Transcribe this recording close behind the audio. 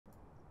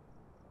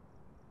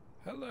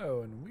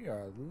Hello, and we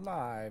are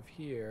live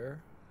here.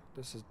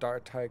 This is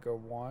Darth Tiger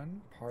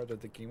 1, part of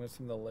the Gamers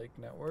from the Lake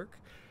network.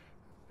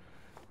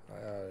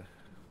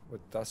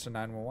 With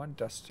Duster911,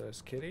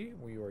 Dusterskitty.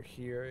 We were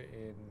here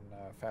in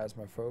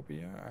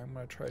Phasmophobia. I'm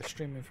going to try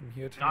streaming from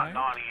here tonight.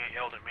 Not Nani, it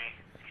yelled at me.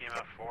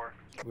 EMF 4.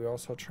 We're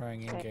also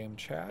trying in-game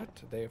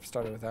chat. They have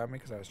started without me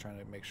because I was trying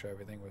to make sure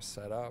everything was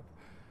set up.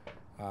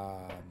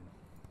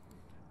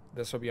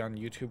 This will be on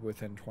YouTube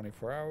within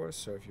 24 hours,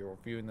 so if you're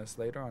viewing this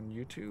later on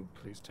YouTube,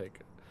 please take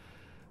it.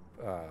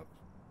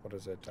 What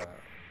is it?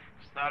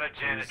 It's not a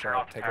Janet, turn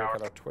off the take power. a look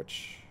at our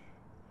Twitch.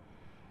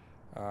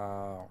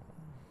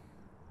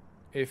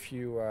 If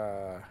you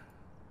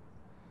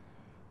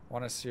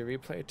want to see a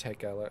replay,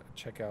 check out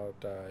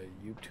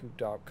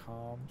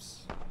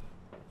youtube.com's.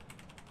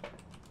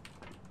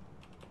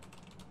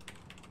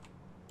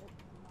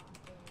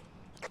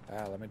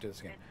 Let me do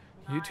this again.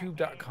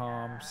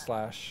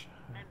 youtube.com/gamers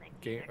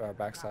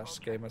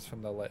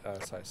from the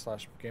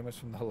gamers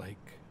from the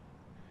lake.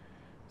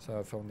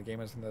 So from the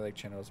Gamers from the Lake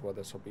channel is where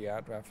this will be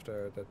at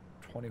after the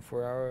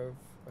 24-hour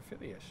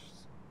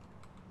affiliations.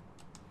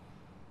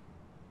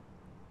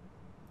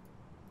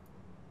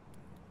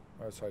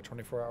 Oh, sorry,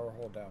 24-hour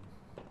hold down.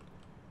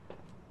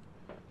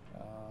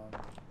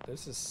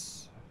 This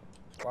is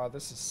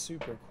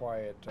super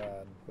quiet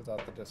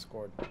without the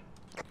Discord. Yeah,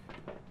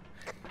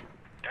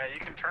 you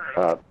can turn it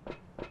up.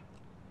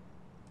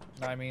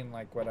 No, I mean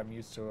like what I'm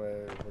used to.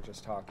 We're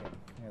just talking.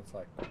 It's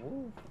like,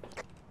 woo.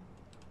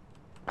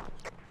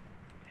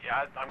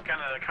 Yeah, I'm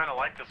kind of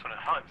like this when it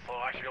hunts, so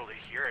I'll actually be able to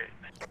hear it.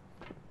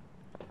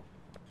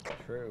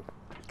 True.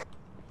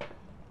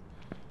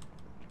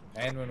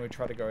 And when we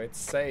try to go, it's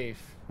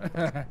safe.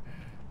 Yeah,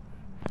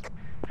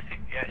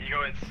 you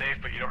go, it's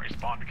safe, but you don't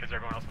respond because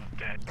everyone else is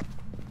dead.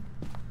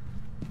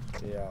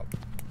 Yeah.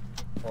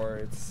 Or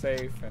it's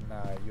safe and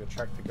you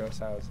attract the ghost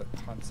house that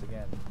hunts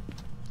again.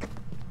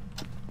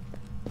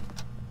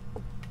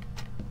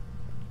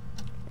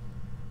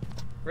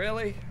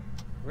 Really?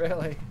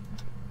 Really?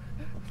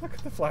 Look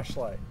at the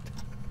flashlight.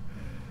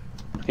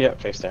 Yeah,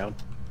 face down.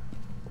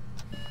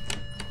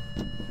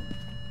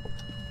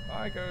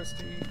 Bye,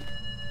 Ghosty.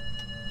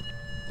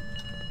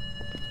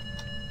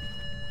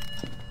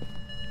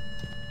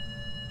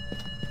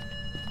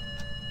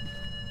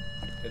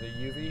 Did a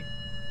UV?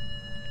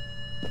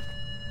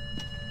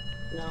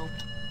 No.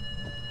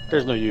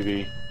 There's no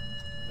UV.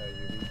 No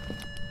UV.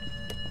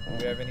 Do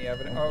we have any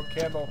evidence? Oh,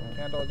 candle.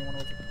 Candle, anyone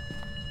with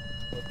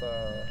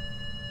the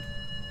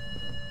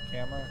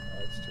camera?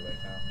 Oh, it's too late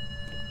now.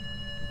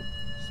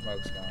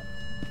 Smoke's gone.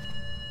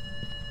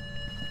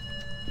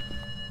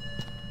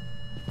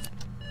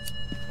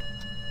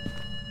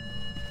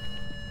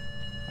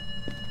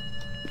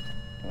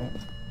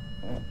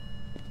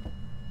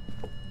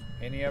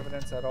 Any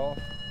evidence at all?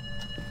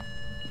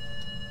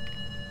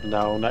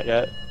 No, not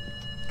yet.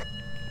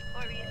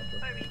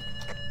 Orby.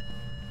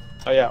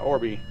 Oh yeah,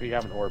 Orby. We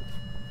have an orb.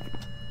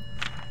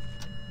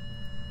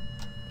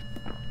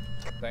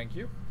 Thank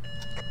you.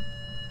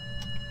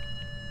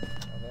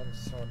 Oh, that is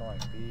so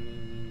annoying.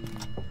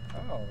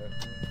 Oh, it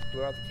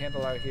blew out the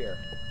candle out here.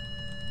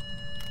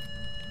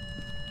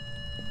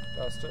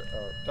 Duster,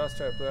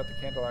 it blew out the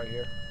candle out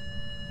here.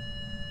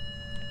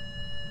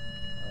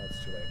 Oh, it's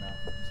too late now.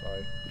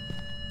 Sorry.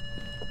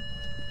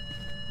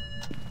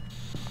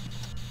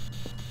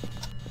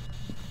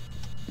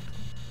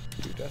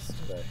 Two deaths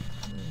today.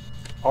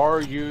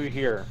 Are you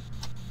here?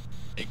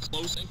 A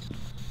close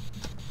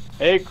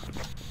Hey.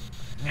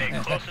 A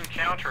close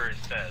encounter, it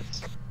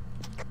says.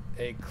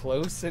 A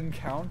close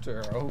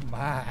encounter. Oh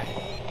my.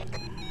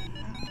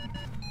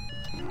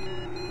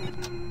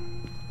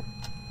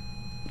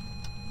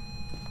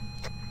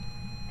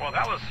 Well,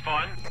 that was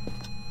fun.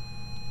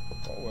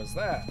 What was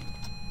that?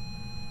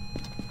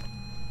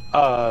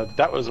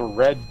 That was a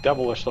red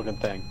devilish looking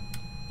thing.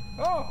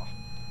 Oh.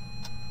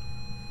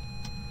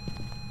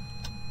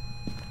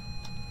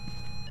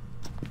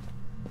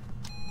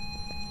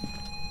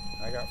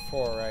 I got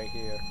 4 right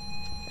here.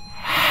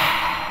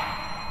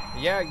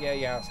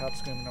 Yeah. Stop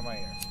screaming in my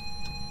ear.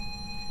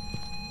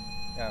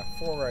 Yeah,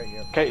 4 right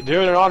here. Okay,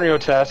 doing an audio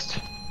test.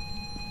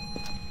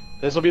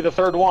 This will be the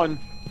third one.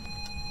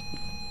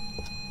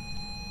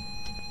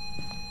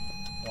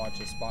 Watch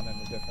it spawn in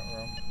a different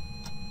room.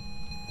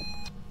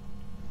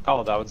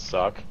 Oh, that would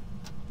suck.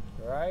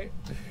 Right?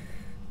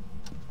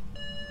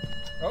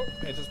 Oh,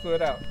 it just blew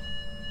it out.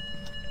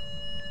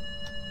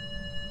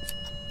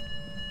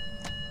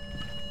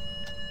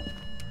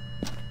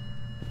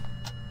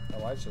 The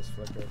lights just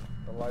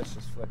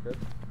flickered.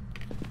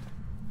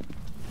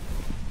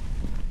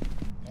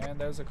 And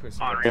there's a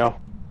crucifix. Unreal.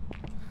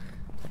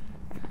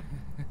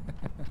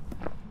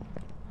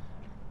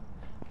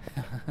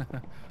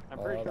 I'm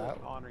pretty sure that-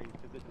 it's honoring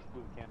because it just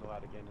blew the candle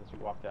out again as you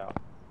walked out.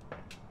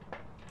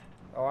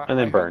 Oh, And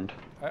then burned.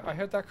 I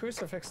heard that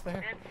crucifix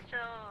there. It's still...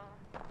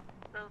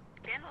 The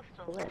candle's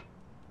still lit.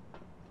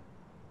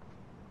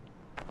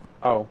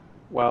 Oh,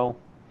 well.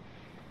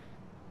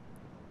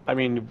 I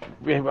mean,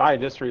 I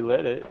just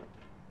relit it,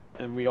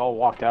 and we all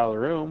walked out of the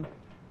room.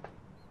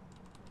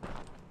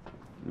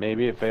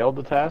 Maybe it failed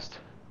the test.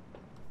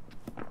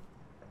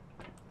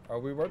 Oh,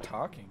 we were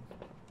talking.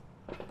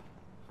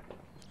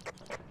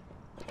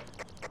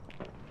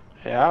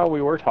 Yeah,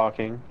 we were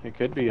talking. It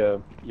could be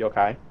a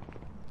yokai.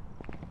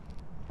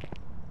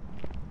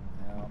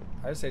 Yeah,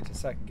 I just hate to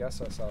second guess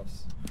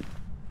ourselves.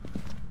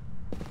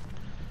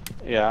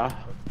 Yeah.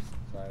 Oops,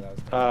 sorry, that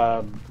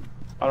was me.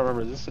 I don't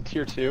remember. Is this a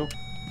tier 2?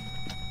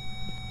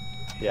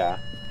 Yeah.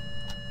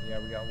 Yeah,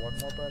 we got one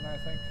more button, I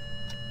think.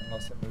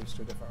 Unless it moves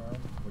to a different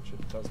room, which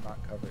it does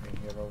not cover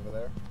any of over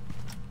there.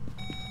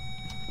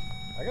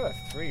 I got a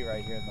 3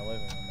 right here in the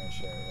living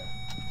room-ish area.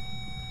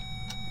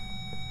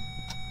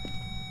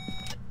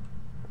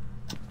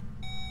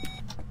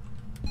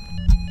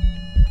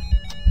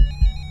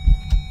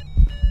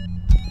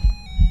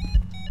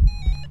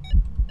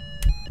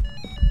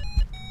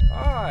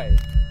 Hi!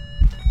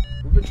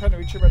 We've been trying to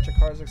reach you about your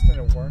car's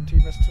extended warranty,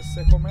 Mr.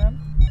 Sickleman.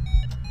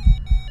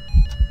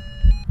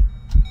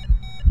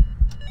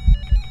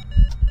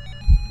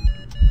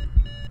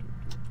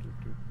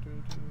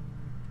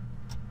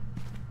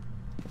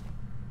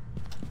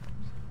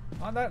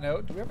 On that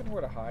note, do we have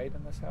anywhere to hide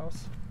in this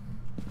house?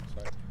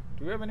 Sorry.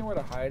 Do we have anywhere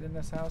to hide in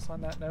this house on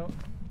that note?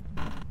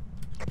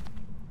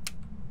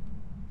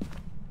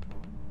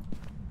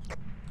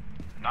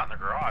 Not in the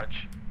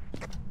garage.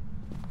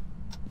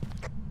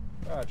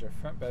 Roger,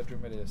 front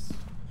bedroom it is.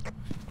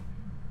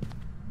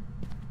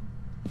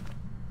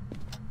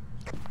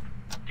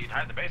 You can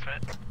hide in the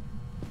basement.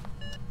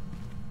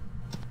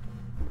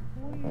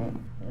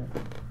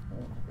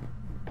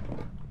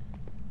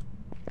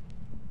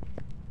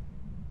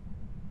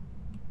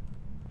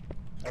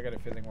 I got a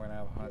feeling we're gonna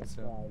have a hunt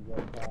soon.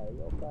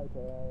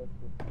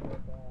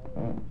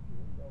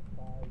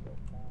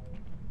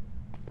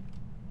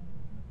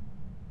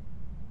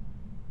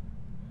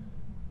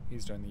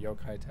 He's doing the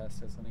yokai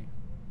test, isn't he?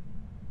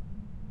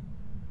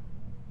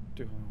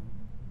 Doom,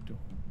 doom,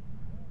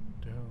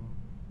 doom.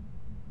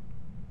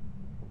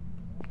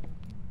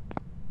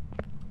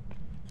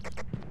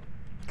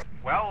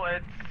 Well,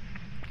 it's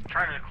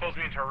trying to close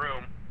me into a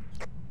room.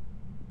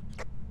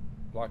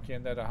 Lock you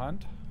in there to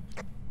hunt?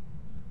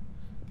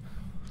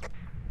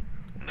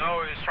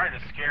 No, it's trying to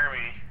scare me.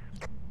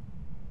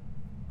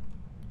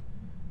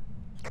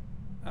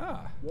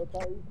 Ah.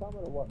 Yokai, you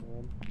coming or what,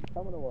 man? You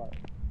coming or what?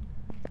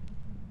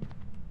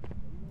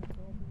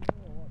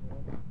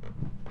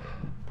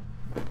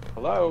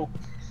 Hello?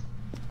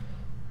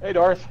 Hey,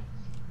 Darth.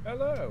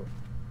 Hello.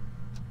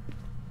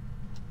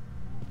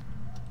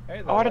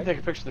 Hey, Oh, I didn't take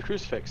a picture of the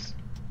crucifix.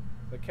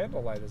 the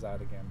candle light is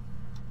out again.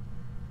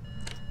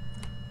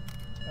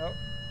 Oh.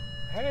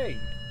 Hey,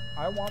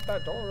 I want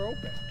that door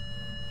open.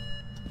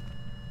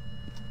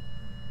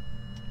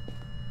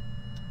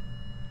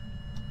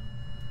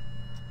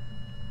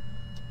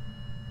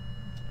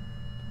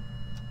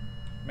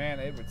 Man,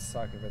 it would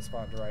suck if it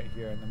spawned right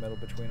here in the middle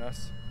between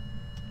us.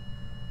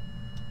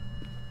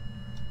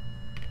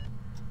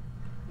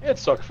 It'd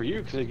suck for you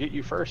because it'd get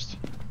you first.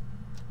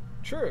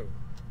 True.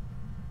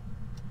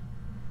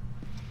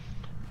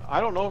 I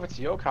don't know if it's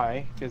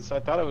yokai because I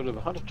thought I would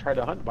have tried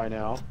to hunt by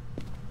now.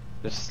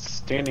 Just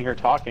standing here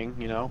talking,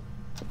 you know.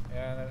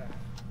 And it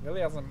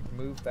really hasn't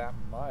moved that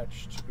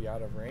much to be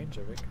out of range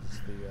of it because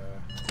the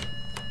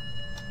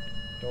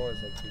doors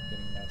like keep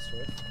getting messed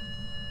with.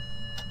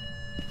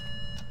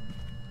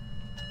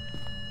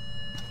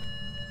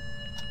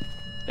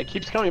 It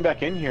keeps coming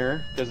back in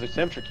here because the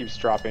temperature keeps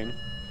dropping.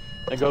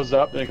 It goes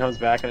up, then it comes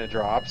back, and it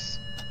drops.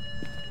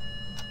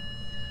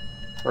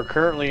 We're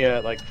currently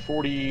at like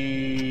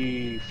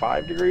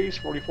 45 degrees,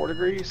 44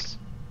 degrees.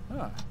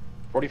 Huh.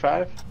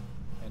 45?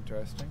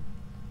 Interesting.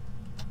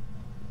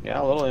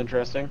 Yeah, a little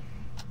interesting.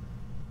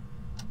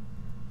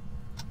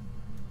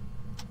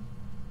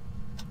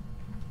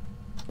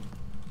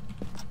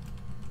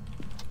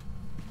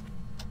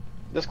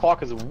 This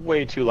clock is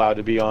way too loud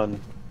to be on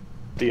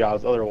the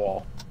other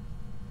wall.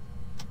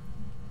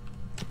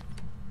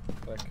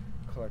 Click,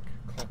 click,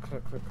 click,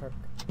 click, click, click.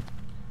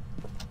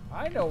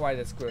 I know why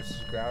this ghost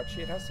is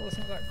grouchy. It has to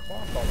listen to that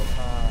clock all the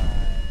time.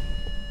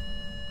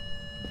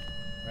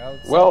 Well,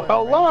 it's Well, somewhere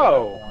in range of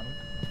hello! that one.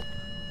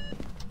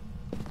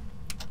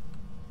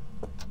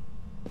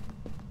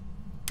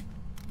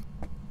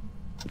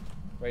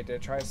 Wait, did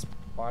it try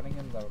spawning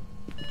in the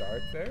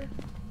dark there?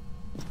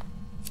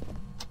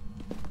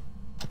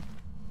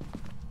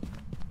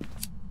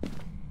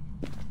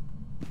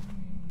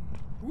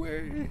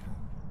 Wait.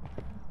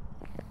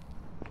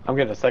 I'm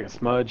getting a second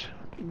smudge.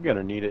 I'm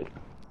gonna need it.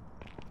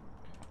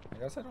 I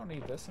guess I don't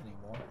need this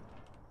anymore.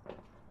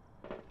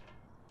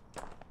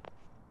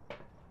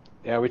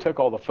 Yeah, we took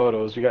all the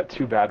photos. We got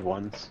 2 bad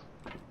ones.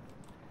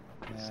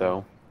 Yeah.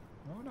 So.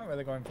 Well, we're not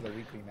really going for the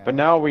weekly now. But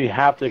now we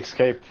have to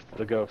escape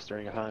the ghost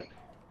during a hunt.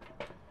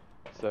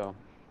 So.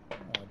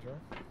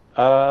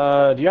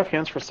 Roger. Do you have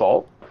hands for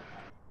salt?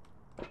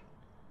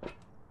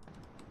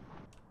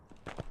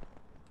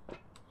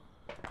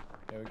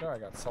 There we go. I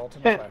got salt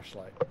and a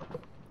flashlight.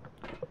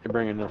 You're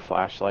bringing in a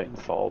flashlight and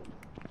salt.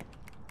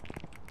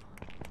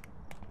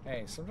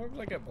 Hey, sometimes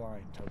I get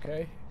blind,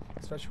 okay?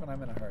 Especially when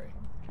I'm in a hurry.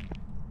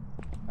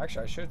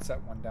 Actually, I should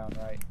set one down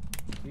right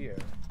here.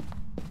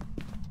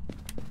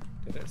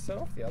 Did it set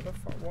off the other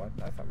one?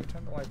 I thought we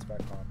turned the lights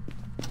back on.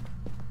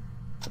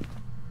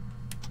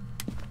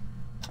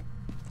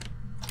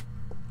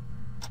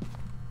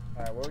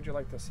 Alright, where would you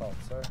like the salt,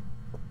 sir?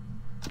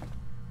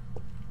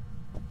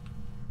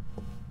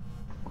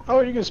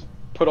 Oh, you can just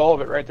put all of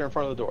it right there in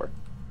front of the door.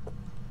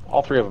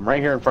 All three of them,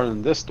 right here in front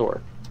of this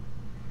door.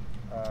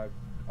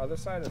 Other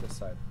side or this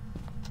side?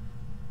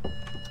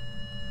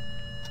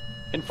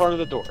 In front of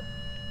the door.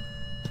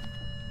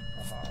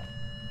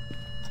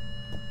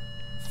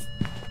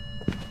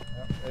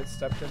 Yep, it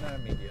stepped in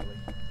immediately.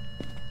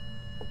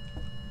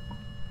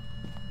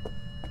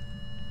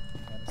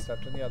 And it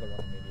stepped in the other one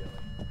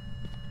immediately.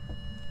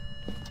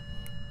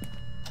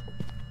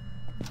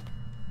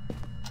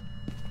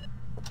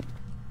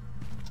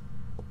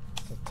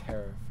 It's a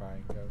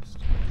terrifying ghost.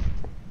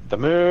 The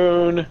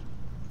moon.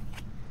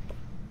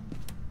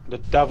 The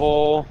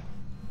devil.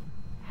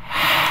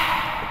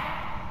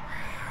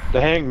 The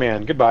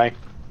hangman. Goodbye.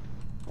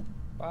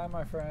 Bye,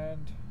 my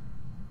friend.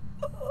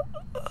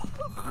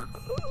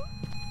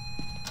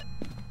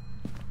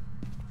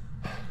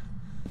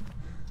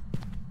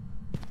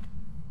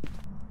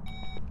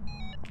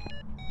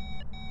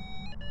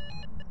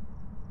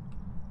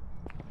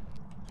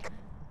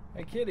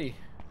 Hey, kitty.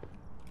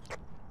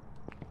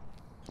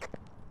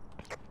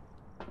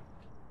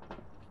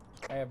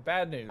 I have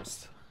bad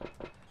news.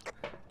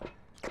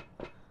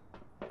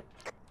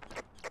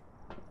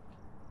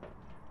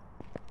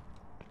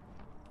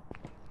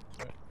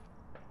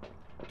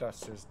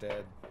 Duster's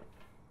dead.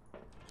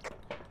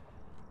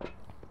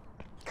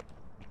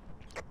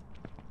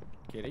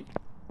 Kitty?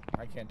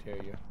 I can't hear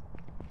you.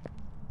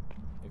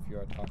 If you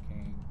are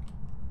talking.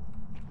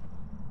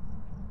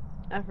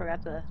 I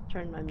forgot to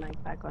turn my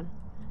mic back on.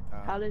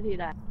 How did he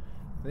die?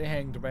 They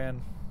hanged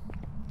man.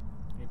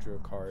 He drew a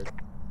card.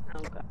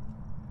 Oh god.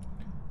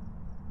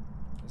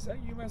 Is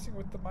that you messing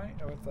with the mic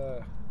or with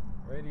the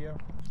radio?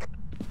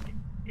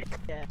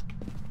 Yeah.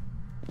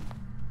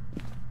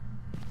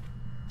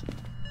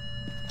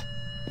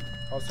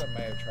 Also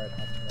may have tried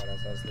hunting that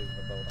as I was leaving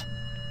the building.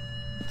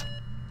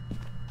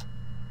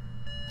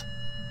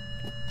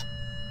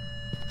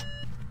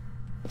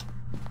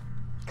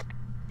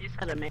 You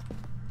said it, mate.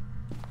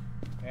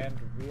 And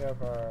we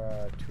have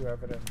our 2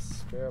 evidence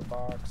spirit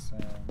box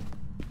and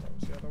what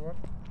was the other one?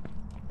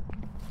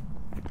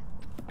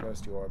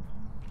 Ghosty orb.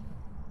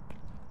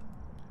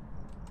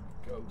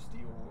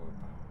 Ghosty orb.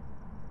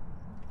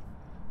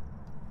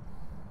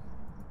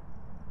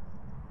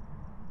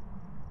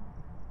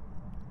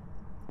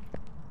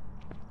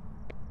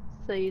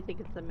 So you think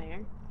it's the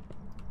mayor?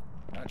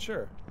 Not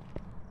sure.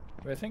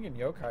 We were thinking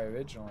yokai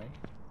originally,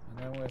 and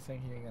then we were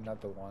thinking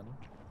another one.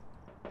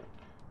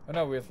 Oh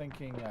no, we were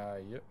thinking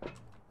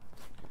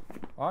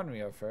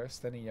Onryo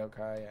first, then a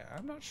yokai.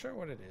 I'm not sure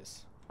what it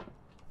is.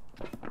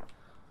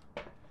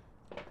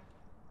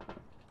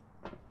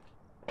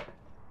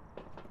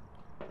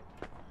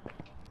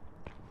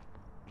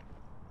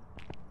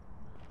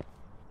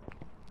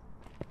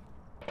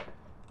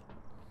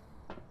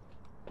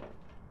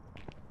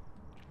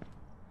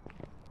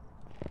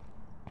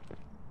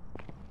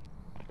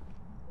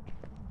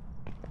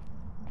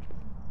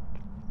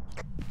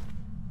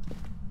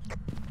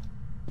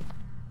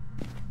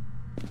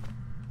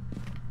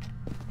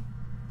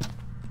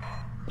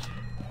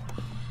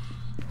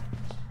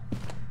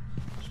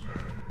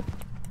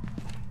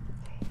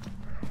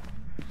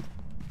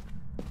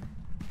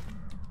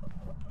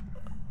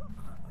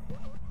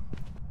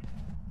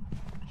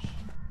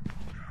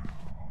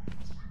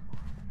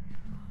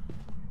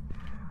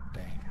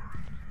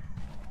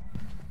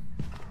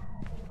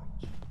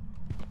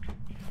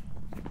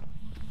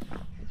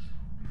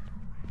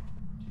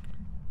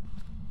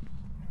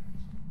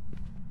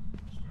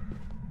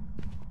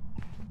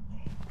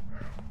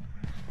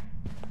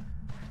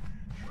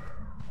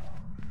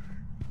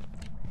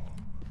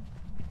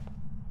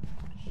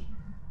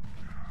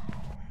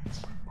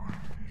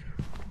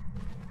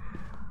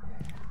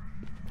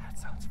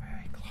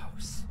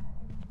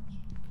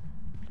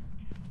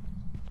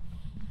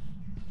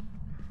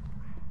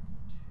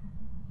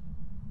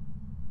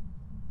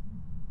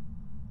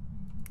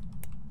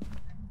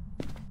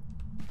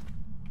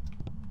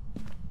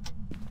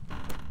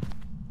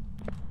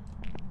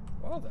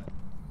 Well then,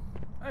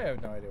 I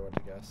have no idea what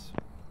to guess.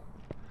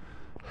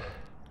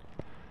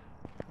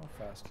 How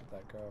fast did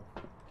that go?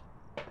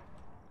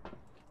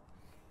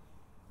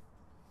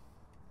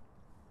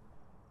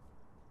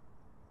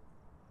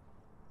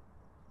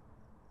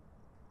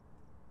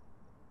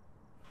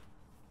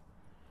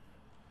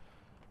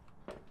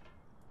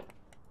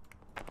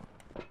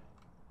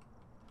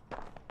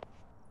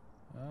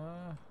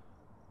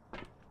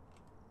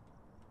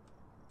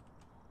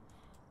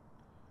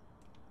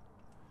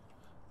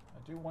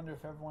 I do wonder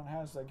if everyone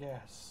has a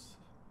guess.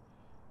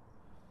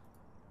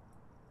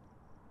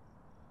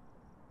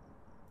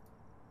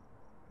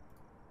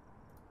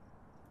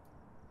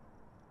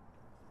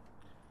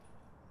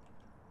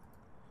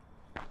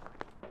 No,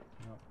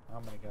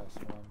 I'm gonna guess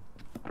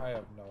one. I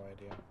have no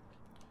idea.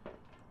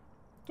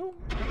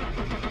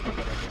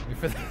 Ready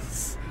for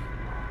this?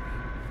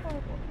 Oh, boy.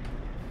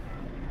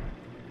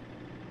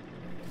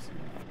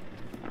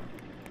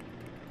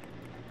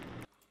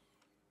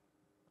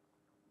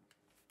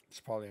 It's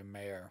probably a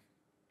mayor.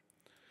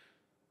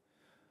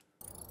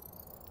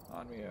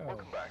 Unreal.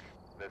 Welcome back.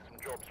 There's some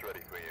jobs ready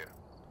for you.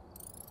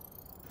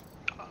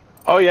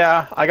 Oh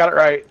yeah, I got it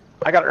right.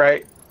 I got it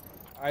right.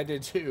 I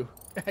did too.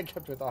 I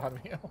kept with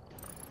Unreal.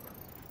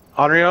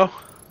 Onryo?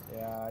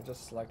 Yeah, I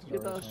just selected You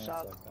both originally.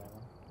 suck. Like that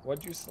one.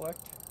 What'd you select?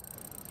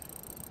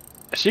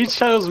 She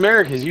chose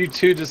mayor because you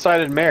two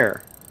decided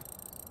mayor.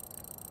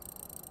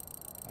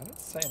 I didn't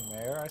say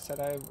mayor. I said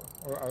I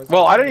was.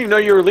 Well, I didn't even know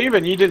you were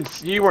leaving.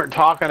 You weren't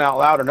talking out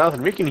loud or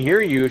nothing. We can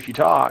hear you if you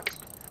talk.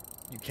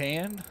 You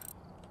can?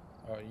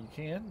 Oh, you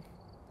can?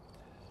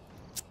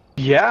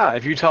 Yeah,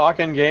 if you talk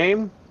in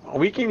game,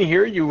 we can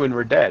hear you when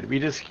we're dead. You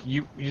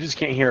just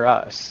can't hear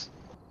us.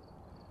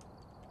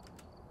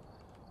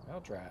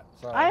 Eldrat.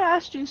 Sorry. I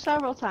asked you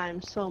several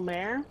times, so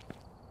Mayor.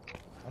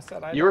 I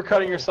said I You were don't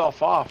cutting know.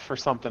 yourself off for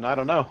something. I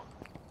don't know.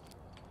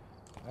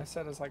 I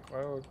said it's like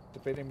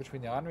debating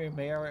between the honorary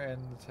mayor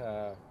and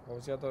what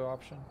was the other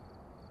option?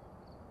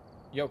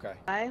 Yokai.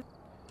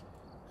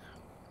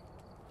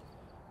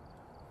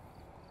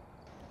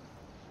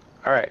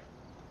 All right.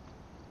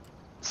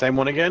 Same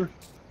one again?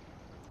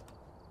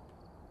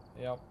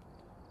 Yep.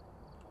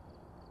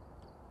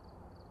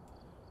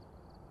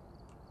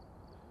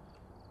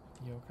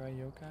 Yokai,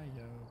 yokai,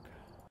 yoke.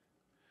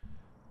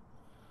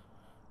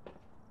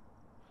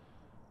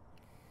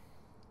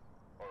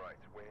 Alright,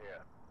 we're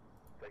here.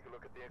 Take a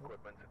look at the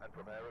equipment and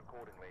prepare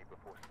accordingly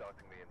before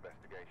starting the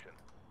investigation.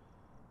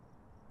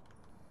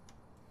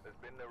 There's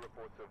been no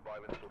reports of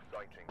violence or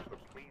sightings, but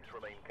please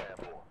remain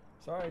careful.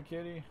 Sorry,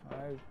 Kitty.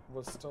 I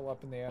was still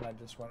up in the air and I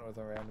just went with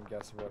a random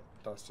guess of what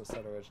Duster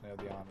said originally of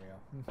the Onryo.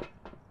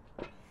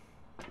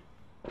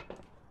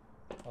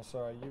 Also,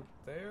 are you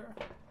there?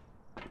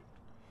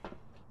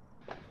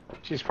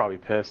 She's probably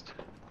pissed.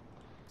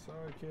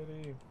 Sorry,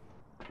 Kitty.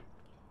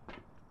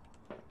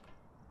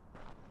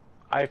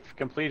 I've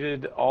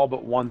completed all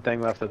but one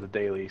thing left of the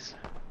dailies.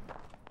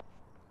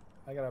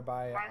 I gotta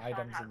buy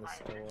items in the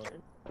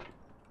store.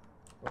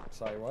 Oh,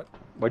 sorry, what?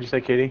 What'd you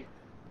say, Katie?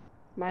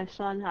 My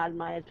son had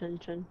my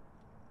attention.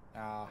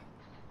 Ah,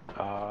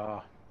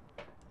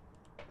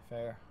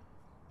 fair.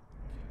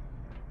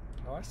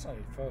 Oh, I saw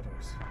your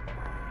photos.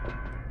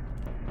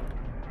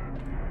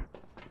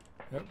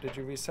 Nope, did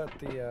you reset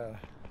the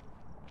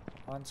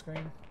on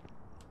screen?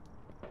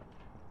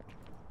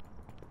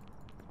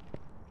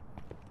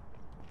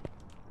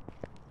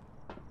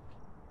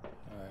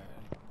 Alright.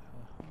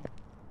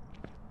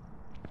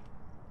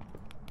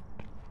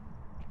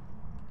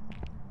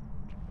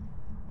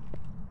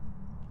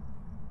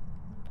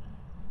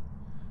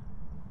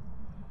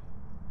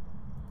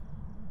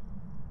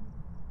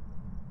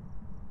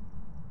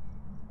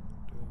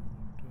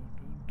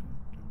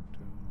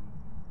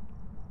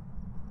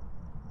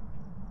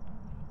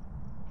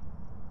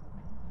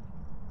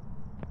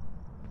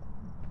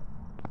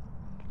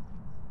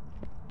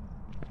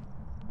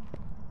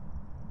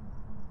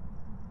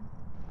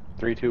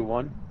 3, 2,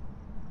 1.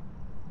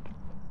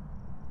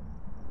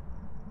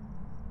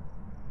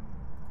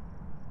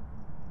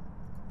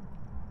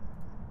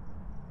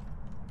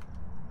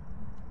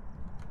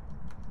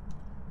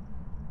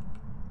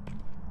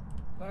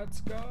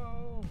 Let's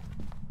go!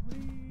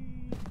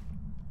 Whee!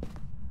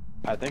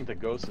 I think the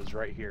ghost is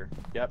right here.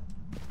 Yep.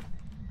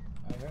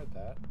 I heard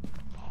that.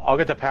 I'll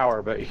get the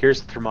power, but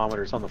here's the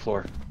thermometers on the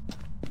floor.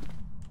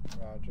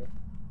 Roger.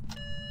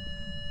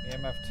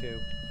 EMF 2.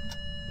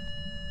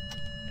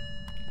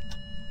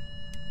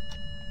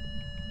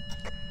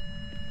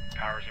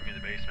 Power's gonna be in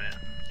the basement.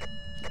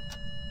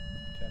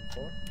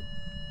 10-4.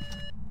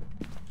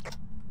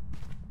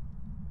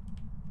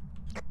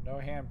 No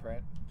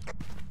handprint.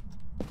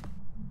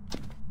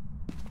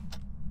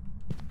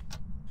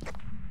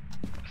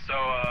 So,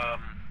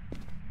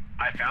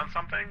 I found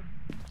something.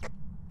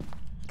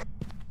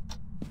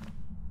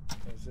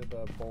 Is it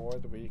a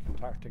board where you can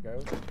talk to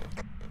ghosts?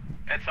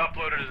 It's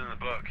uploaded in the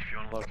book if you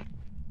want to look.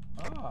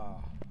 Ah.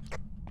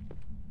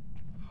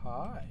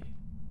 Hi.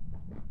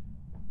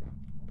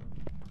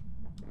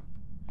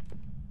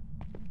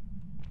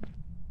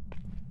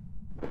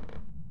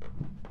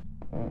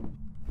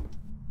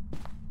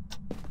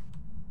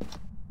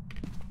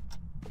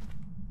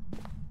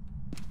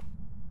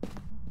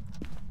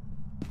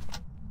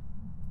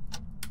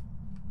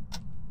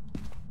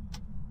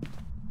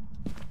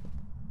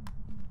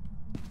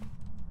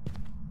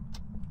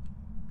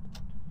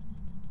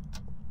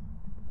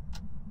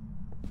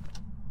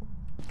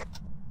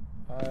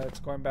 It's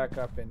going back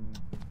up in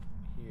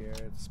here.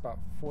 It's about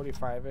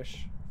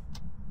 45-ish.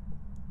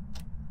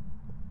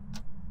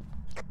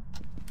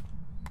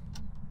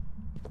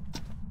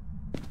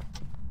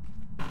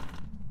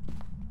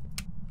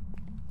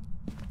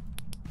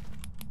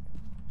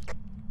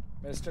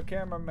 Mr.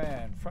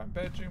 Cameraman, front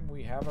bedroom,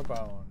 we have a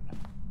bone.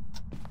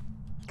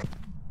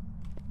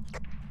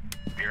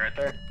 You right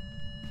there?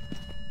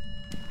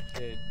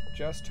 It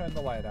just turned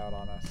the light out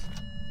on us.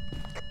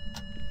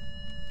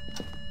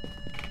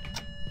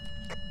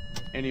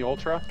 Any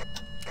ultra?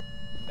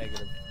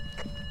 Negative.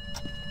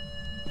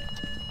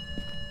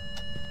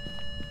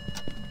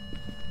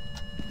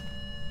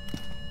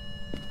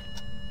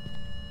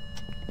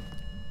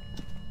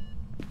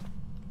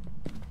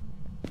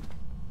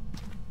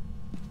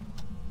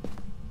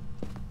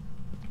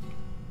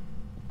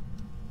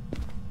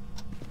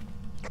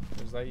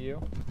 Is that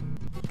you?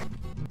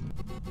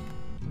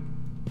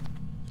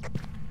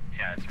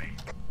 Yeah, it's me.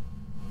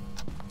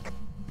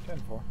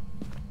 10-4.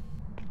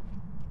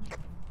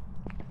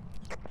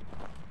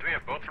 Do we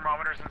have both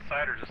thermometers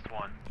inside or just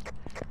one?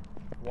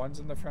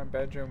 One's in the front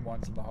bedroom,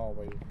 one's in the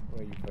hallway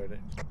where you put it.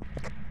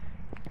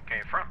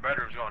 Okay, front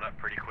bedroom's going up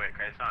pretty quick.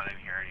 It's not in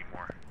here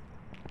anymore.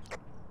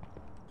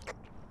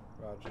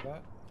 Roger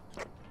that.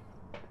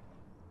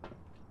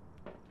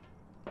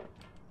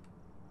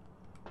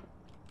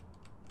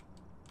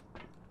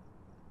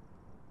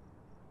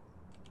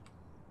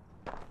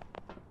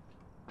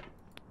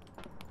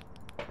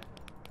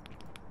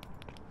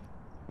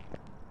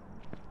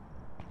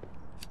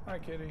 Hi,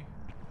 kitty.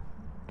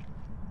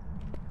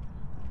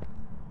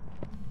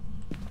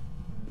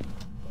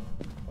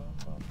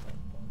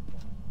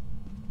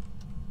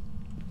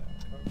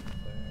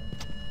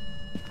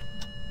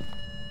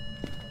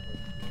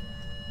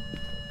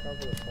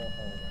 Cover this whole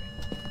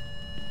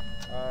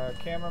hallway.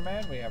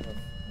 Cameraman, we have a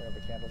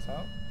candles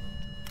out.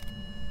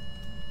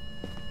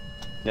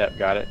 Yep,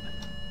 got it.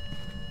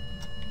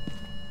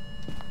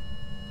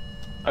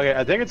 Okay,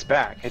 I think it's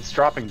back. It's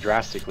dropping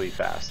drastically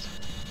fast.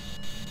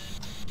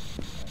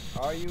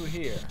 Are you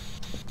here?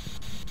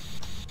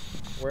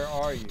 Where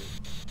are you?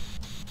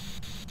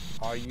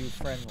 Are you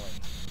friendly?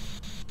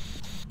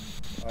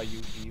 Are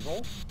you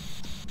evil?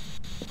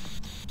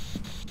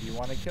 Do you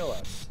want to kill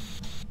us?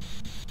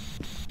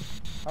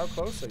 How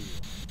close are you?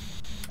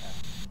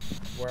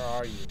 Where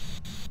are you?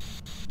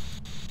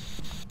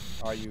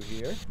 Are you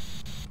here?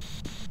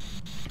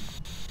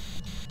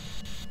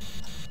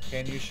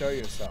 Can you show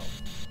yourself?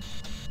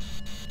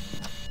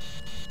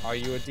 Are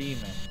you a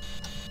demon?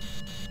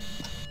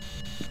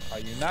 Are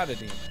you not a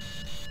demon?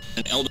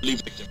 An elderly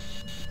victim.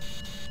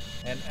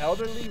 An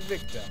elderly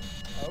victim.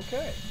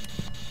 Okay.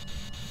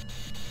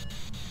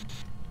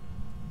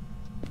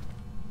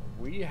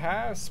 We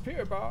have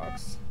spirit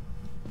box.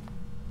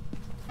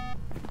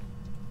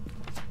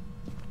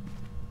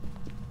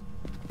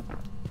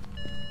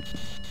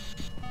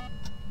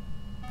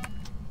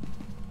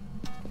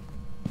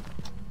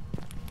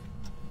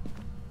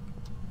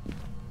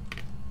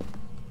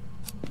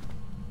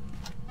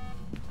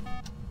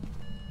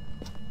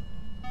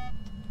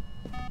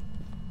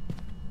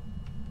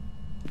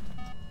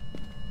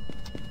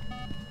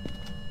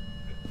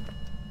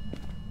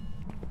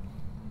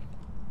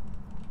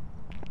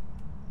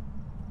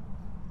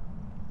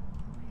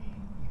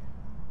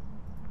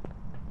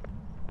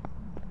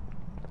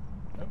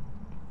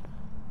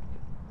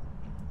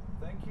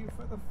 Thank you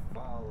for the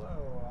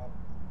follow.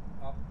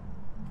 I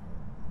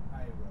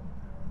will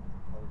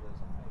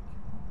apologize. I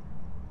cannot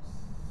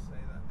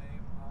say that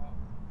name.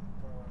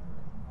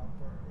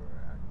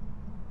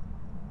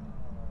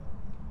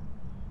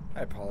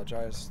 I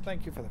apologize.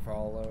 Thank you for the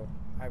follow.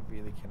 I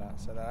really cannot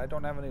say that. I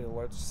don't have any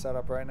alerts set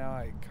up right now.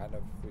 I kind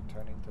of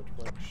returning to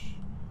Twitch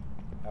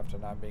after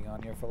not being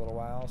on here for a little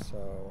while,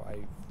 so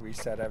I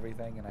reset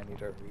everything and I need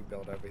to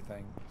rebuild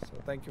everything. So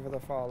thank you for the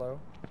follow.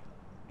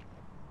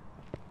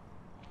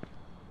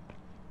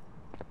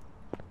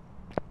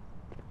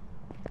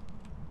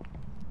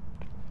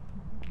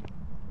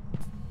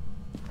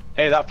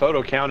 Hey, that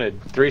photo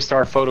counted.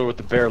 3-star photo with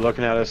the bear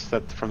looking at us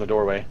from the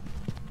doorway.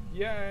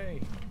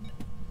 Yay!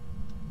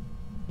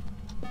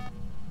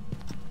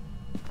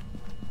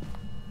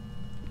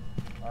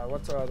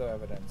 What's our other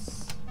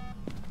evidence?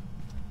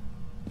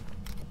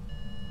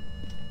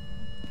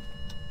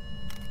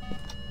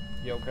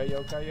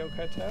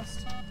 Yoka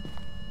test?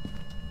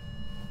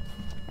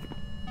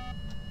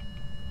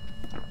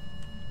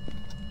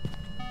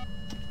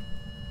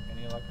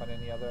 Any luck on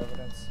any other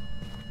evidence?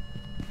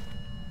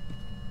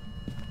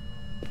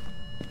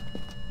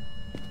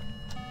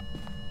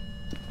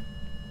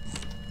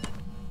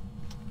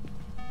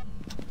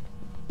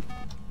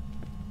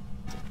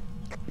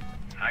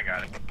 I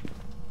got it.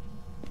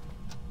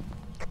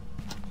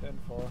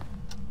 10-4.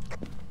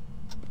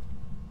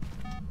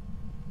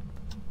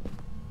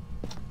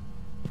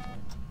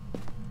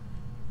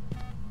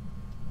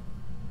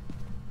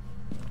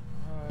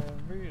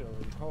 I'm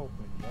really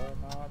hoping you're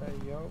not a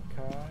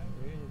yokai.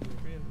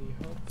 Really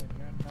hoping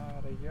you're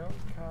not a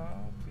yokai.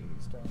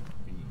 Please don't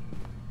be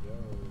a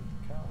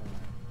yokai.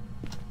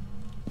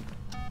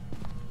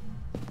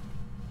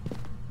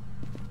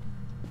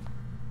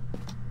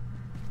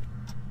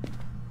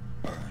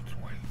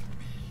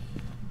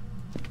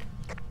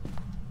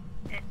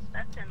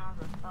 That's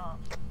another thought.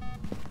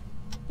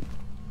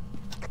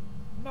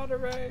 Not a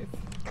wraith.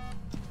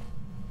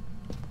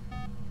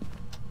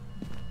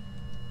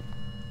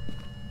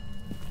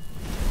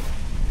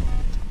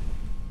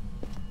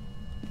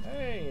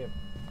 Hey,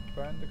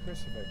 burn the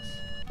crucifix.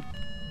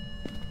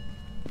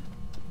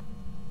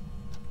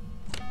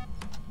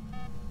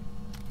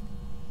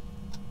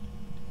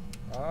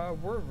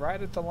 We're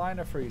right at the line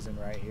of freezing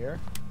right here.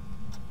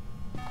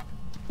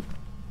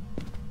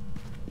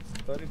 It's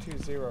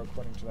 32.0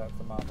 according to that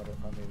thermometer,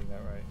 if I'm reading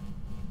that right.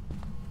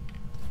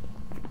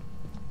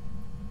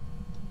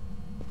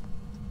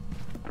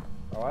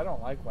 Oh, I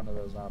don't like one of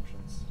those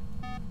options.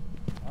 I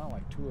don't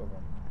like two of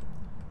them.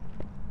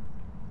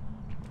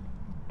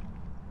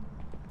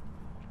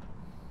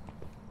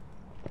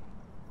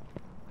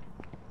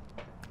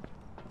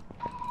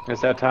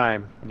 It's that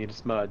time. I need a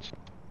smudge.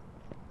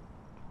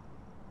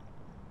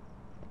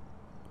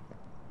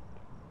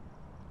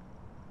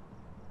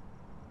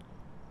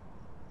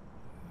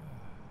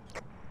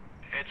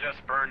 It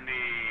just burned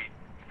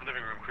the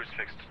living room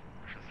crucifix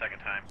for the second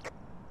time.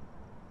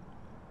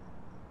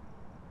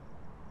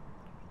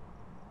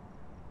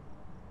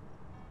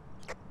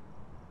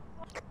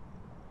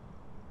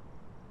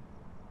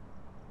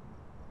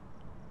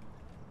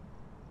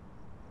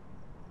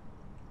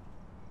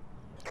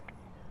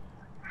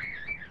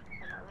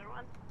 Another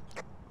one?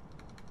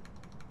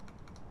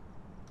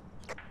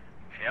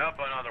 Yep,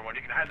 another one.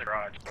 You can hide in the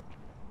garage.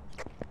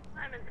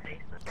 I'm in the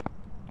basement.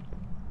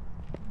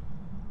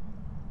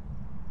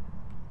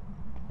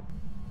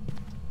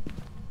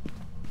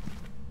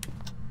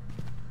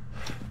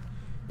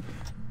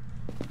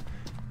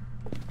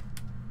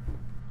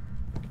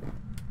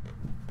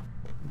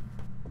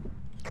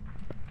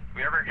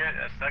 We ever get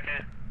a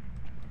second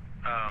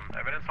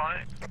evidence on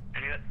it?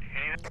 Any?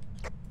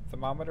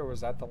 Thermometer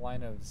was at the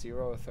line of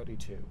 0 to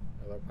 32. It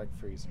looked like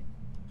freezing.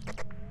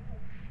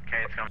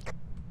 Okay, it's coming.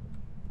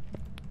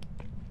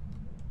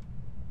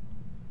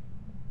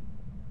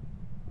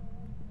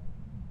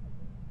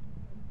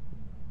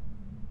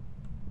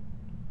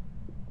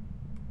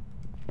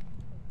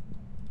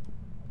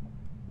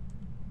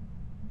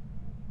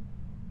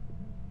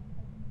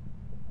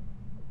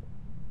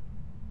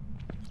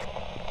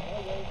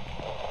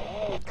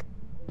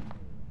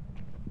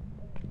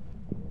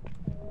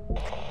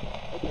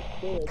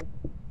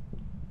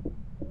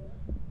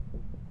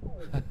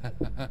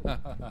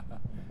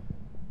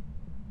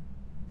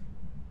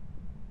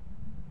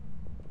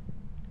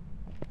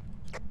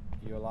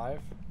 You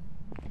alive?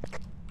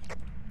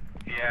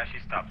 Yeah, she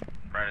stopped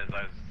right as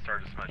I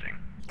started smudging.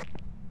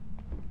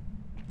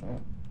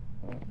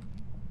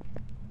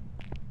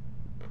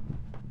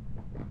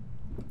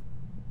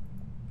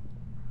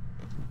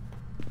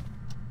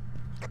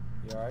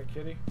 You alright,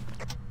 kitty?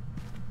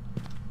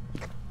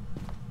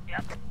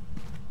 Yep.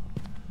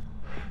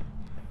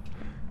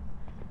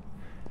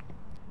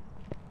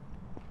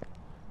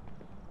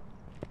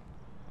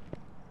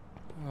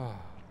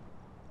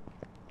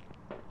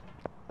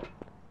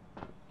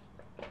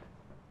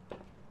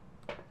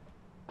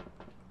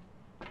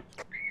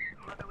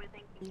 What are we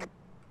thinking?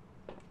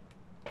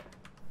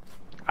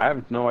 I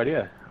have no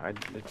idea.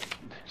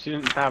 She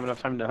didn't have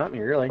enough time to hunt me,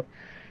 really.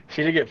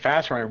 She did get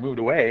faster when I moved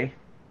away,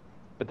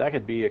 but that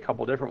could be a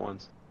couple different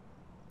ones.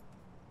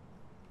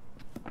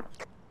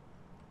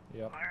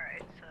 Yep.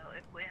 Alright, so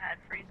if we had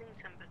freezing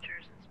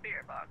temperatures in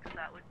Spirit Box,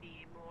 that would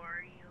be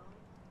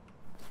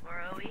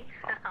Moroe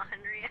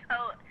and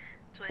Rio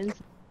twins.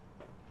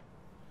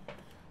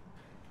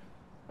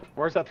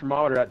 Where's that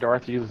thermometer at,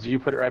 Darth? Did you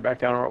put it right back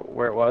down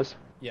where it was?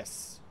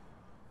 Yes.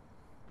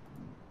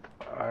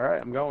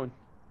 Alright, I'm going.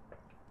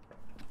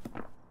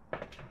 God,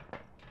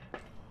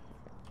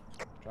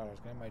 I was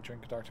getting my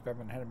drink of Dr.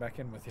 Pepper and heading back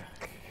in with you.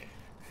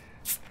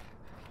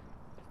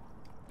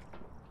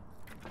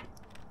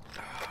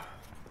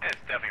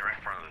 It's definitely right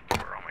in front of the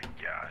door. Oh my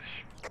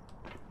gosh.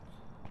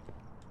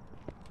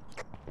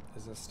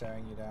 Is this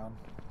staring you down?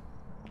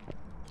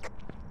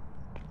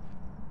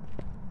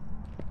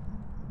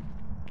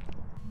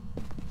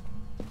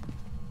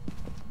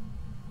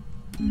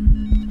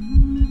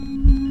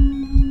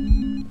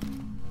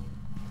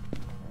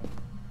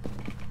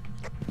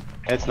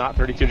 It's not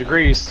 32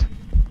 degrees.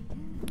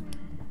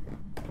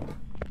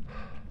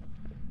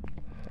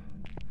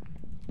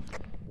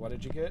 What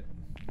did you get?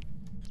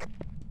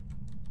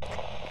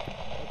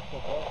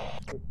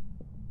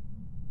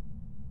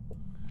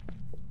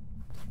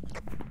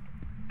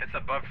 It's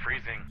above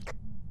freezing.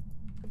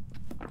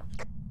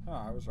 Oh,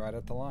 I was right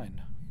at the line.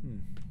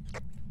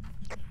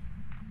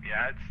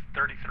 Yeah, it's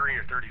 33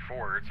 or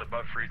 34. It's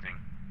above freezing.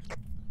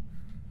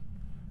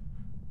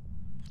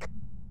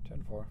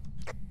 10-4.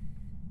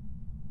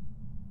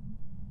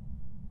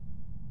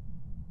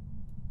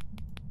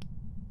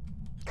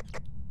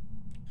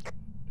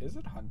 Is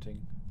it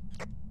hunting?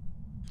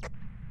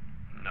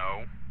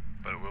 No,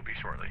 but it will be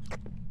shortly.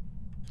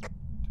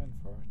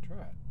 10-4.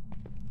 Try it.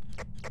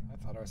 I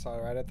thought I saw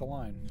it right at the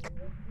line.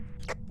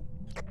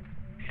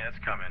 Yeah, it's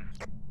coming.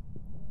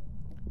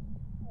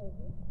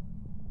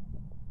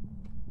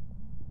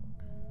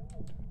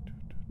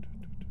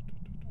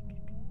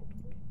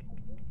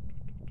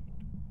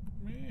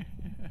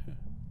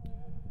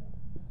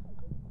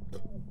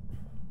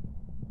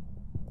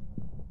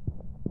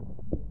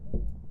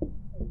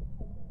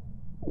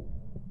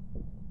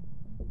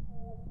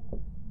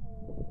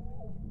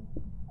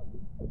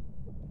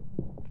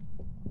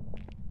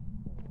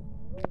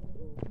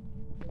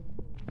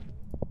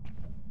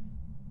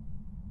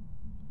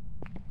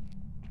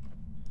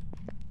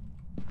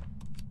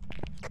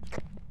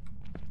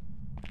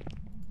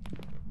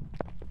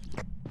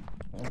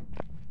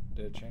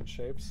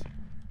 shapes.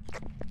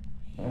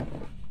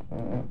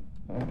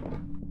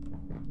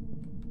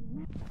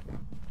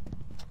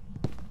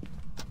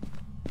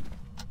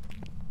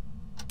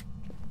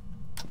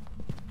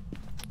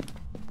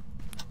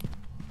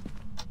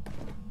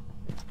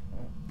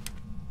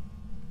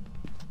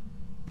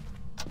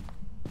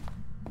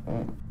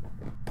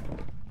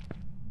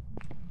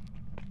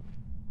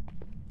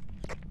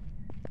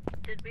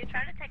 Did we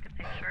try to take a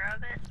picture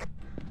of it?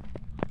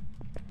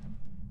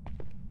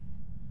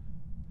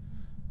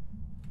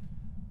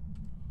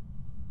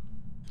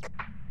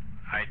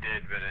 I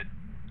did, but it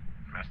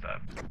messed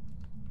up.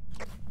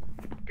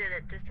 Did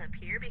it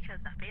disappear? Because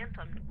the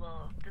phantom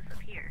will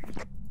disappear.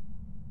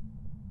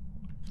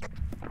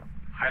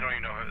 I don't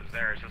even know if it was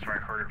there. It's just where I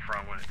heard it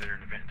from when it did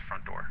an event in the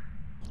front door.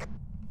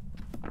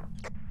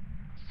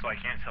 So I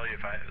can't tell you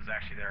if it was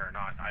actually there or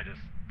not. I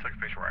just took a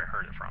picture where I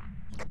heard it from.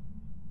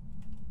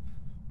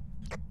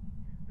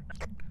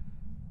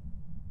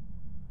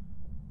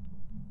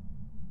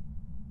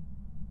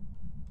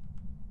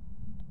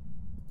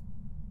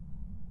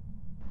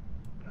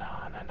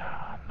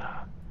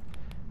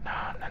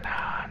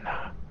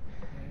 No.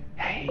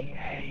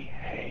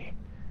 Hey.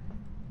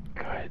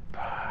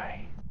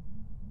 Goodbye.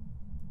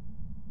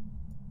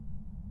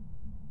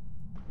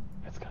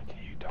 It's gonna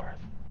get you, Darth.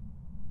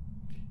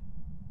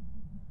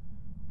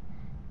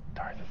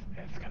 Darth,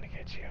 it's gonna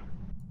get you.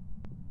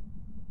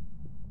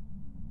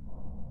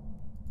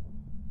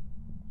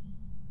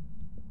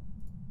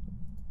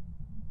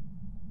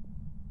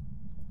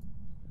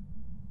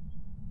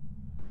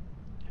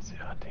 Is it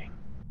hunting?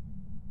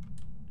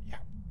 Yeah.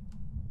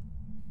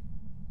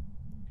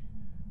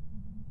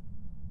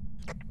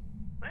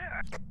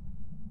 Where?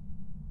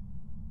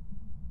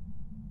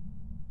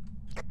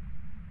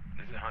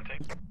 Is it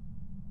hunting?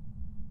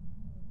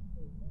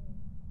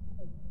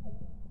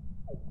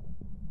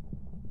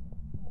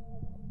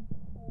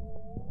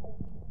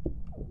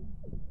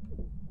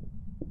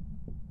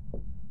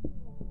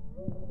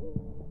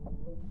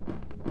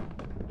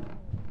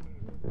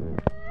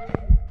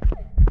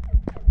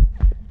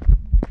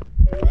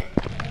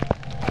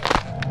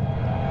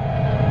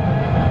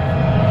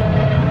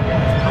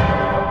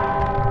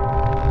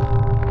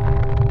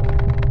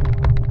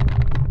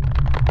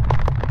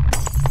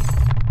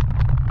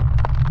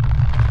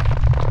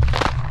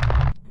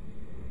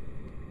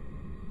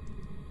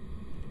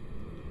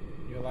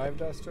 You alive,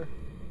 Duster?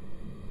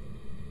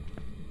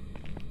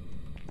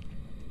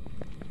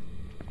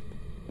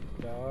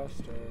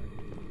 Duster.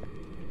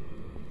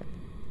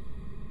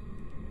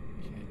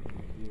 Can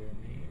you hear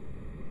me?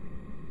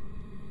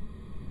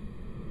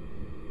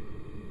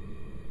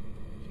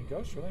 Can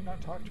ghosts really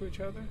not talk to each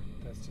other?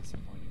 That's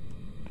disappointing.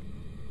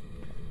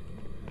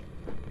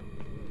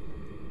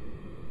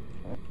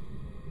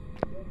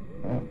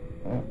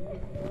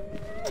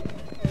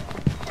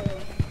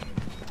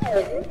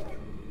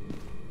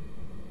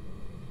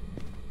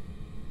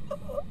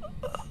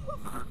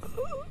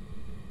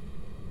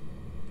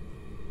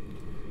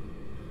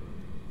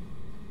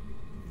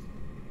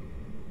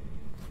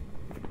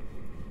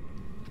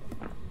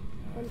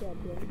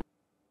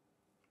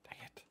 Dang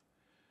it.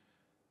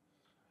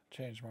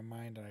 Changed my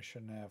mind and I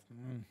shouldn't have.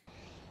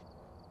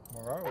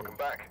 Where are we? Welcome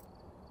back.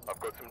 I've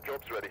got some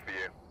jobs ready for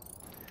you.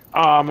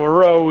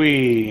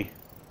 Moroe.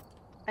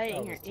 I That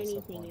didn't hear was anything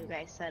you disappointing.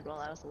 guys said while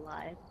I was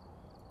alive.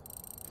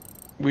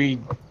 We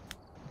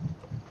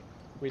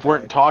We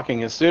weren't died.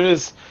 talking. As soon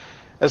as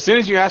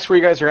you asked where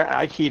you guys are at,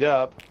 I keyed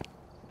up.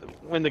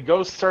 When the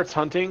ghost starts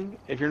hunting,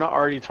 if you're not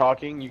already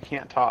talking, you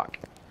can't talk.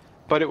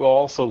 But it will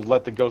also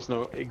let the ghost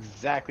know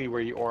exactly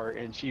where you are,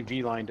 and she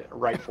V-lined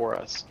right for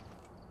us.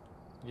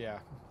 Yeah.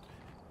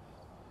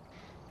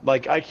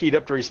 Like, I keyed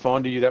up to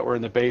respond to you that were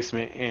in the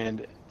basement,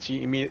 and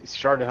she immediately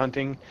started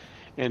hunting,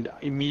 and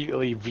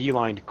immediately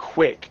V-lined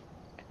quick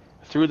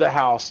through the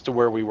house to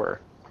where we were,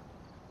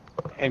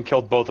 and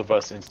killed both of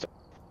us instantly.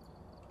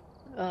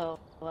 Oh,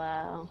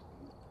 wow.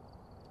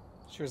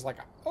 She was like,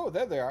 oh,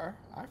 there they are.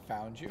 I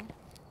found you.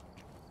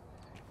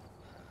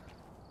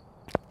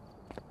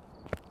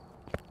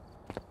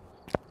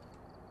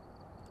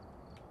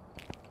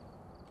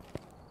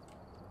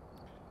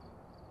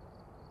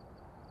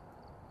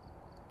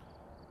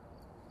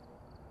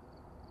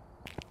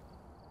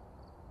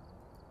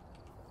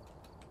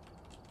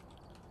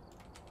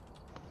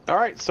 All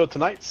right, so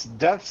tonight's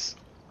deaths,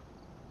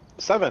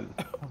 7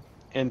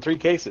 in 3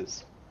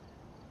 cases.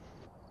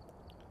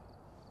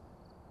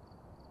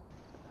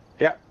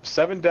 Yeah,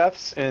 7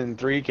 deaths in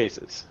 3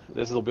 cases.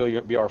 This will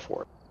be our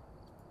 4th.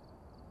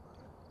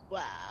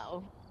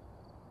 Wow.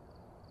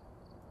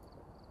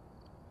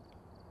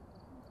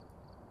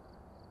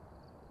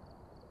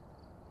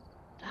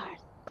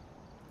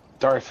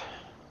 Darth.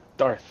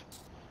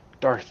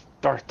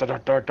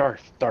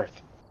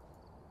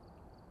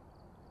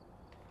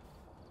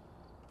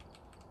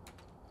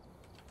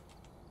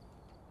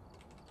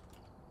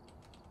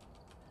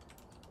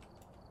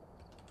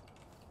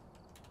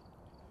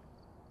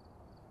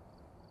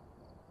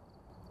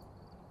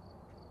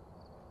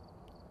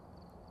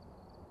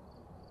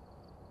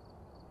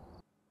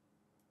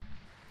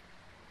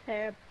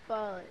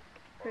 Parabolic.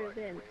 Prove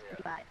in.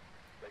 Bye.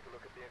 Take a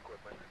look at the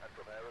equipment and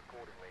prepare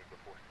accordingly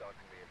before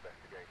starting the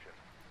investigation.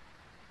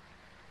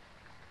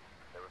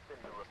 There have been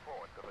no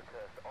reports of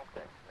accursed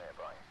objects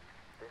nearby.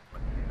 This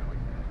must be the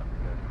reason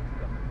something goes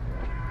discovered.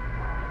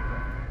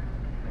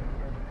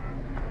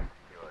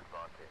 To your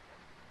advantage.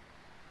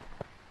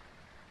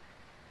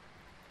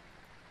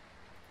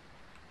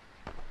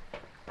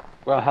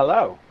 Well,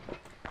 hello.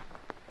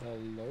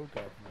 Hello,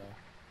 Governor.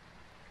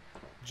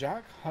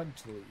 Jack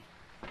Huntley.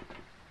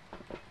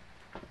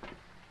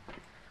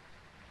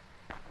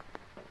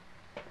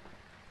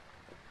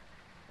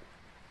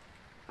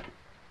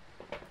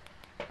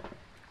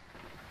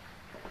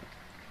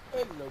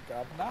 Hello,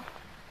 Governor.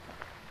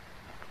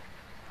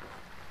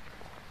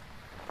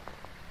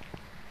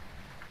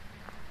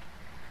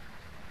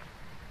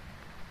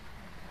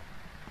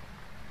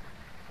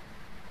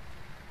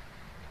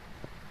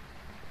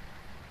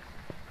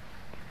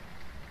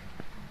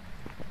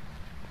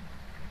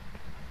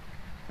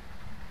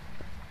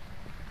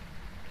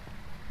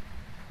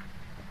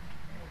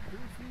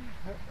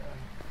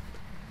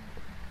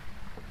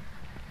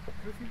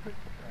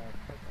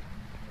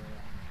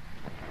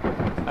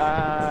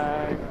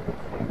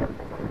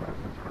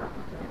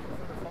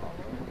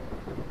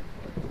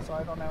 So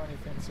I don't have any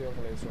fancy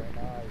overlays right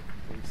now. I've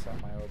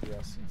reset my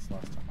OBS since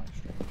last time I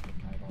streamed,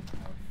 and I don't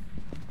have...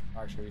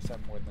 Actually,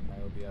 reset more than my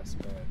OBS,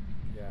 but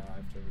yeah, I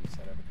have to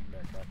reset everything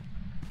back up.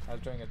 I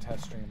was doing a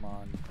test stream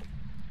on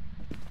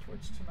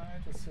Twitch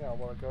tonight to see how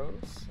well it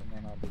goes, and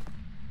then I'll be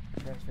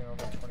transferring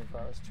over 24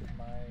 hours to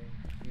my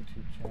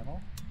YouTube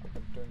channel. I've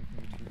been doing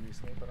YouTube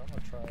recently, but I'm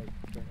going to try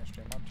doing a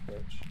stream on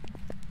Twitch.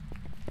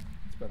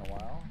 It's been a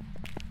while.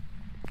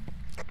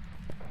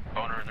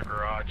 Owner in the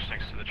garage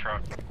next to the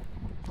truck.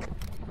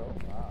 Oh,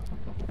 wow.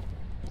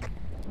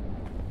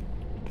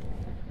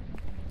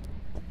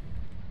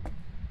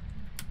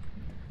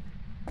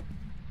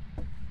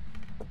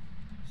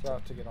 So I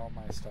have to get all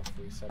my stuff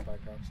reset back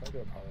up, so I do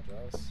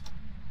apologize.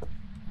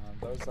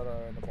 Those that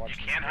are in the watch.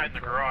 You can hide in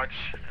the garage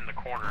in the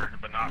corner,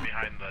 but not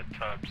behind the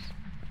tubs.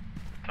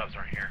 The tubs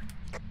aren't here.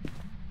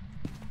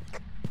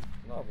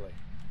 Lovely.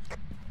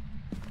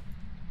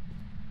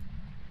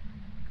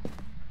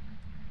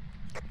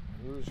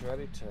 Who's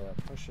ready to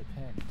push a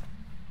pin?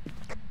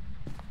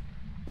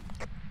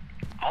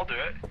 I'll do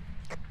it.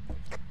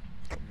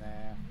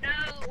 Nah.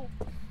 No!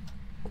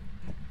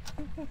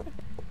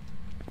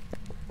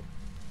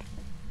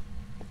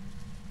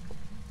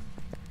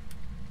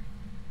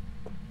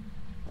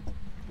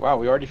 Wow,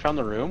 we already found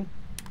the room?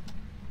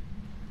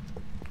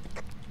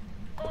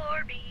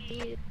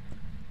 Orby!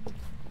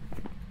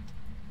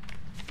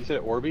 You said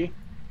Orby?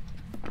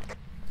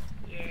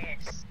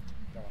 Yes.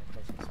 Don't want to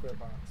close the spirit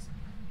box.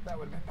 That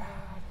would have been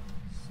bad.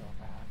 So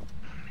bad.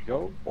 There you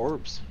go,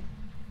 orbs.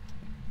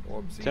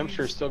 Orbsies.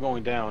 Temperature's still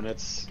going down.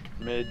 It's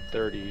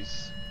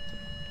mid-30s.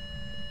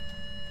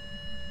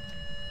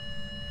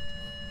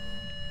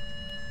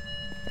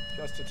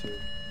 Just a 2.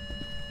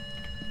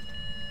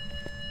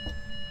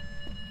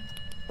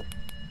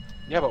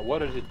 Yeah, but what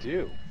did it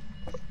do?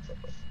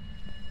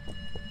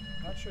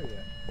 Not sure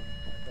yet.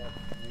 I got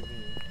UV.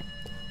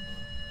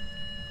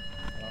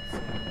 I don't see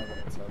any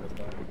evidence of it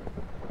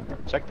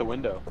though. Check the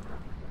window.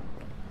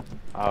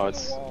 Oh,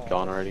 it's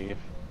gone already.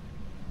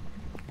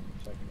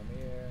 Checking the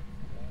mirror.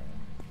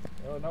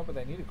 Oh no, but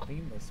they need to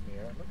clean this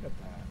mirror. Look at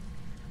that.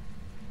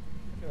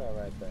 Look at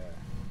that right there.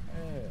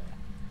 Yeah.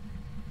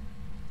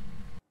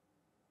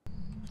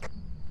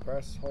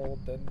 Press, hold,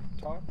 then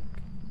talk.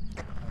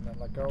 And then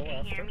let go Can you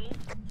after. hear me?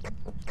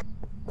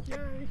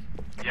 Yay!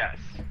 Yes.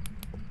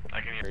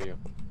 I can hear you.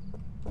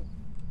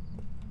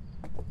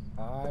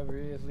 I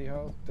really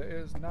hope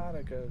there's not a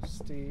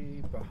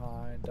ghosty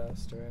behind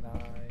Duster and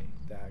I.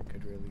 That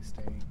could really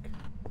stink.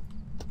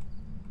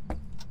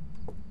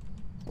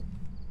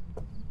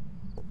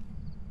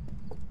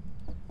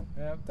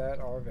 Yep, that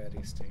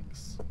already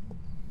stinks.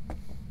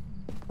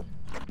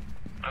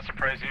 I'm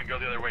surprised you didn't go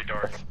the other way,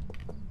 Darth.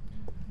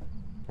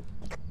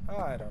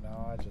 I don't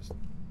know, I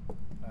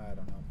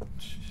don't know.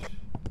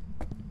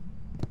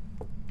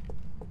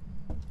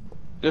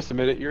 Just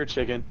admit it, you're a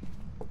chicken.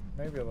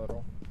 Maybe a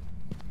little.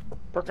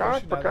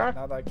 Percock,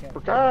 Now that I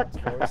can't hear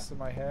his voice in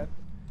my head.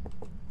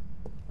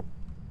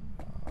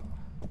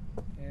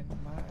 In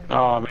my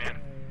Oh, head.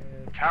 man.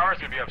 Tower's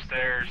gonna be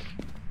upstairs.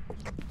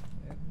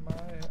 In my...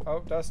 Oh,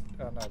 dust.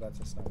 Oh, no, that's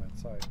a snowman.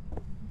 Sorry.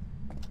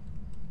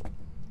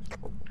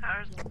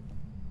 How's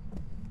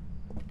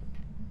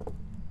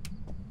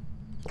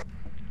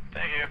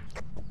Thank you.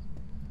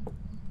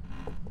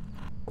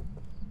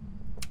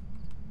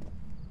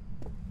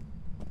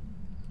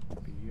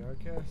 Be our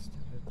guest.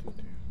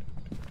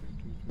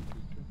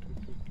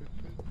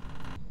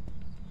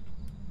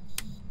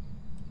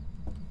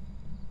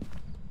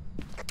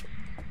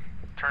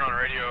 Turn on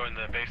radio in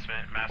the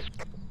basement,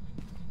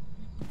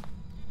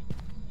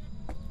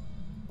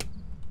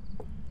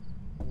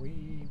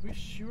 We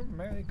wish you a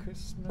Merry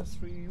Christmas.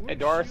 We wish Hey,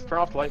 Darth, you a turn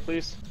off the light, Merry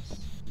please.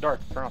 Christmas.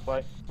 Darth, turn off the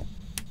light.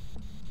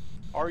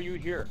 Are you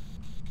here?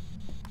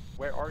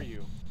 Where are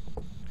you?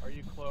 Are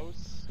you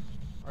close?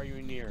 Are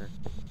you near?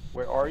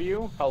 Where are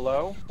you?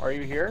 Hello? Are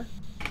you here?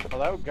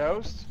 Hello,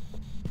 ghost?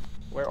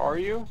 Where are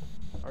you?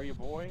 Are you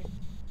boy?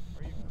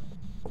 Are you...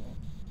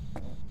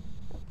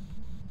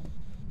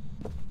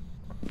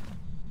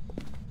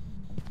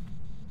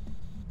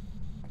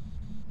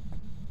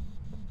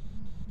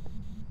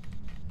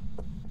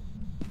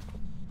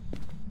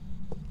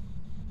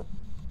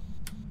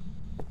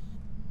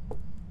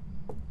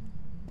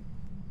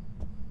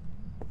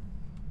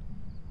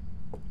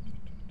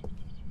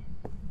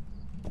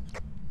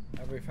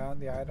 Have we found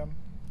the item?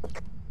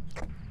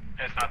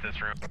 It's not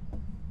this room.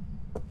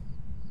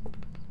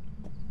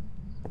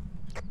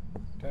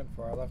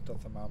 10-4, I left a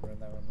thermometer in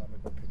that room. Let me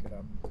go pick it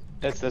up.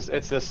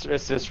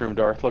 It's this room,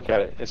 Darth. Look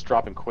at it. It's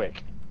dropping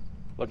quick.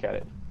 Look at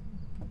it.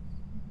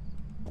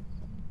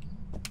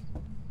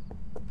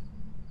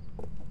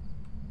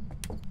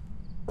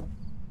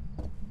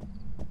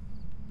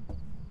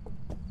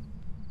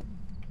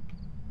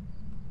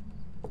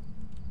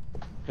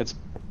 It's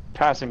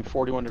passing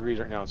 41 degrees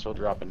right now. It's still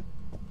dropping.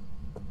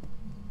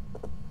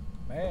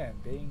 Man,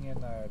 being in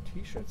a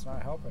t-shirt's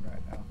not helping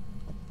right now.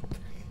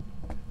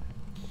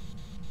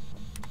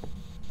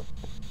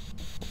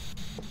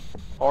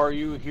 Are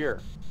you here?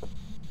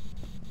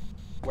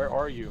 Where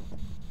are you?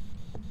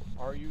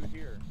 Are you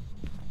here?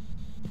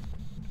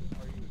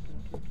 Are you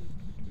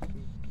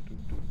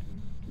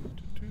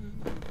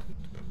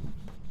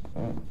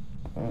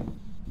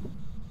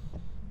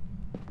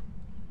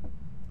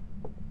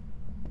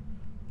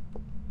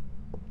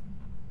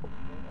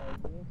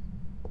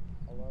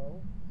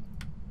Hello?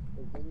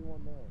 Is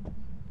anyone there?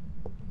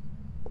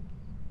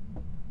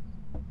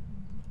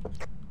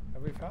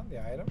 Have we found the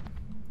item?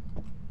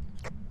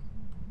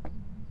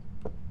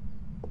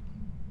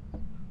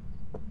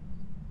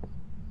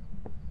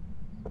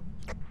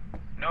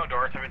 No,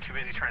 Darth, I've been too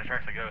busy trying to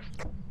track the ghost.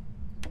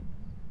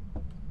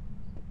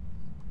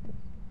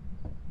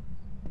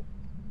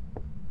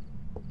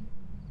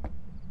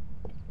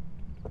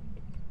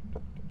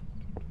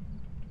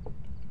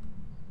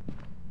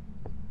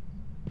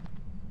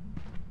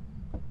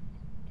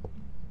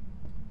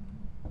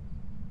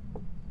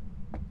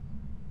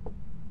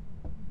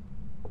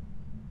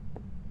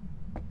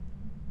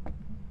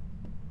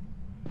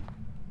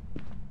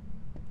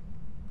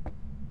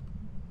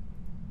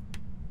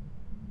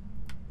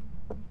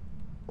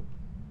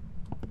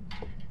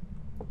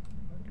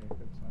 Okay,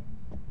 good sign.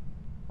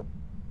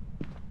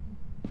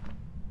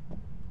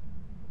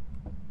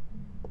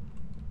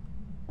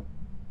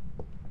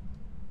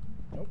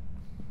 Nope.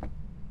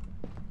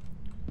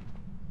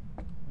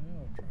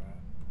 I'll try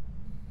it.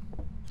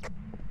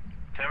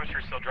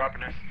 Temperature's still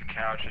dropping next to the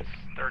couch. It's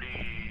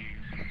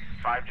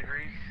 35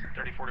 degrees,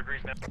 34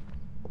 degrees now.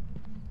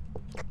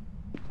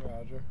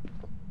 Roger.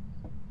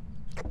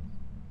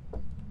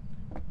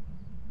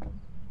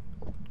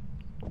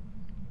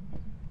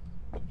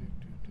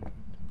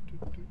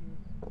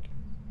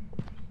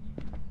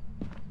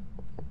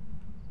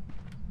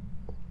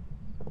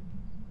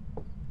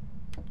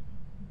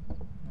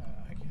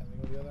 I can't think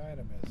what the other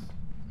item is.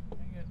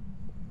 Dang it.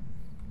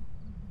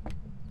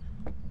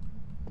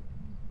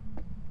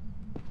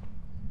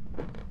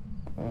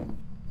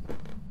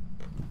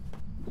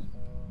 So,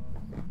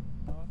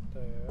 not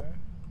there.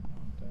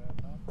 Not there,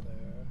 not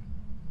there.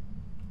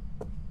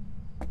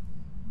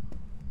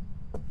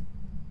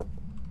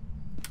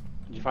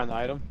 Did you find the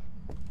item?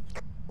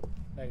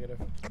 Negative.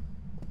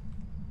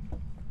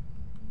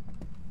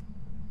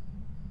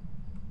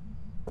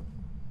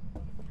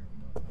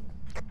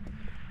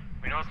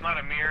 We know it's not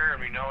a mirror,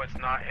 and we know it's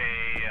not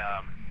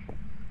a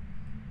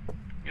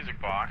music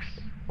box.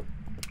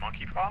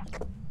 Monkey paw?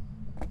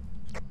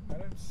 I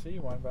didn't see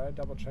one, but I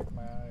double checked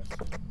my eyes.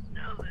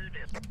 No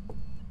voodoo.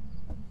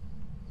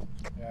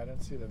 Yeah, I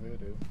didn't see the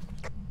voodoo.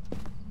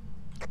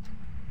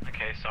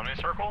 Okay, so I'm gonna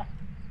circle.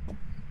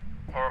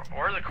 Or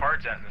where are the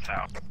cards at in this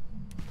house?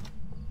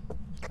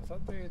 I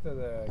thought they're either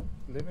the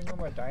living room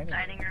or dining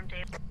Dining room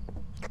table.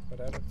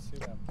 but I didn't see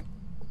them.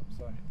 I'm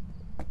sorry.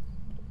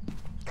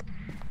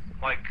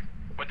 Like,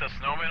 with the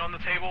snowman on the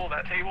table,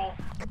 that table?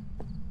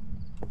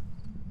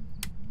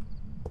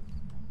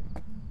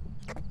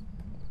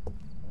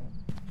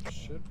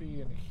 Should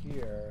be in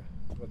here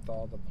with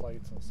all the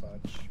plates and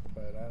such,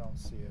 but I don't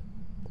see it.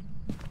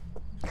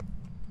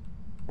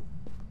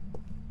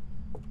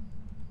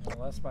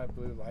 Unless my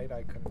blue light,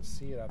 I couldn't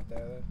see it up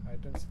there. I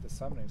didn't see the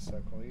summoning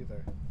circle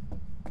either.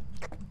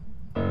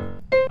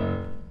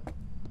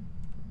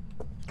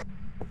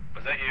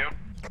 Was that you?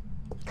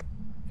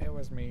 It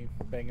was me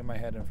banging my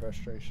head in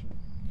frustration.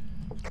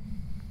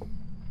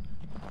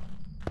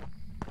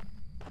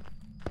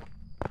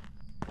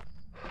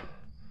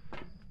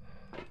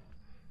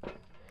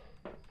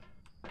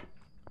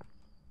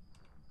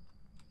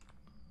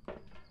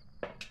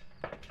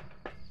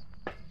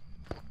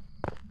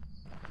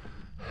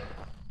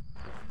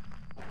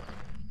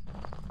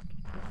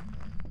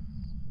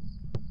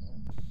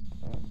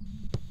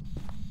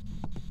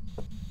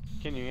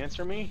 Can you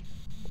answer me?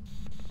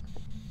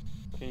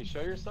 Can you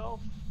show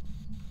yourself?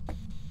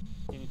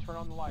 Can you turn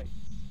on the lights?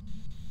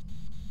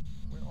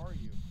 Where are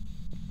you?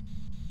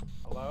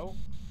 Hello?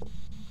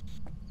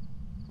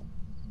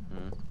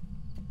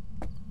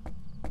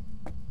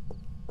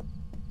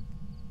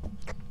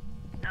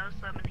 No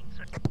summoning,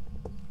 sir.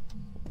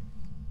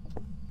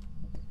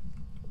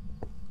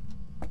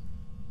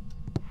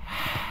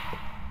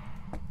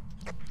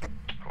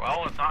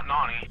 Well, it's not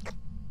Nani.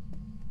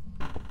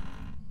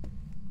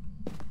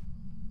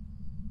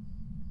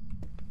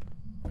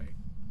 Wait.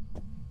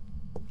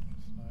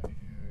 It's not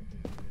here, it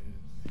is here.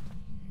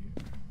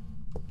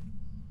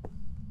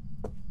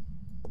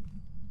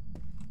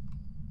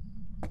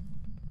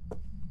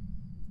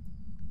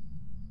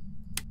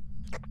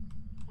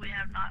 We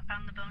have not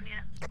found the bone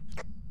yet.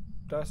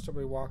 Duster,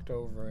 we walked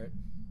over it.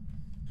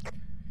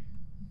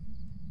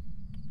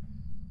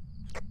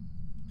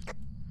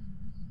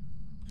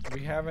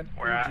 We have an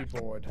Where at? Ouija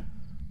board.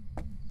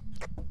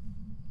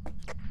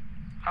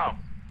 Oh.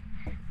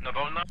 No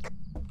bone though?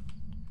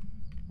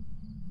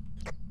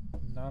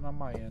 None on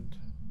my end.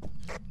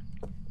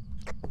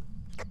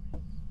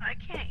 I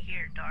can't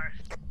hear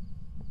Darth.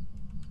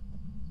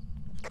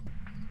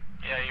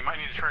 Yeah, you might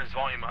need to turn his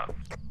volume up.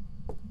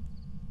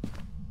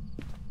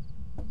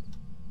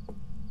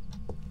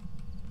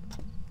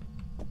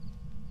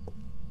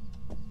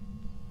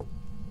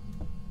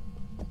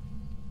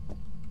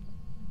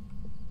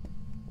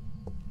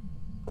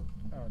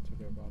 Oh, it's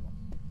okay, problem.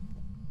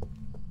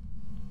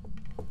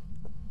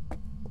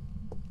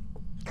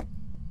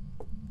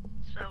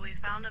 So we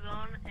found a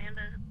bone and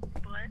a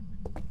what?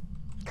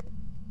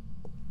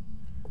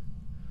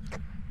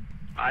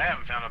 I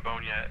haven't found a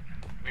bone yet.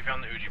 We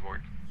found the Ouija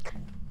board.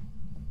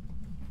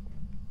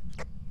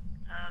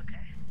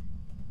 Okay.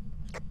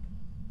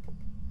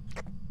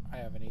 I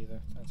haven't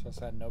either. That's why I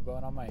said no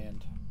bone on my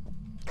end.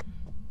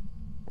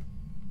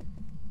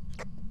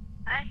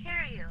 I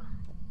hear you.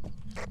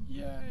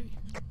 Yay!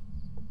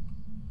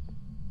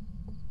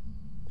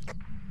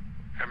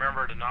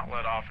 Remember to not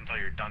let off until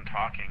you're done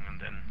talking and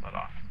then let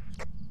off.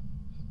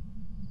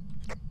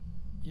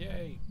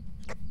 Yay!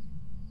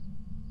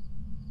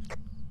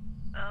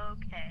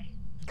 Okay.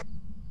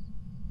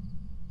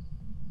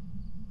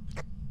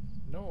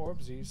 No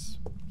orbsies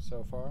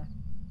so far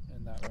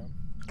in that room.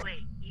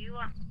 Wait, you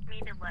want me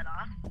to let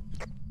off?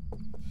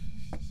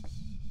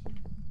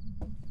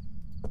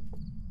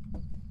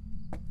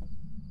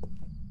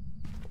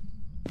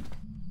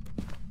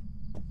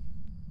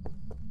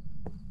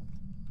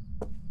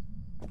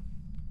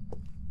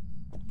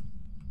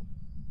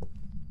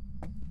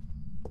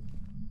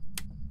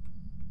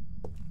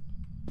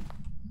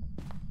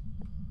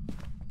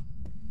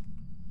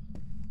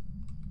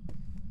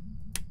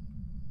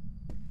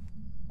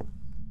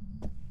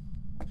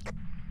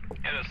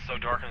 It is so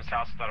dark in this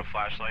house without a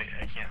flashlight,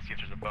 I can't see if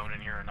there's a bone in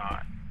here or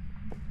not,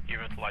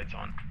 even with the lights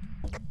on.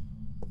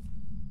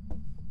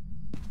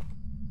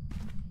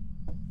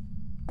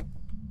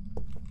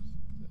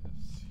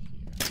 This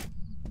here.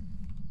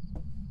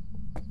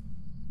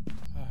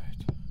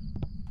 Alright.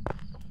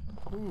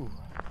 Ooh.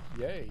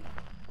 Yay.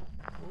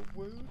 Woot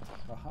woot.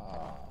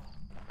 Haha.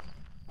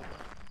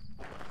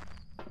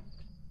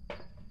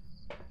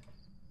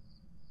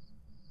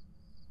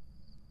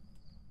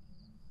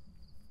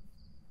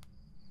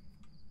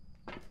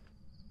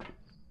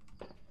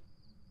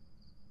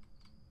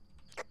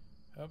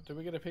 Oh, did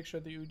we get a picture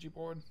of the Ouija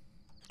board?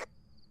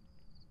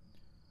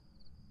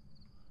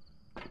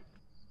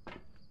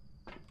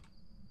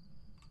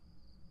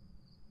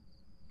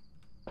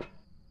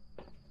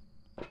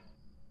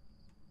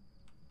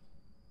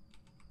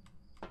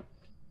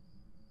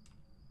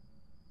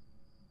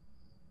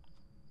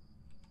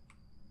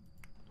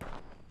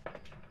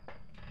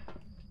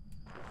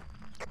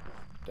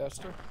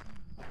 Duster?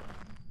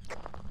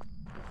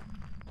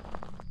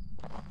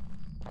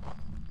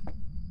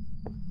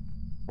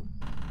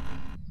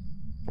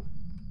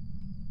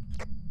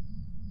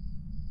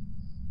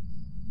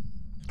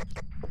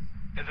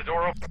 Is the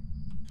door open?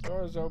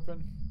 Door is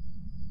open.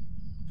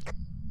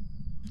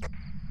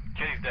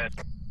 Kitty's dead.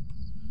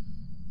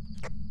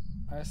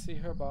 I see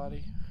her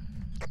body.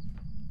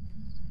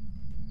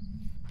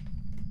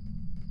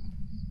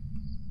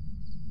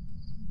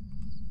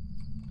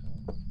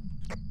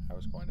 I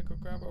was going to go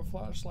grab a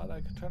flashlight.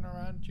 I could turn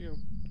around. You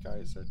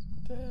guys are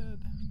dead.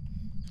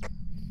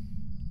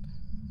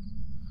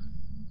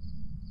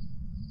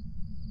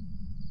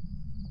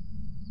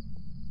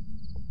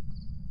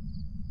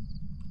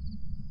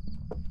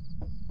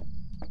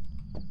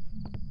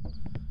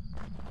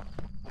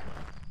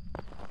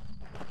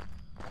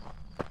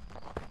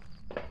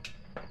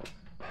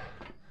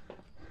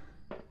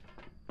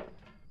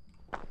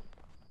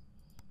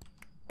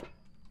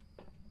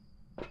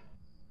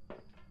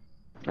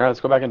 Alright, let's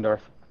go back in,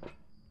 Darth.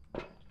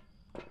 Do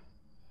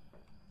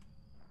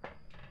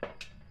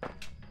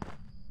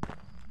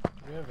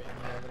we have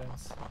any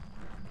evidence?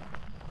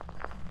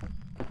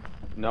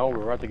 No,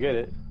 we're about to get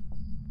it.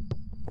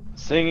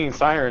 Singing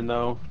siren,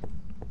 though.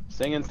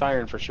 Singing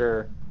siren for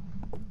sure.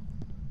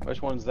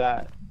 Which one's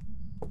that?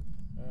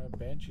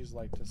 Banshees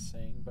like to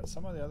sing, but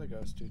some of the other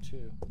ghosts do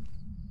too. Damn it.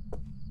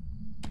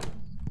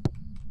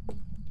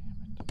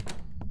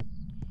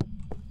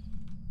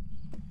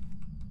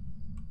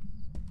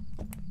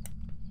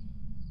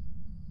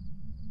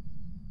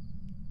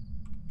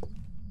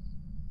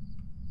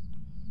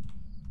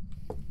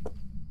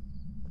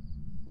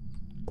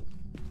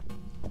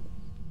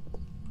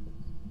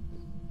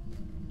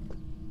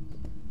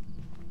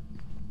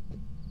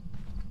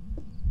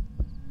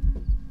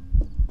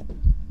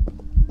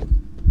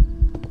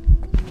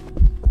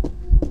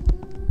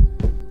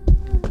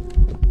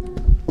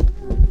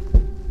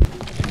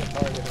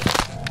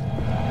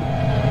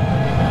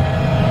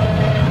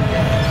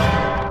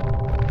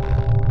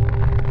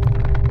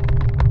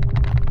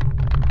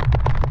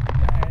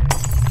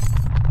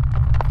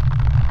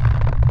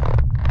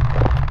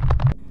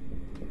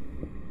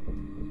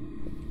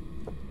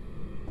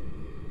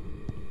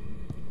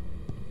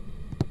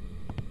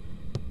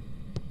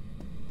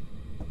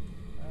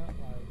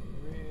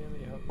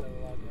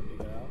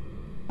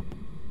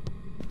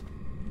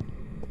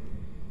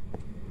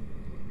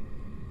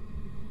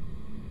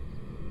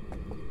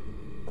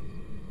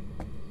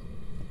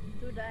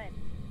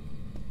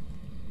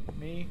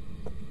 me.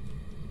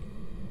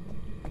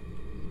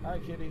 Hi,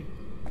 kitty.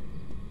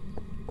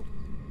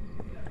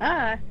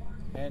 Ah.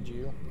 And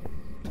you.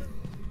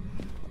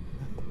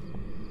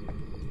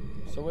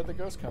 So where'd the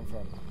ghost come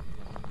from?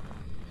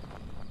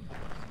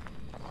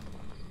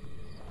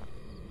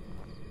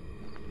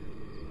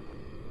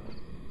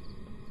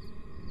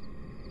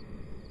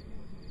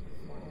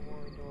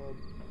 Forward or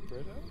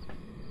Brita?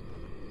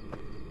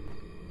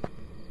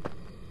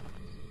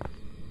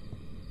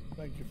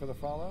 Thank you for the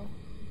follow.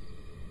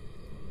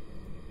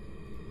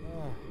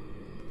 Oh,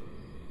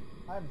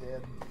 I'm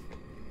dead.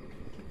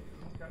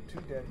 Got 2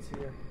 deads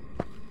here.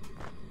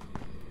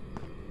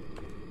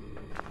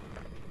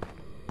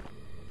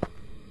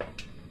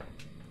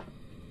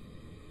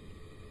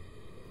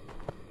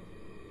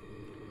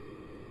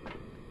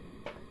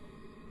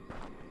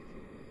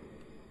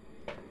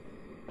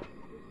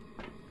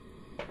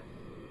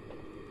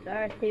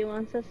 Darth, he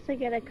wants us to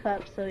get a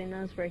cup so he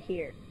knows we're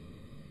here.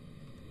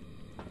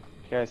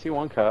 Okay, I see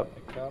 1 cup.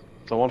 A cup.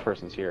 So 1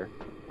 person's here.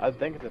 I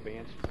think it's a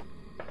Banshee.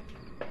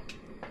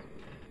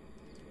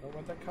 Oh,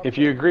 where'd that cup If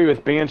you go? agree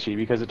with Banshee,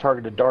 because it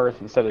targeted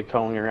Darth instead of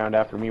calling around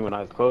after me when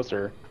I was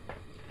closer,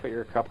 put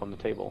your cup on the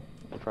table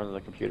in front of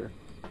the computer.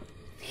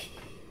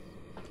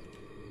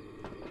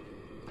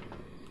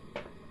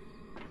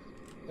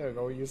 There we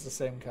go, we use the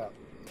same cup.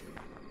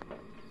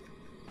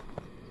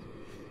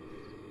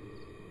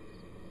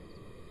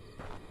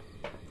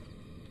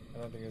 I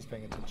don't think he was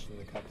paying attention to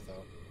the cup,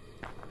 though.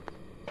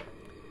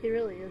 He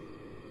really is.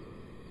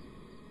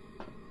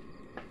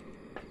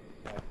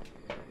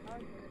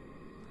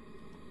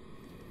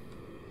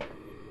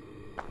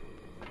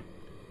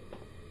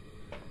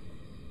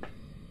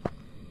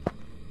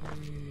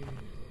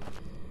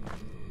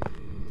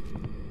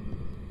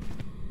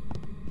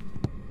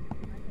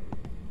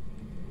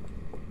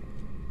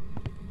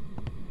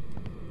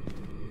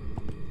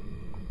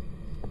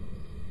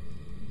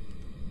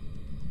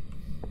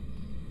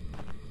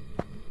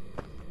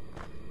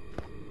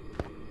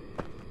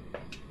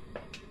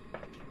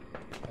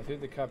 I threw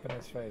the cup in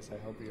his face. I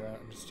hope you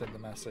understood the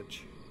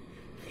message.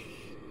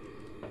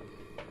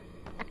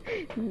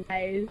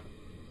 Nice.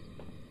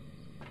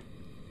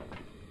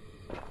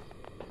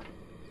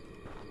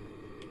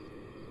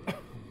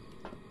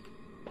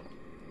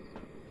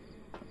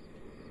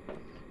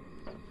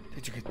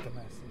 Did you get the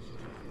message? Did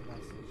you get the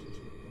message? Did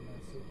you get the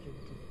message? Did you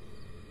get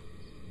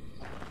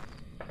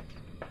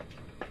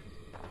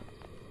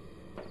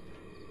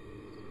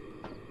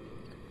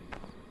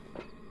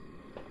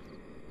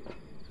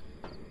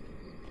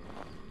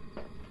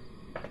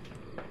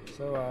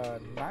So,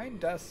 9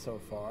 deaths so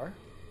far.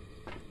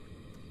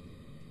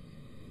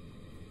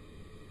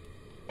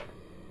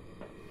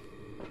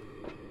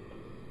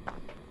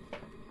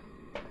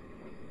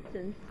 It's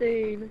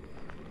insane.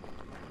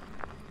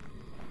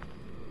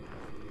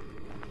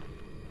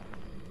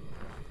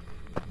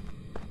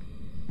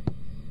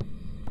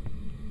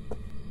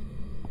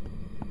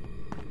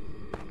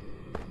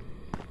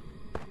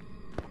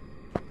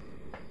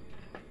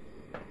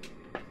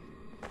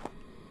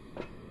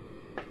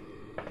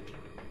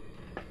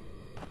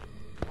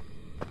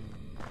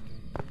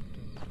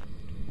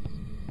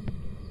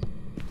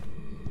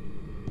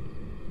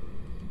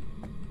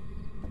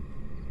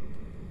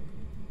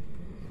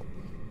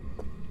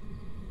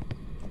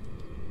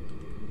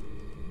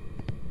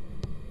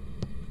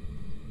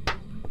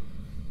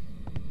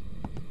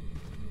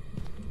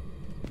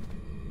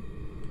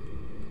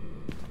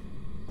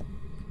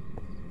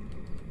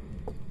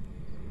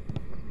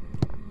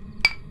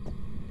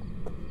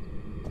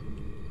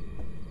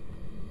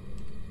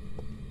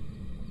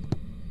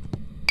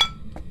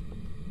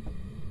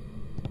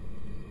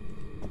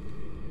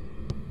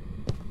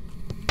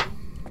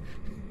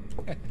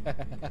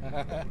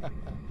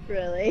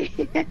 Really?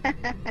 I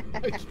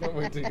can't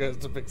wait till you guys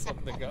to pick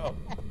something up.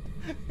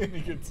 And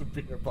he gets a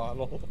beer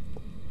bottle.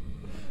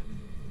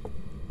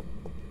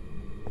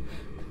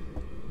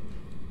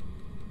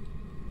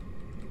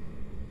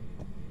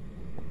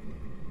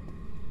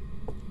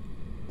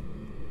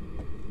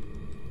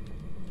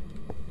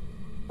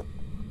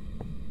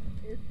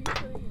 Is he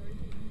putting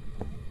everything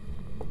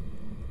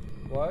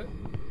What?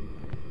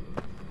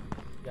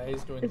 Yeah,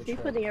 he's doing Is the he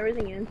trick. putting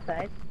everything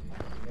inside?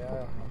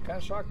 Yeah, I'm kind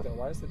of shocked though.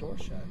 Why is the door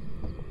shut?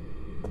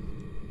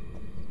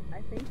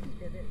 I think he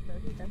did it so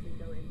he doesn't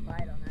go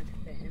inside on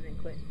accident and then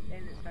quit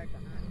and then start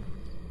on us.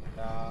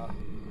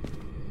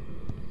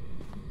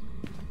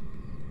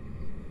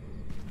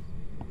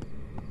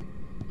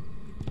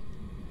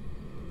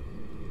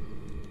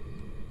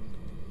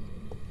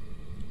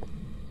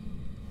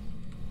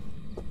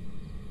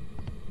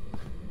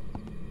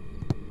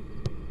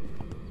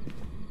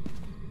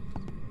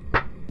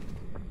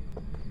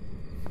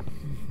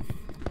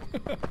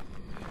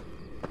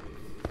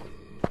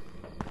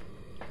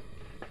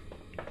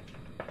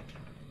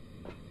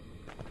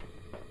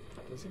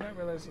 Does he not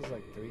realize there's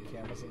like 3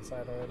 cameras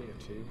inside already, or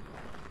 2?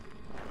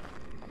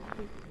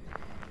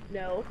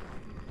 No.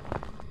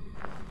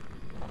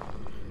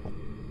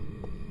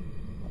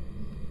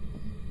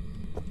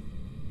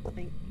 I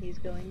think he's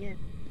going in.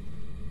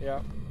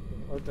 Yeah.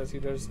 Or does he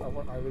just? I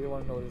really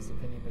want to know what his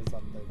opinion is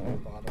on the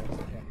bottles.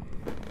 Yeah.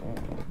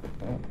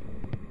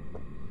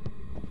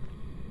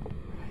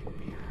 Right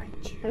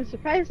behind you. I'm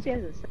surprised he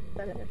hasn't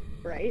said it,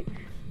 right?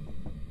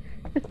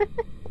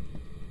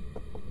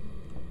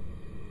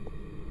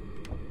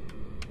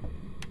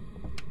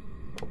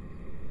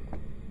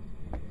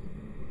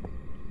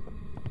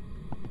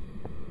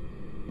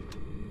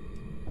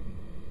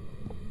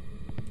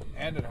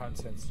 And it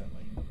hunts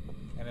instantly.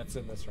 And it's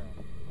in this room.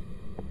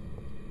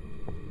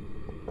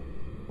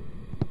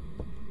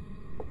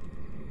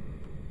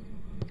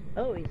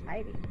 Oh, he's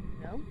hiding.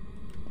 No?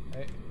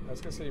 Hey, I was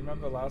gonna say, you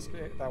remember the last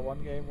game, that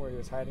one game where he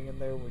was hiding in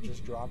there? We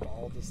just dropped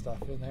all the stuff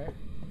in there.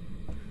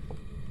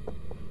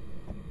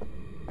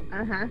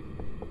 Uh-huh.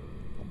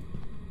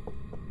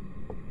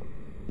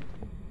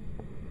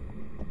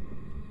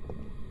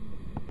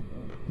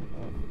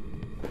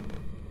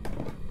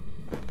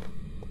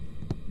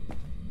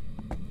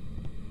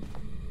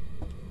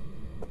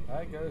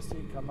 Hi,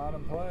 Ghosty, come out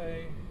and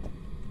play.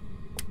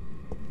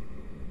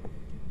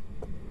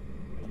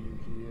 Are you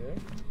here?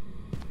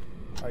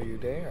 Are you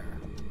there?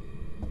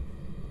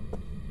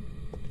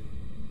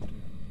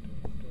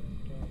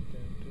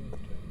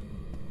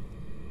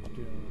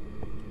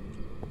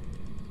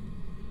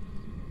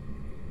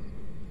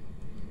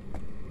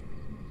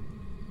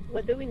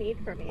 What do we need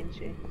from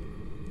Angie?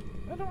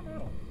 I don't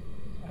know.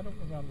 I don't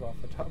remember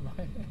off the top of my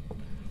head.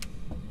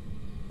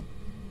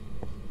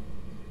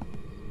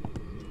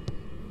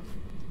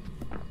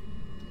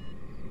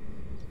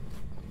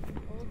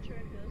 Ultra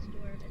Ghost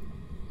Orb.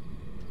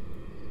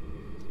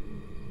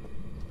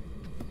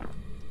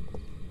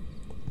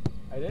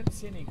 I didn't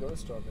see any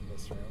ghost orb in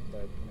this room,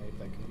 but maybe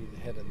that could be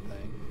the hidden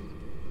thing.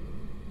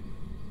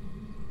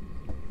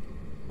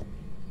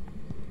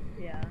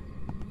 Yeah.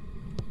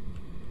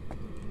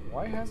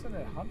 Why hasn't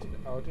it hunted?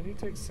 Oh, did he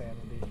take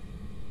sanity?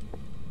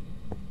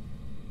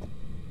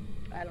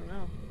 I don't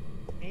know.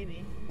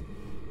 Maybe.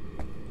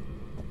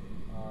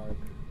 Arg.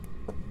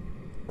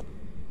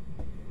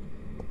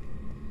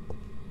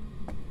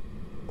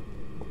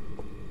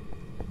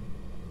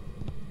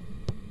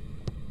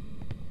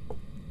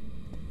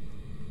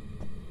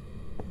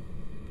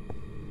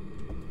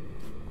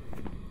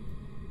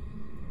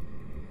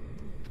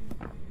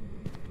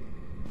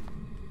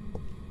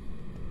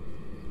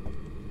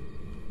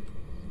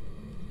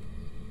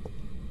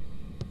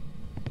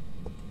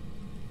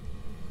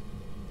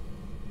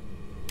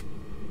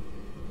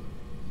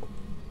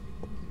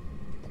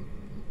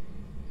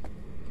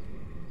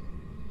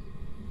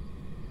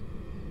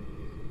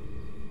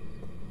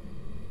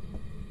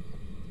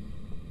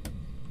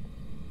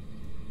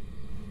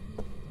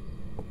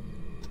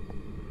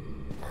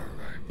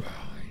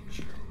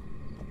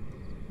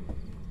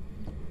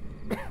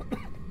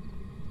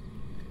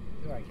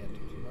 I can't do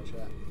too much of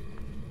that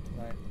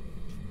tonight.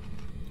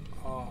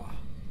 Oh.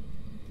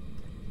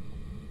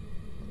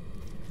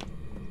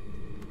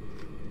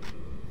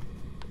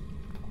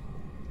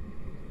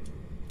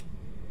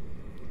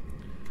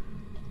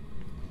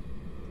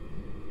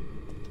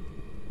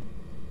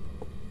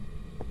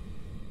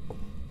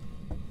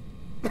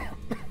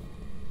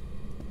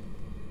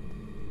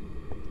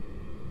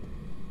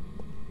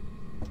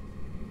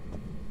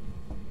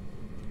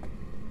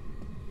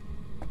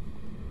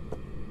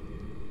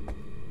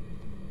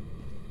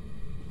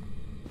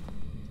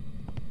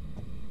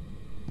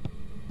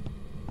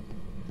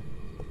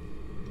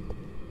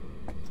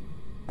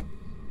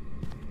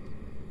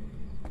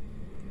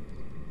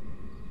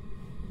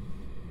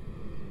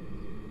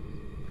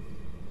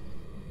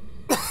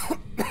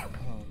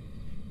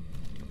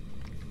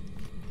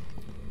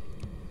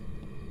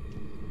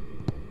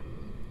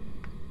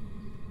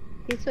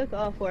 He took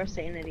all 4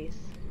 sanities.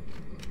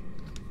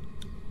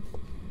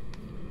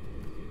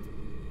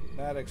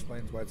 That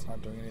explains why it's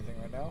not doing anything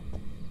right now.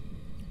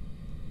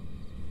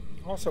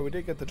 Also, we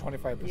did get the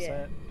 25%.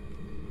 Yeah.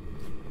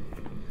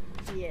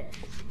 Yes.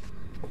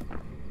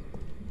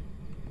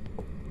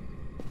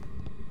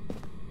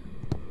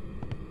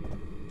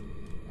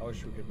 I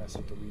wish we could mess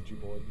with the Ouija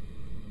board.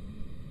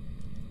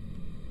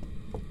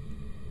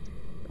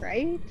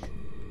 Right?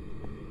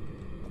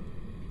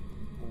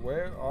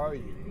 Where are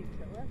you? Did he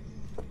kill us?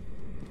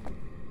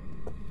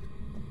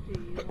 Do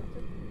you want to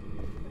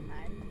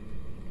hide?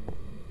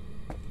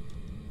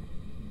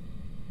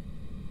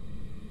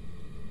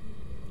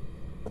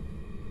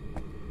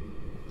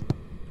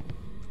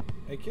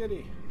 Hey,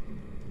 kitty.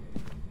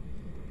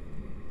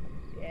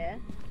 Yeah?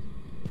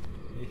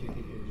 Did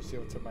you see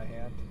what's in my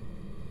hand?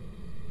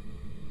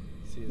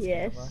 See his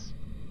Yes.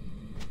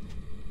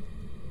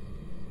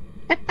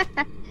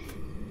 camera?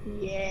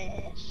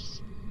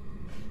 Yes.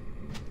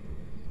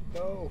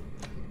 No.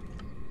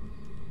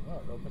 Oh,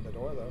 it opened the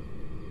door though.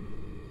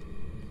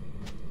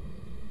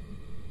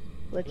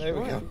 Which There we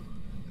one? go.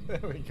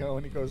 There we go.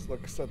 And he goes,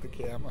 looks at the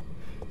camera.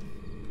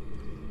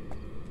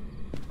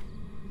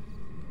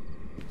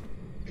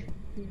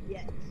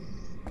 Yes.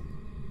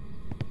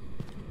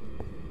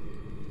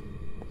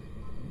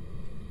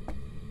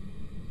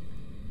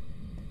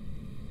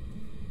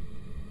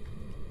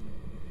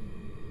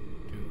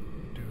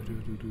 Do, do,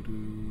 do,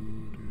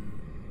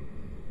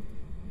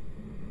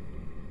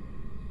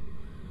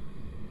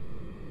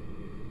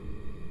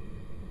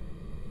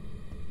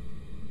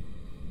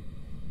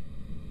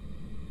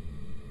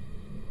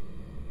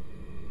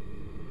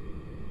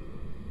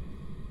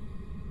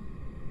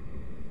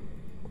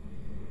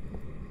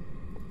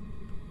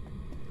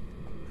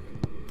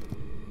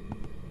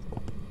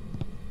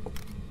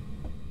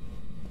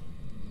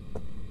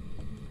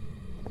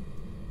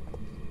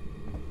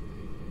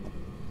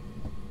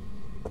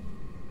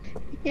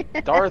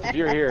 Darth, if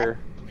you're here,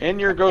 in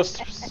your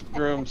ghost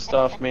room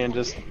stuff, man,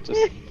 just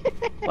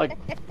like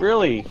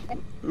really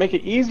make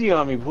it easy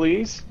on me,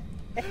 please.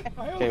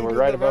 Okay, we're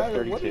right above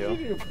 32. What did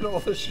you do? Put all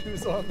the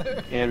shoes on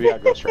there? And we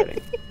got ghost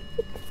writing.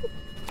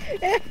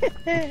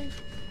 And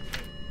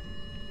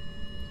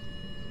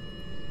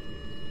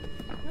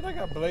I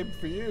got blamed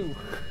for you.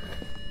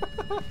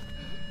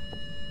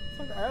 It's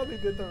like I only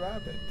did the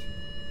rabbit.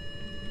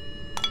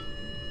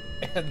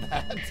 And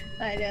that.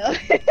 I know.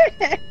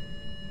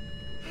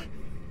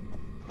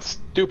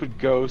 Stupid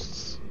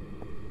ghosts.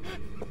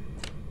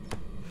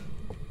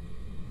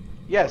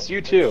 Yes,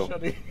 you too.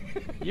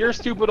 You're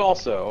stupid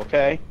also,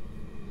 okay?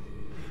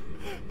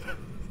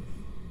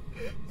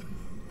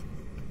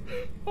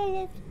 I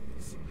love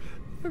this.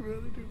 I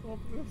really do love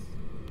this.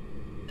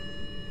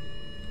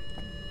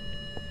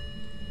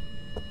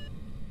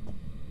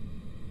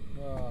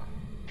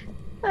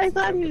 I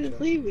thought he was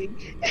leaving.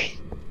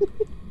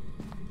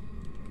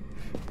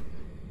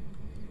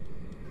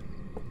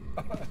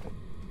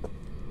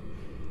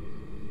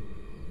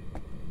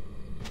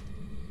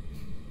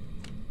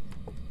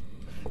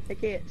 I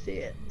can't see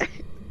it.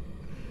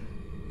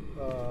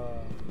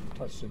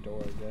 Touch the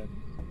door again.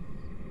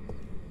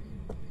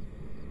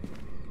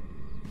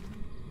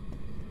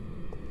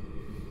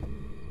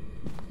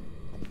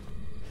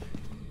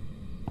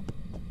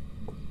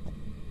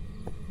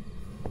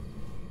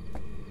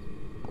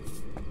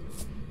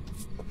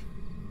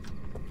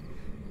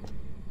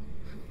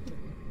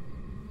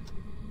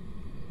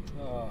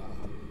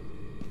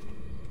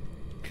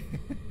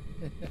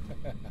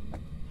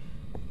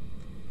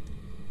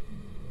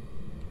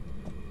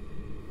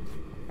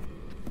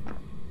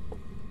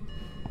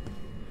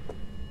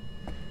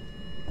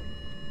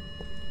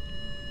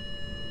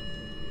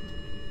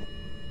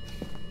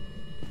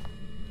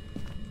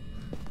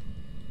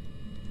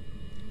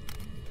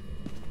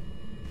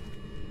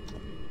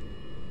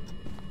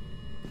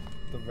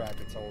 The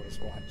rabbit's always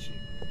watching.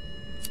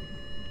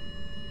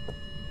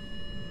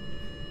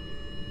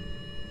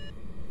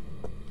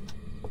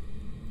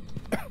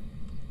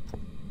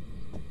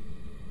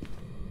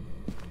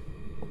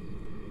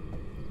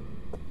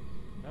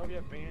 Now we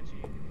have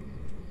Banshee.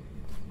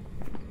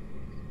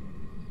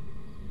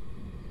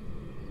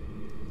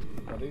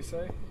 What do you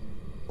say?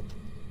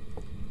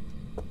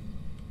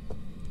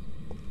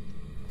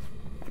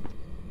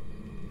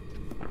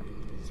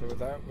 So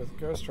with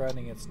ghost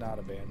writing, it's not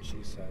a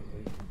banshee,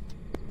 sadly.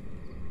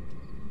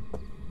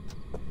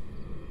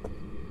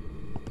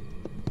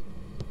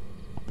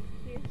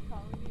 He was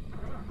calling me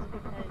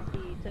because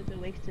he took a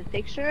wasted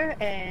picture,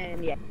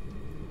 and yeah.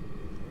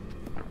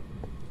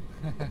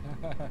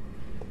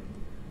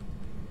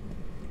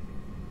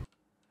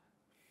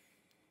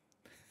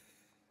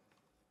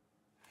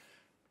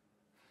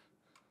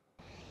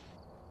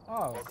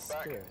 Oh, Welcome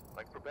spirit. back.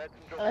 Like prepared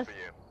some jobs for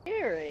you.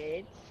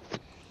 Spirit.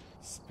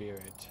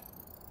 Spirit.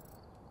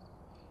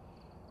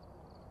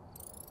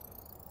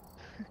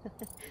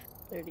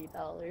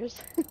 $30.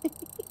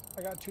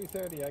 I got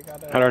 230. I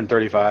got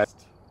 135.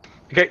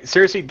 Okay,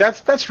 seriously,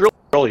 that's real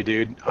early,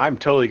 dude. I'm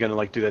totally gonna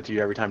like do that to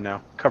you every time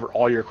now. Cover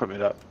all your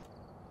equipment up.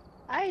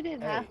 I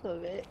did Hey. half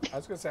of it. I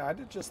was gonna say I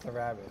did just the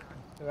rabbit.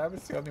 The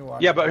rabbit's the only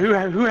one. Yeah, but who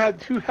had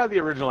the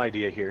original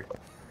idea here?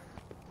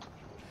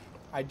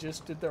 I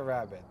just did the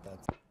rabbit.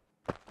 That's.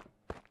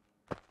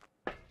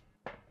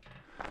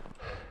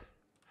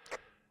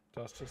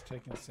 Dust just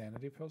taking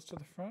sanity pills to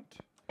the front.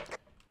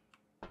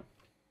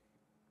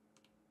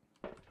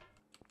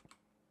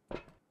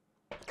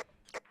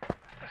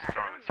 Just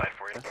throw them inside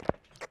for you.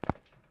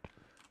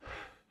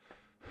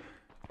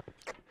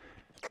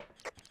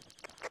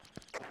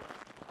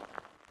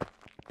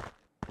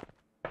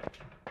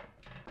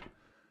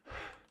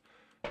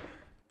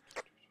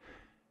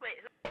 Wait,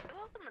 who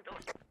opened the door?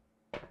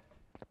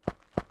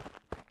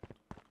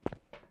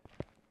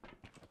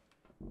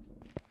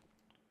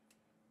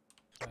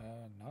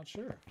 Not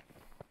sure.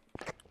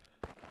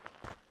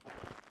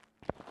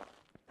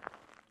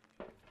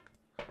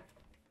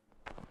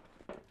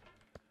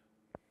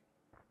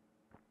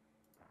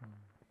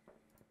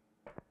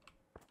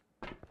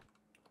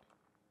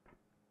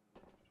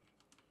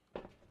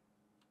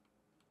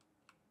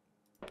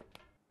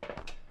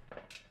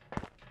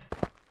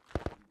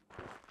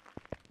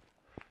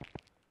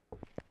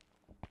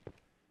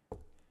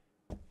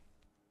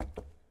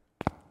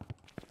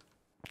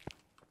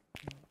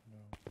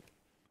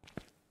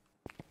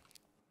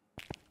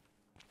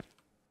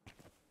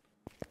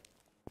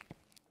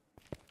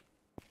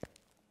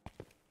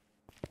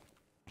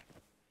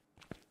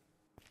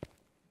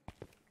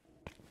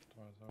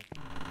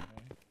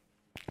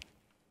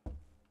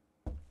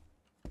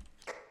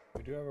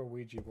 We do have a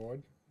Ouija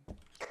board.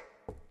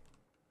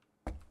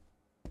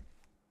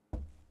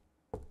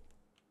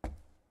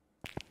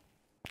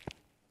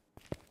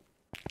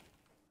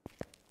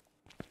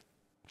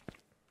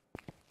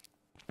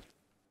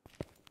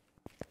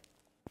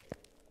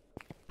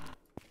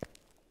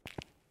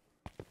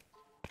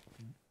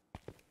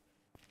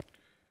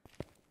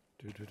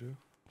 Do.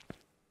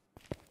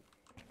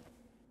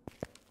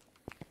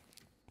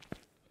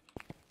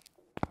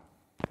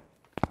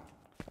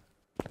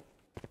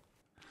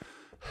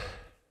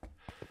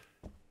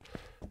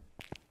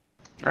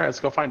 All right,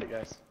 let's go find it,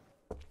 guys.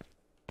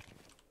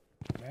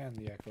 Man,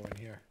 the echo in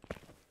here.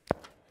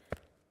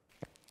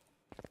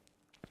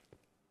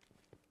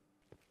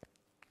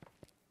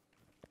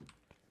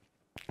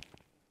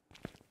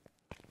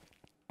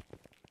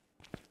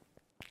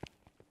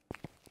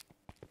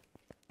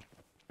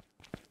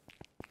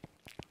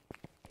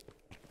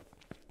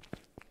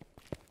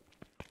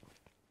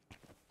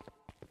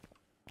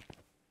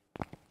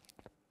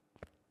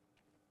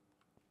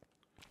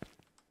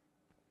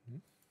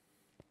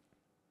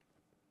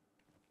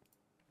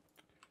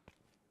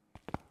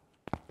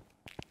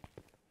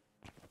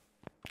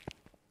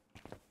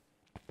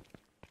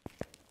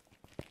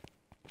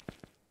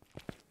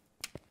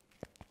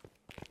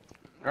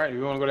 All right,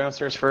 you want to go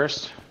downstairs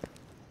first?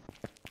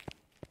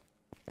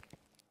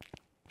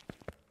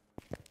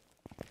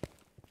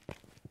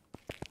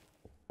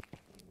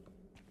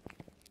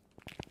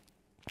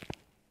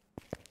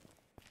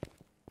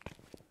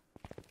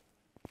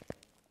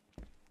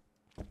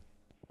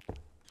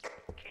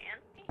 Can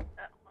we? Oh,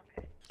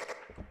 okay.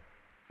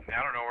 Yeah,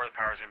 I don't know where the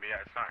power's gonna be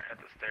at. It's not at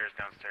the stairs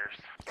downstairs.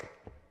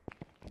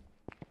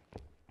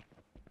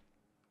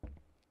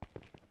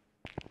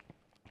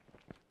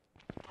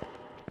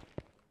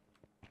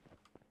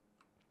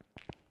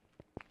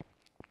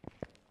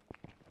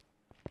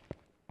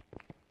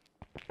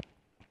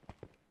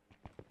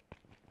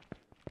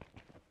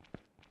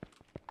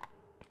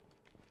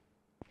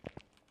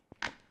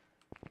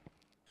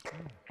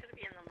 Could it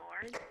be in the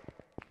morning?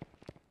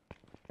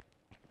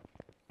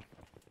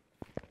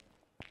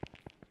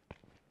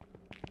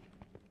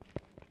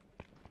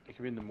 It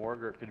could be in the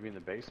morgue or it could be in the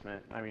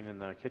basement. I mean, in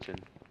the kitchen.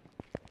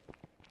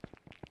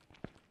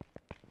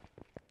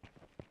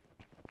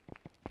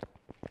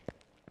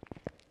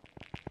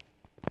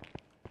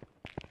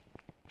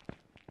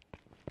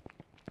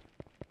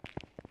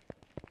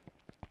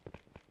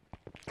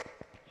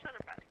 Shut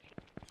up, the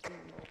key.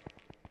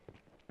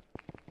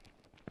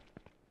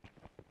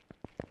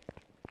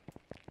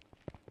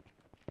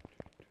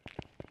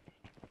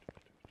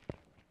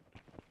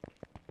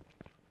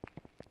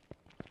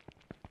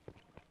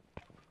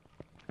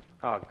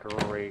 Oh,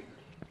 great.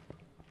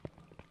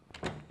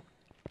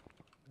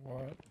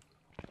 What?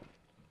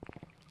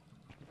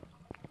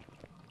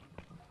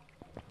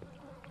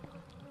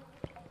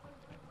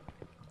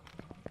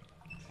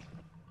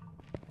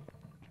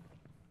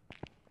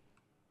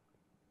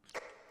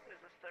 Is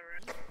this the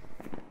room?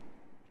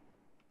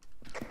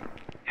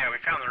 Yeah, we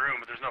found the room,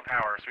 but there's no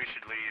power, so we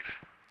should leave.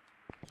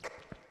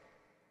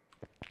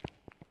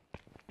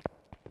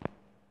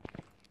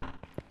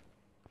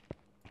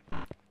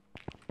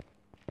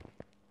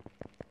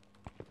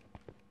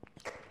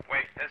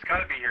 Wait, it's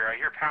gotta be here. I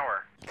hear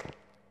power.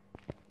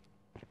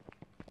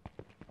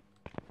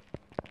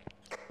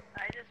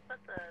 I just put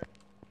the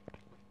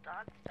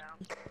dots down.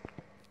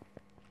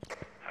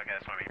 Okay,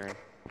 that's what I'm hearing.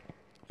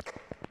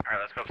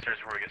 Alright, let's go upstairs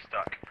before we get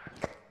stuck.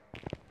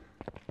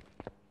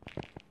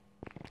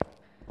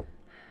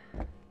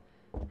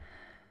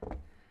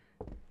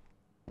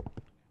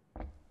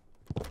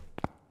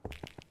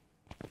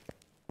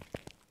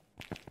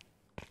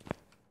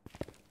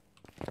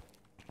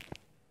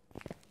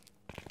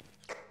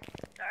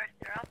 Darth,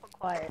 you're awful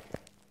quiet.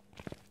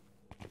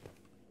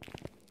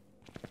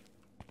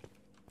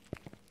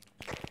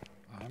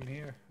 I'm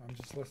here. I'm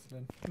just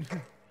listening. Yeah.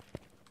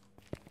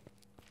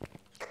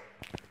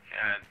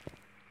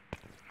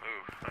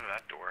 Ooh, look at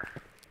that door.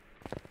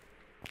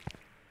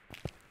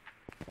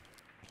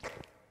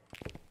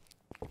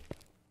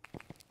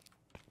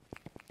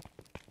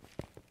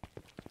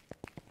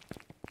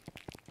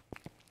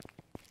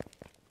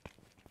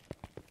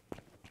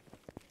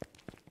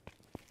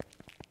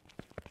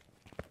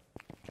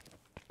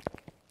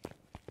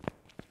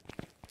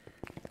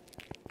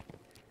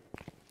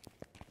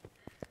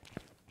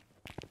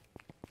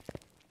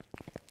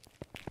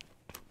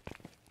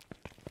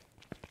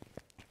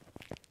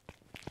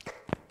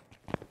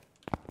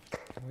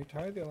 Can we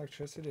tie the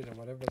electricity to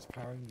whatever's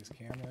powering these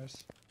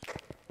cameras?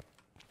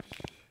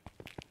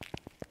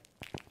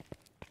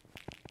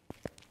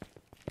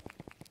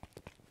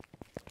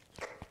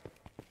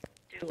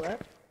 Do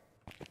what?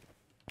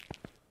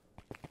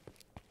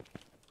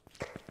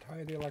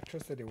 Tie the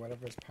electricity,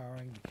 whatever's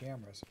powering the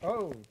cameras.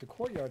 Oh, the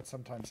courtyard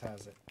sometimes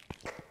has it.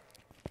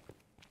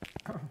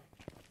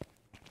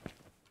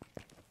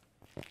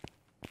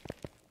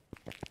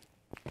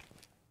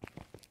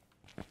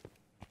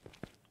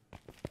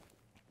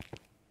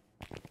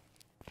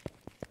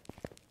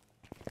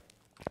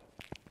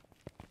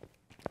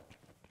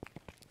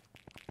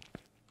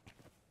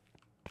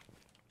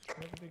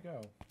 did he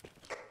go?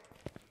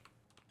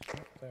 Oh,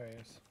 there he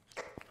is.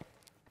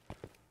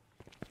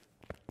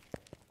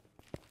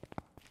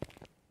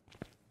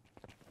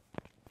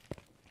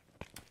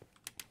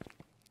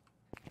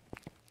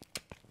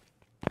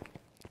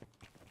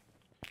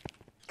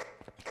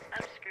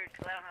 I'm screwed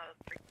because I don't have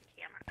a freaking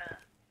camera.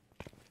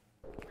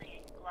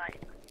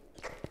 Light.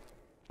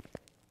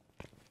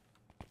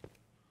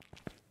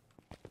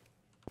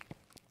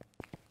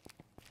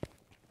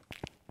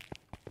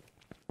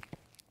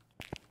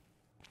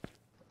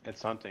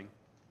 It's hunting.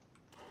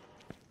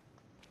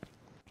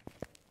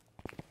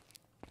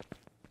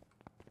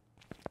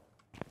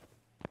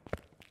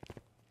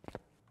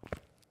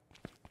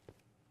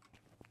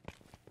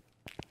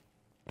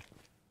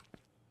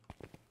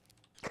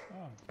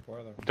 Oh, four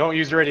of them. Don't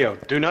use the radio.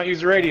 Do not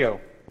use the radio.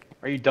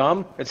 Are you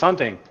dumb? It's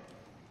hunting.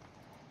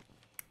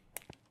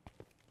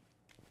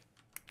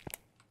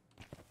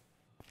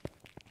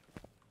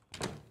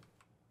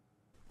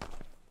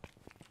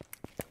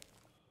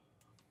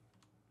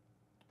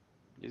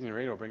 Using the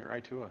radio will bring it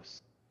right to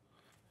us.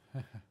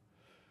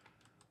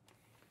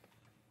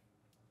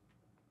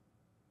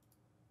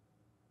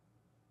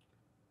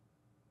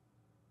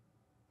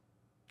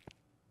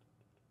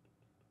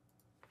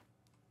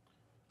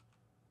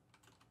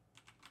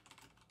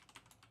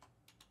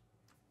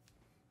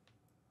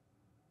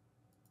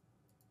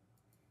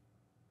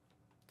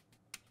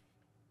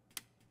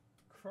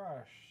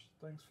 Crash,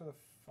 thanks for the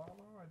follow.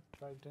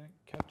 I didn't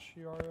catch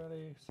you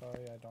already.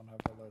 Sorry, I don't have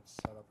alerts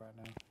set up right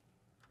now.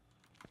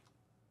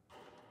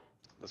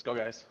 Let's go,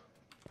 guys.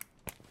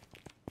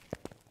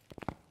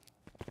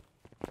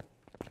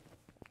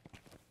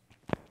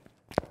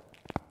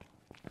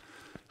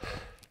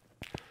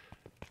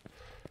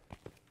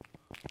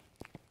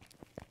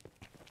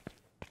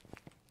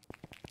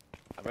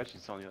 I bet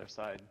she's on the other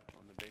side,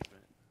 on the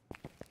basement.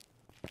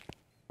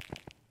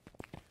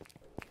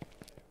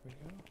 Here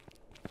we go.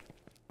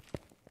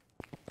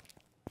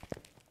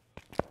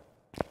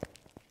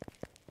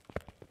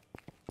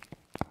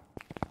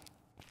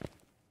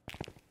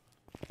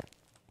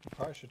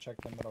 Probably should check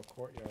the middle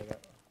courtyard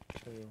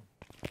too.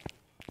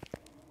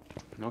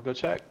 No, go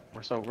check.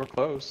 We're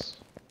close.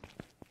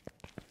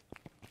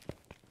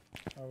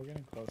 Oh, we're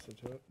getting closer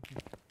to it.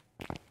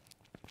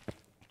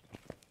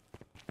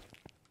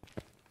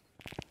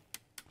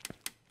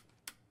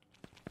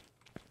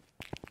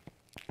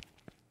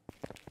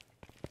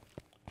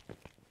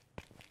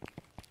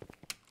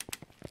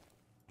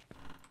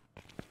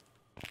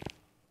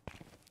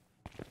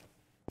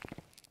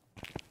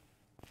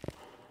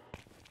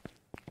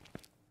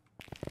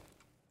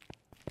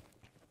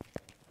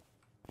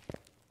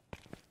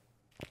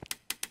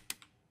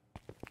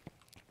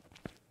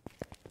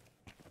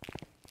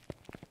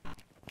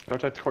 Go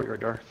check the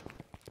courtyard, Darth.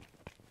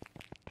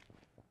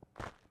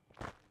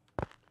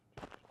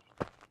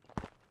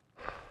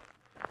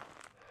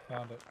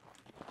 Found it.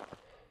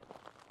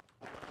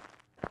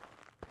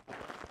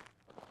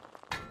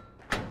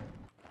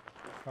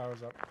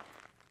 Power's up.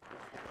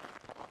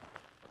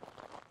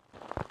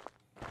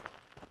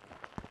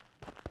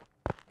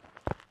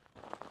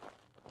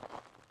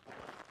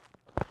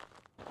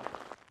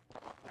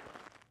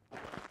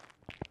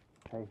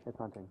 Hey, it's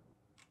hunting.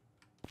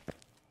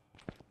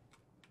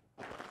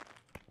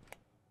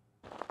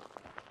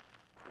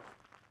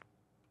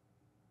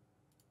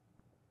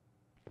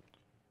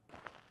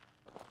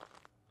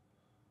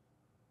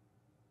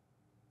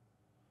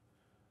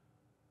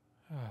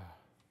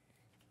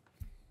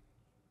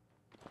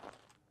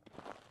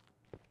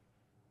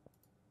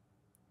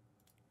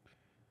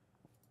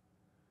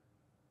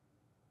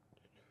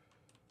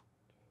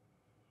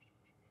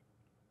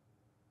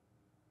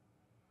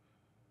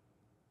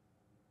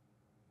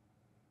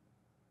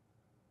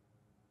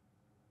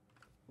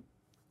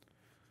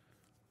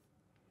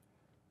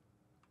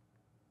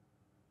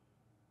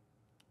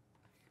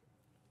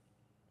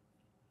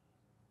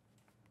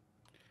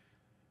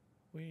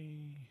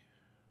 We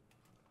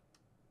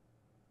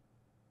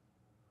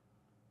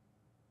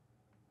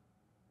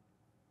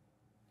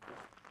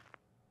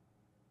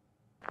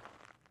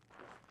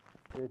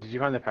Did you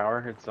find the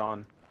power? It's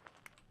on.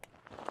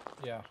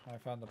 Yeah, I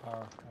found the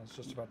power. I was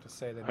just about to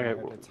say that Okay,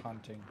 it's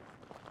hunting.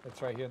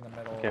 It's right here in the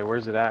middle. Okay,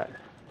 where's it at?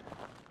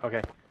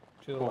 Okay.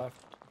 To the cool.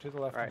 left, to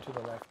the left, Right. and to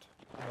the left.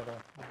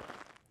 Middle.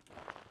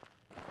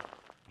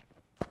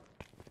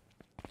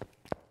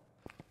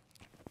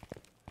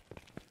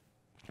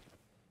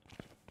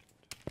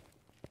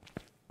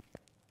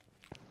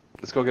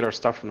 Let's go get our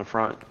stuff from the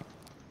front.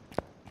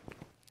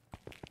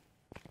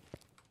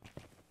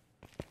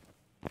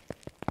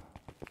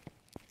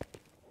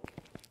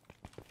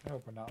 I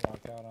hope we're not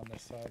locked out on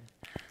this side.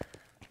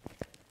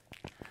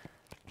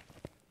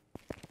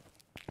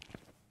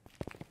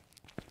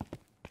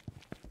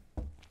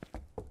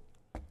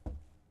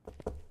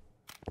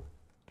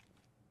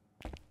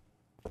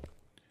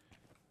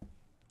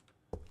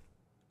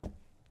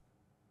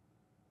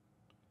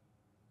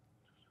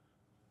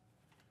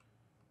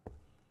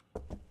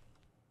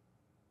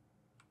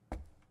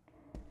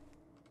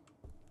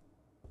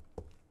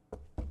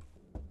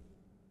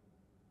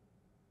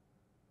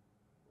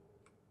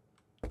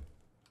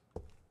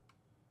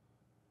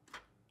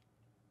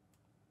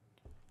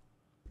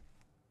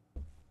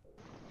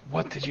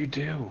 What did you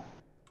do?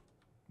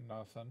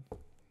 Nothing.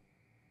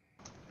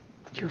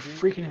 You're Did you-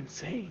 freaking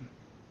insane.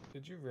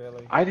 Did you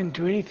really? I didn't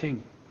do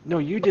anything. No,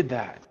 you did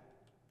that.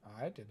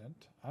 I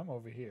didn't. I'm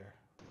over here.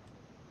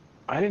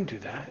 I didn't do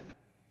that.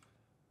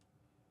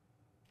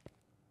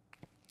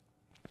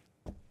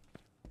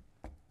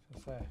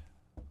 Just say.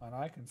 And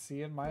I can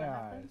see in my What eyes.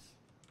 happened?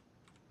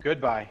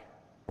 Goodbye.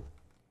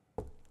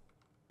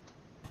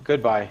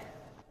 Goodbye.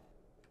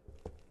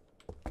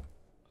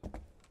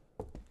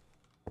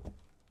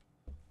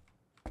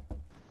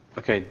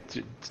 Okay,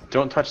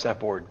 don't touch that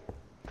board.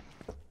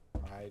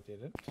 I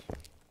didn't.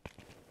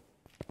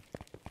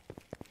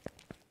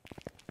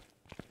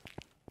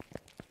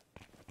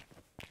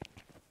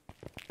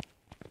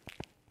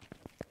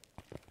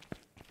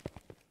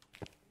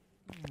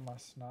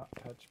 Must not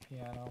touch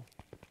piano.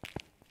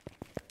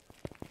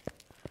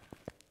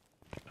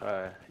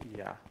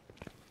 Yeah.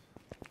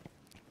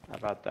 How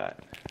about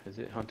that? Is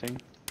it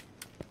hunting?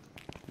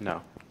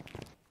 No.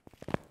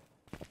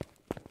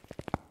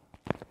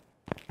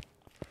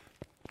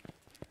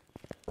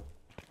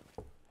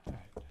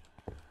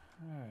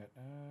 Alright,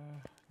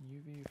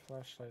 UV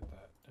flashlight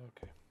that.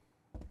 Okay.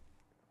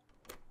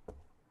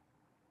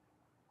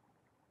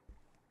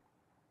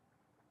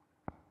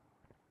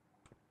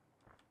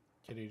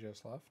 Kitty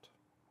just left?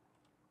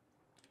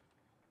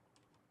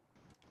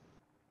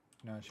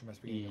 No, she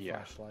must be getting a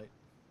flashlight.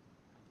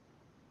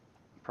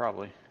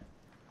 Probably.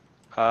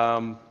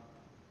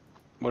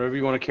 Whatever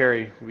you want to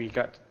carry. We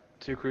got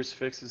 2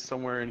 crucifixes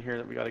somewhere in here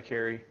that we got to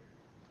carry.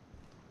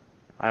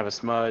 I have a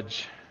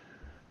smudge.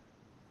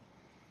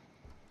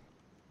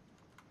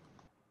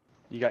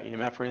 You got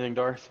EMF or anything,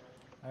 Darth?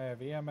 I have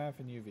EMF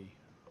and UV.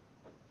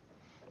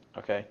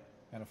 Okay.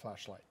 And a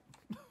flashlight.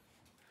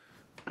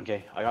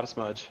 Okay, I got a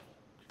smudge.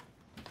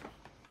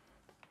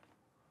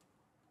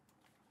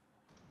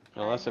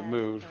 Unless it have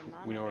moved,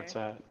 a we know where it's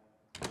at.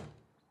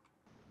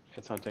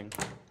 It's hunting.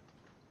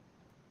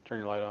 Turn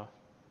your light off.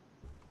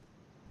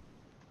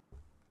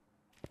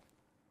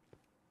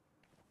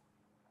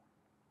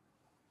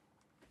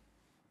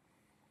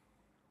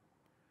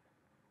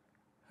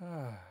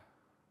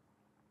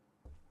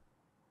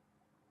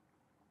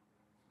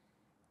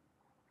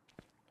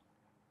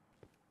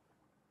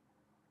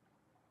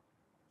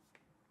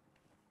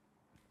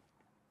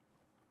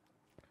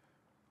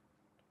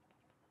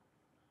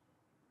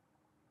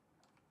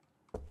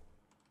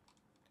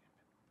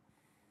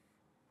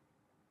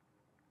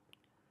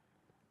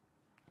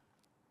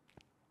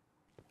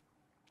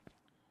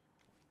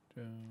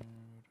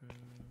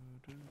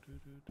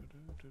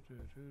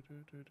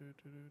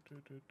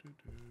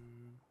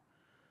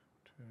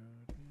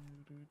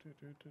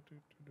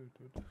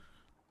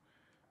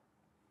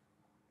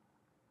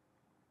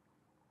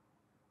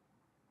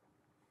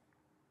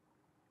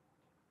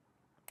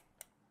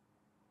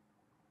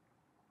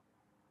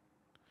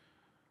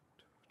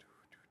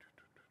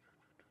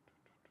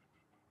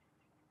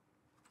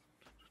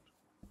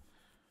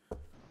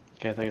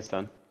 Okay, I think it's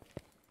done.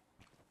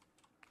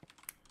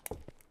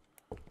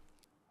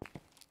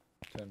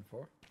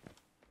 10-4.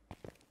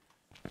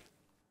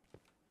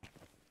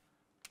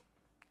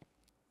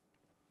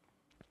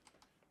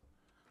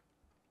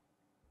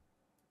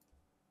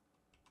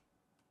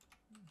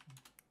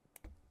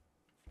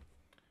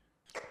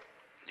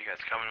 You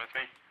guys coming with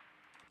me?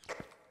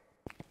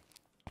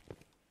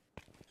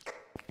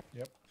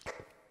 Yep.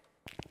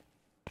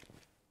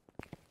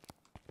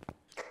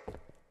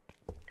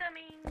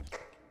 Coming.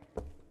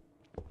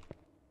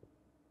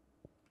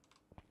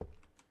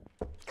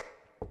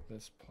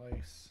 This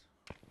place.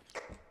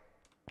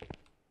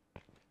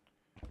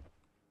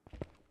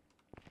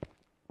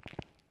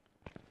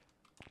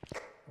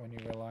 When you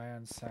rely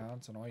on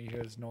sounds and all you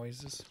hear is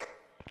noises.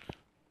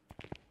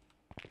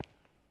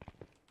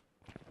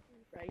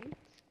 Right?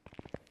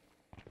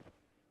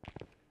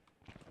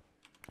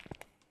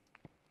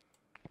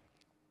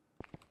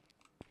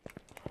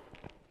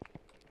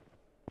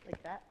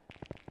 Like that?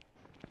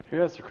 Who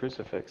has the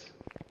crucifix?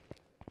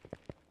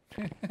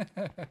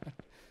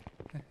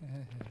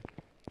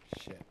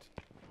 Shit.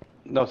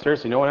 No,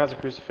 seriously, no one has a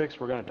crucifix?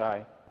 We're gonna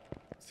die.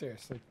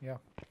 Seriously, yeah.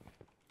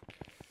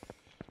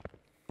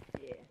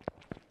 Yeah.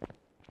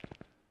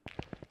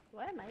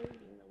 Why am I leading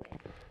the way?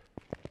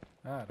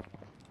 I don't know.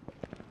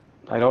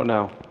 I don't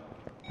know.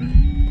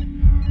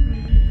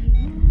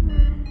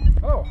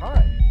 Oh,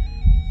 hi.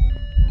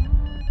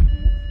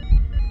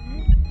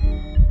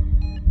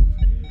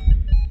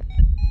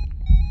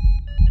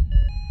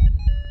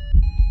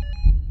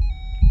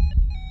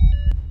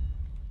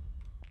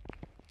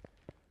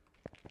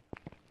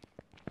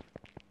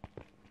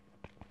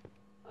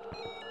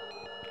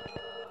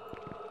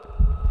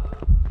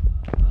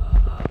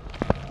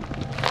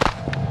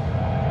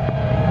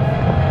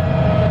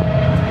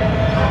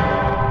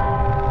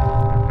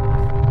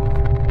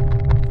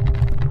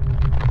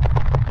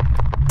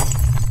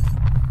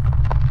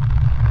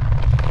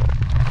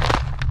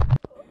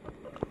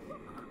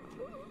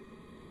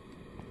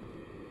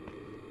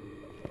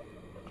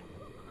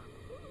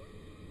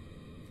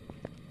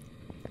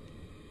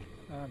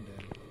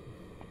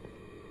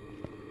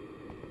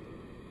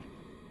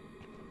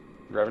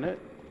 Revenant?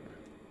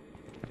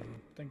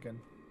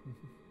 Thinking.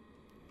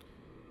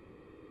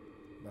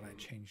 But I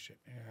changed it.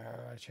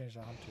 Yeah, I changed it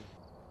onto.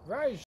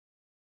 Right.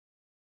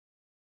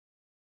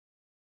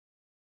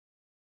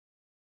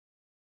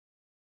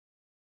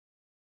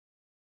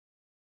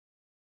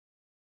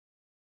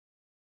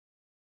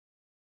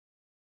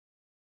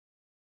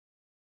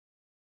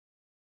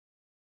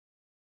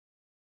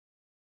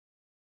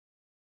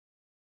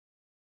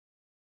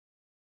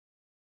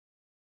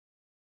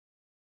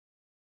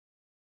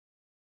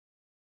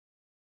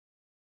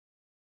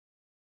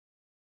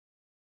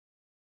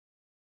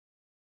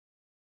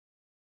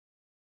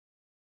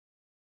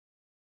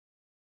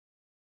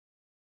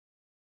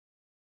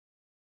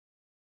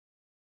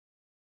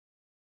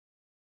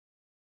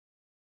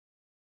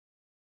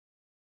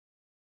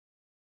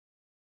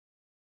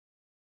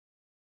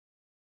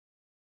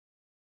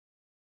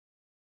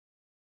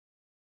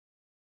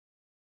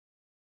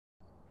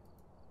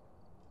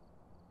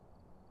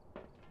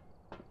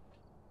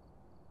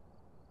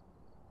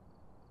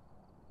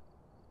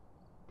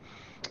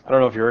 I don't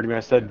know if you heard me.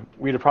 I said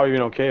we'd have probably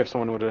been okay if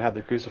someone would have had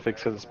the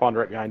crucifix because it spawned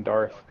right behind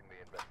Darth.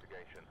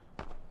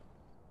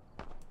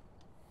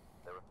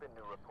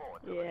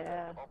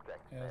 Yeah.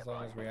 Yeah, as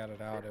long as we had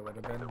it out, it would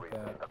have been. But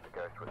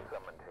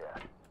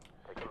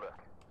Take a look.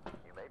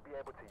 You may be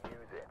able to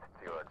use it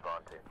to your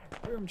advantage.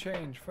 room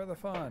change for the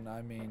fun.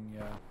 I mean,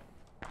 yeah.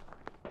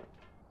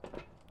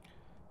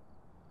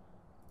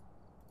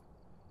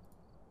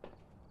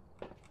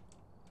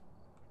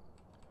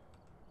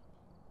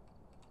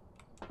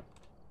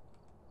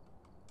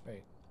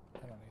 Wait, I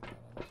don't need that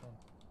on this one.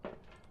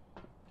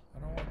 I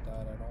don't want that.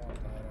 I don't want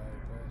that. I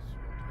guess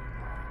we'll take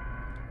that.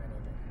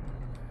 Whatever.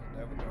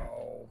 There we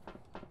go.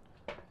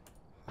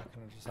 How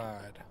can I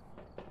decide?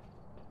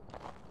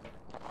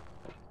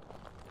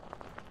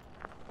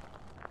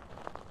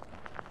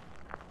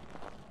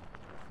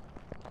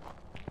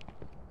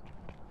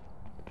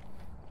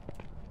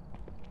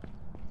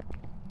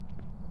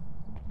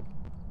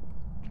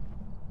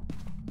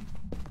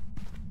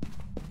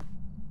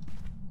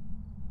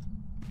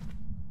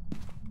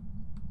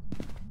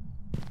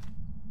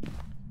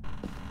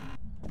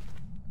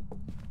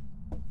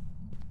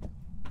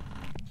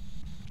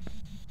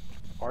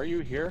 Are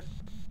you here?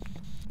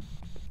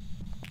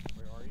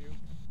 Where are you?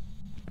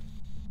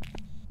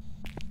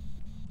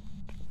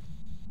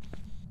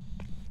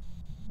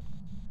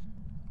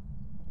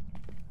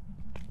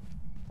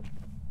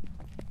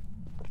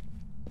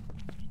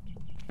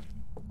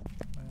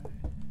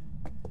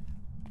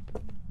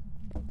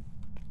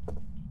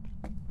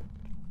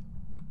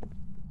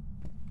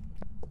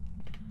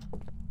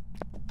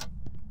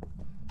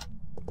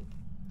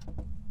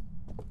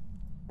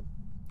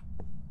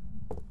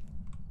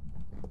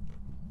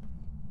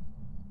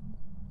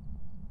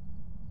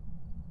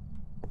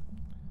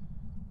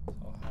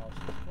 So house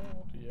is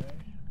cold, yay.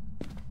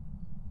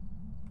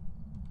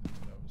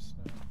 No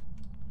snow.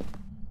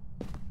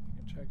 You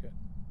can check it.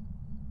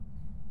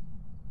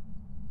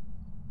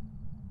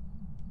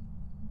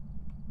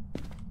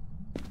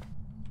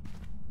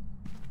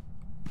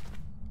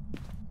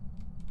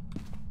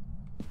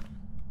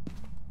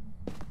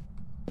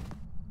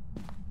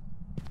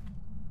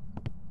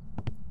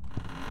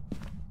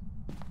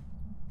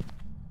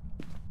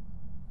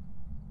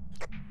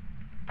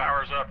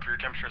 Power's up. Your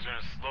temperature's going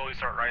to slowly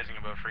start rising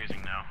above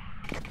freezing now.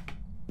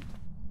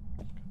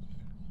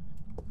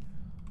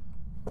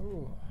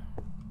 Ooh.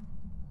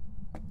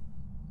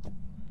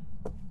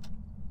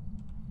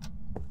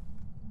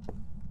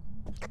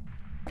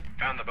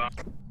 Found the bomb.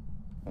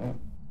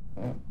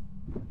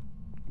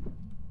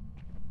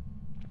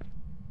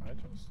 I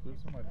just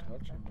losing my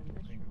touch and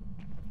being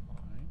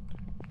blind.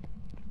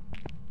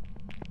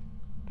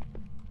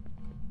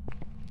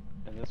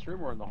 In this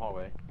room or in the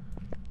hallway?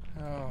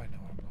 Oh, I know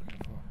what I'm looking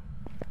for.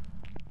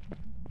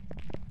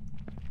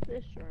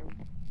 This room.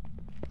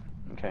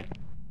 Okay.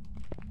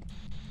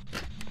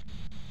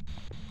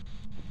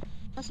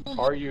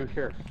 Are you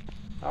here?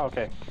 Oh,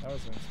 okay. That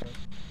was instant.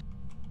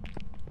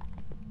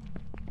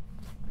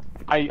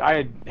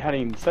 I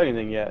hadn't even said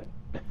anything yet.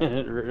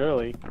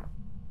 Really.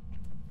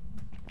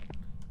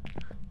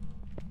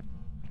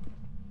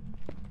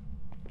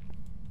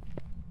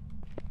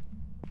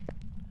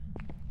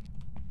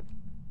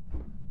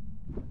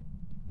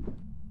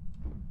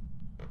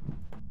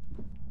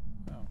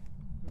 Oh,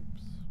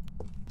 oops.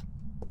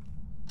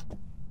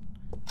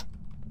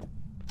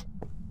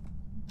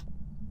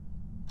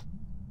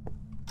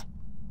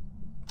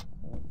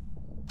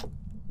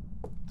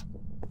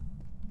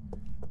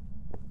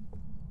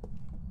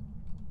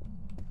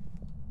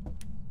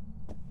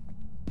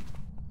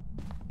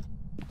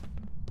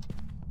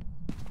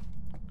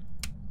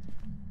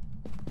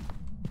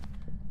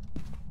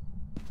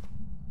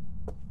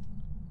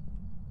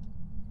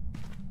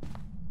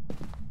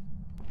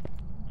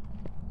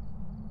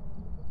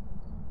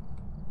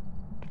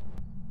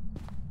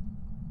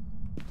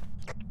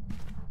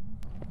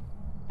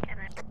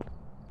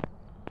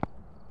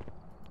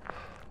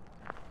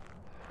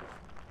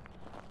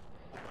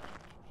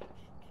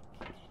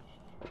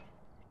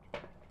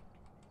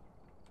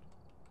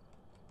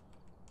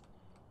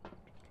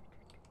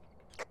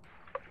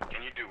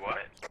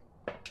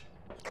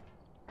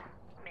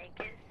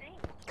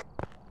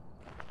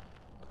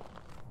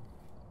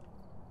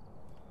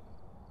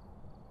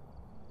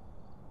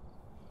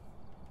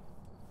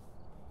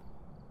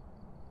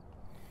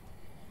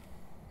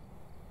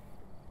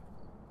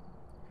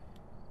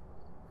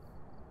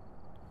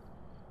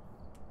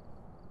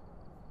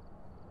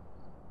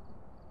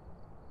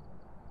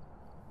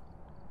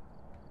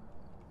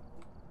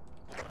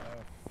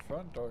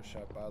 front door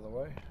shut, by the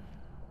way.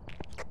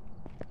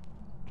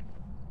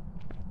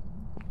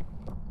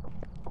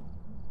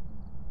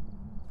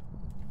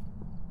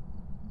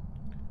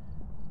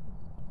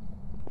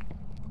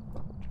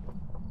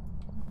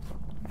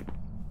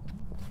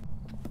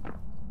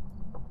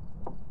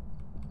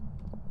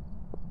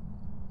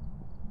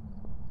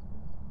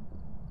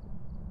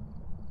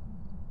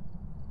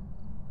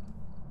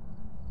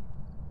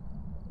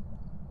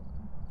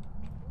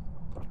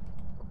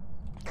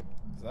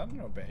 Is that an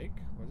obake?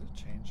 Was it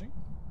changing?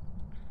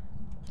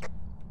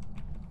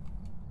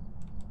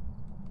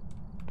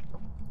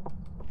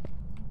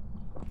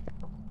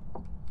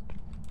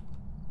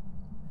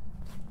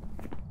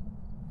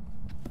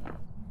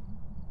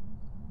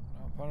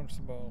 Not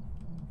punishable.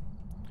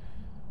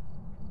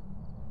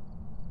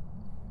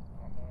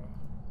 I don't know.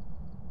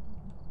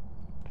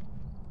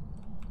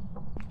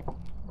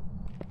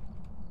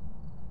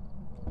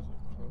 Was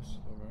it close to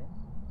the room?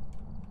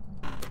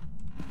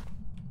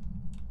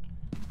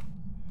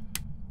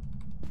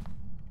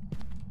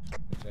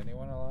 Is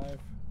anyone alive?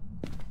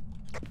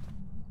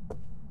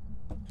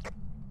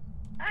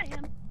 I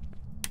am.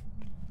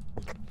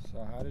 So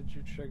how did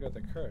you trigger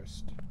the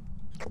cursed?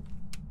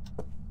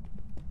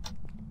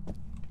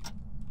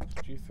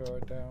 Did you throw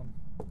it down?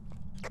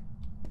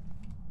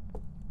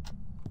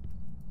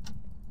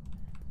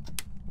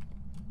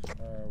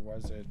 Or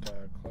was it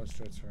close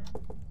to its room?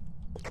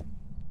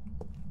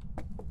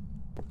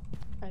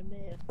 I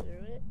may have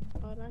threw it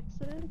on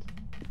accident.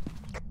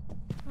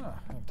 Oh,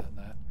 I've done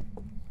that.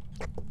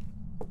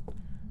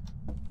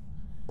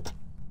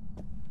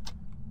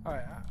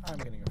 Alright, I'm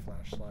getting a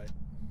flashlight.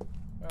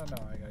 Oh no,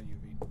 I got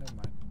UV. Never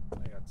mind.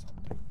 I got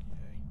something.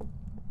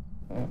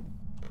 Yay.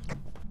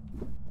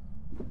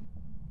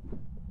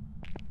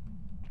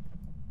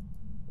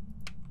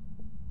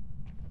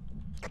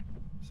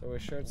 So we're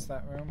sure it's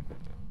that room?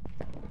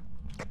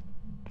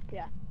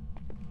 Yeah.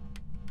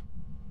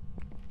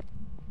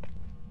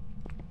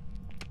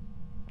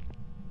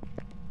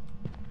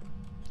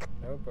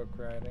 No book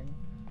writing.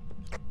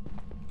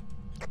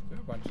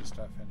 There's a bunch of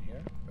stuff in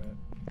here, but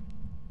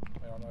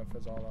I don't know if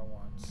it's all at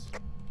once.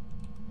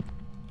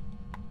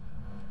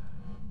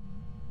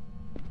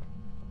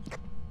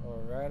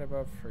 We're right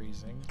above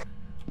freezing.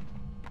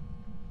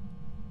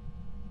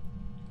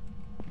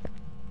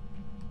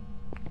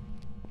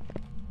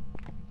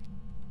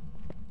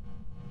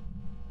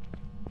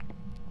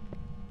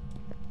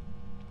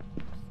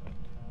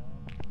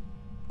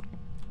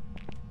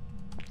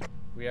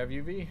 We have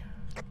UV? Do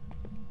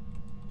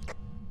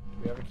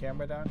we have a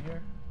camera down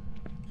here?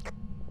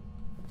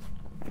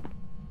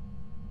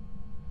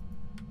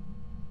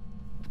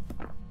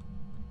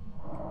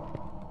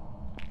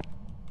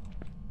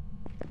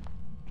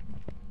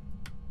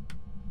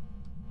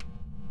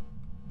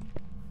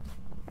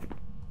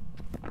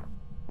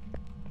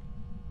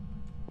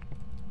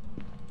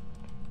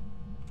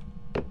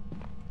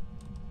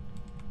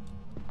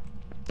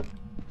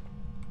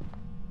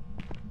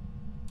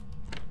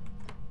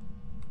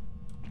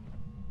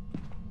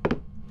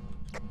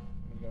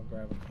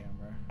 Grab a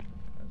camera,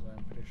 because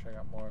I'm pretty sure I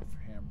got more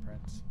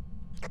handprints.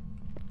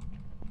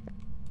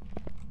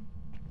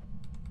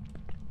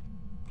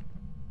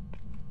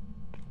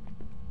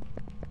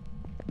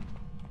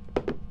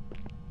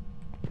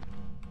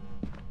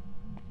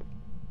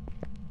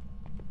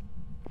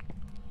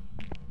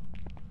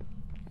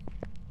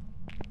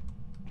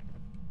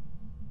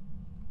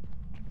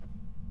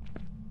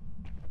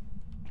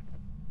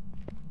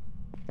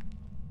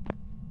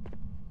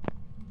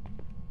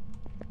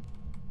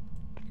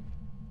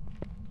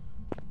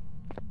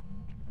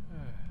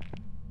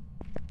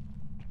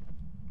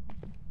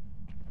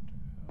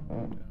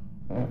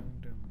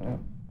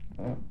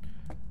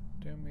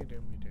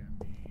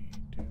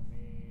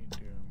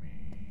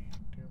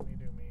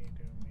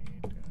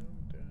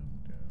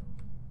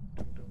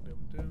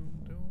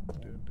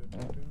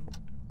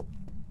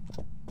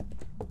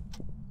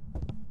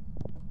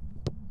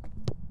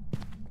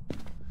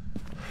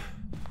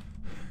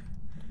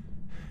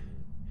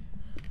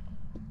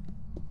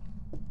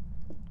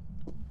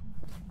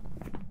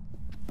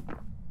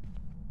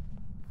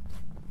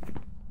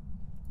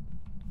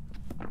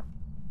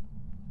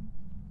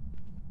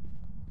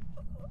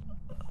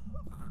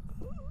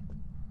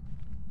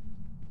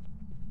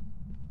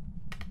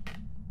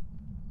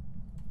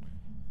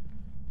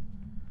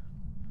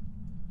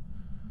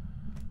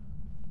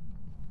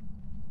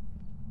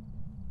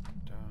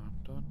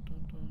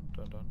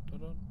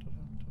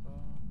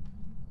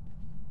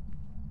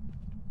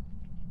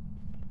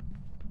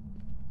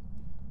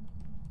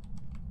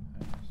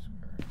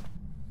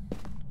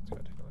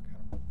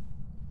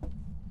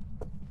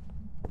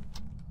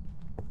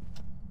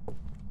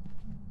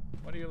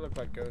 What do you look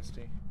like,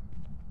 Ghosty?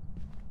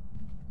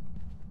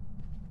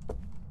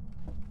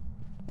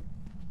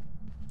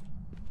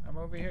 I'm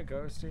over here,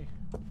 Ghosty.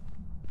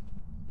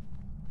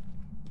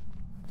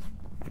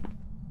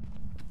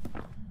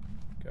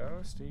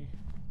 Ghosty.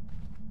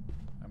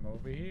 I'm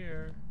over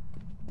here.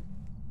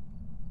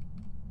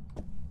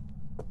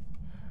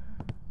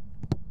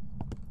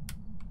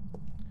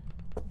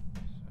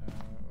 So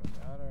it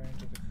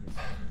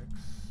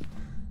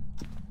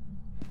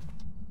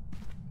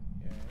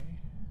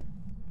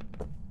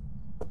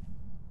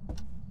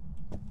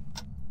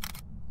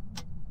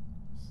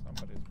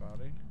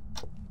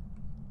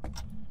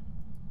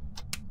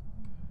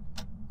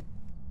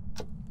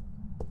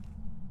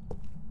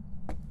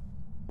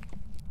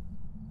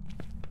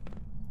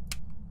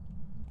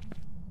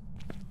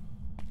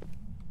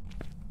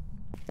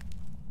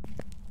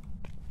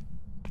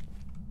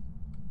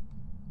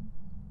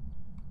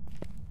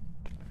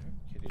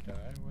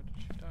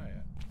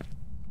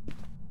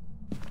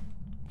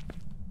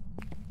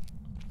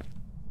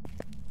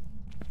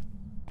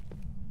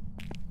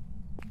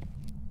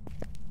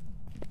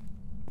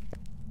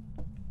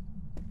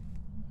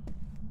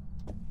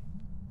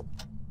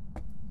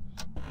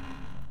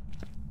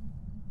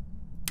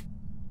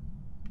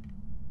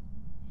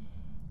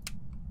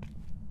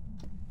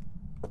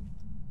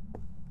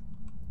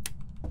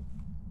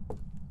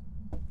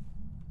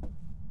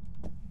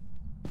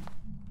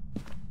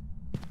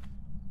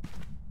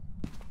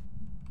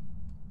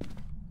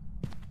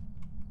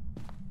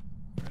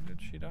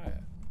die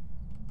at?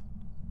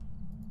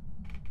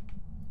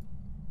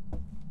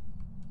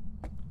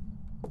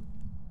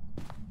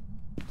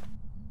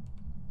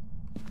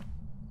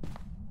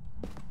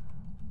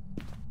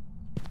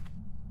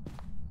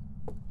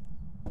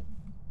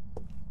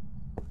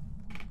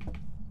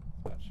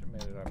 Thought she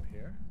made it up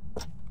here.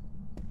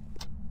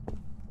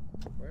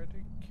 Where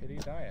did Kitty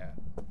die at?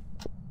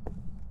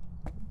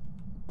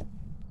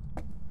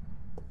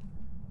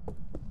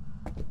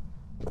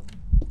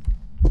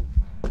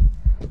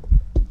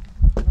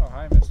 Oh,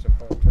 hi, Mr.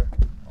 Poulter.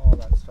 All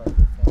that stuff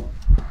you found.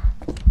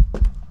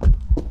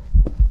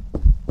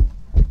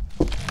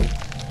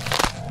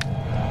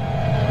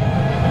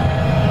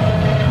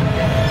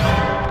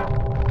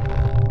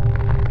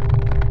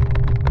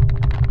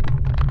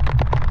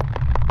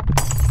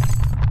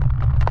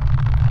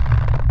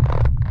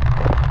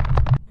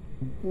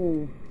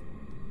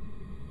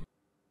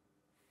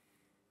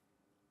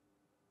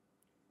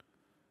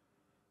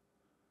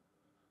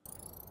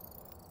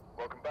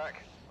 Welcome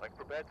back. I've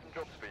prepared some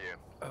jobs for you.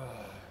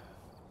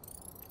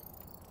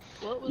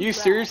 What was You that?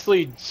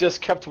 seriously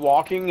just kept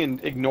walking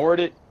and ignored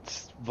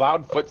its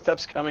loud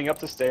footsteps coming up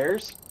the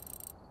stairs?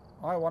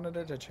 Well, I wanted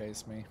it to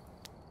chase me.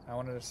 I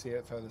wanted to see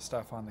it throw the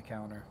stuff on the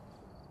counter.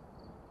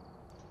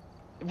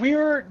 We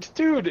were,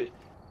 dude.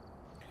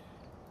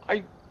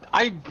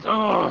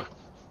 Ugh.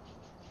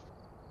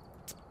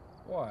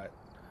 What?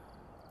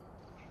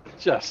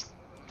 Just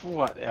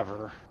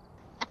whatever.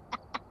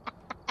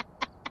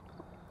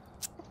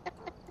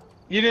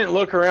 You didn't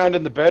look around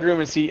in the bedroom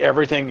and see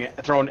everything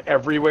thrown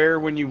everywhere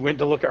when you went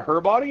to look at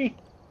her body?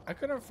 I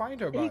couldn't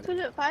find her He body.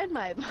 couldn't find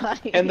my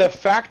body. And the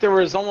fact there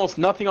was almost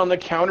nothing on the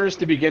counters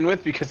to begin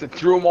with because it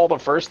threw them all the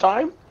first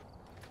time?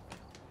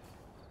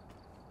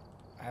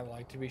 I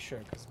like to be sure,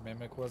 because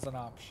Mimic was an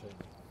option.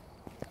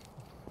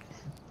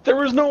 There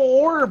was no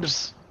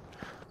orbs!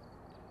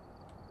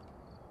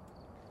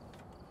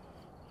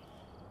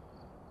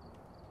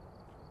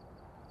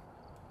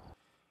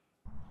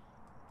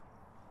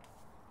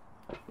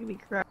 You be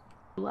crying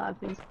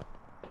laughing.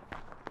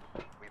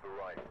 We've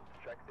arrived.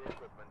 Check the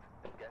equipment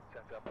and get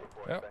set up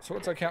before Yep, so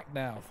what's our count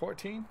now?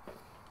 14?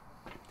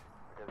 It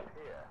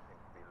appears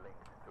seems to be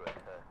linked to a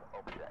cursed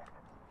object.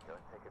 Go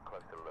and take a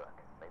closer look.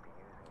 Maybe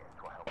using it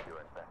will help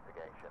your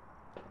investigation.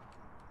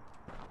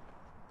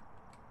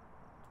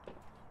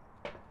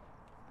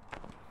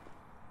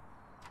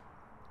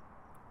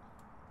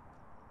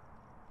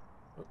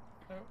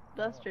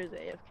 Duster's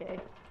AFK.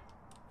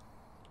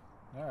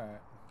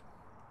 Alright.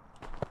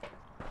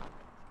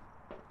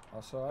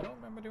 Also, I don't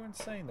remember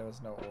saying there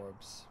was no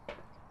orbs.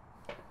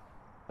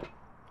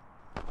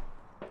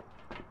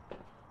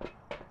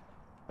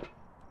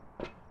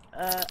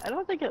 I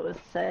don't think it was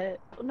said.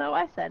 No,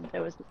 I said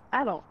there was.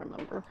 I don't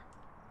remember.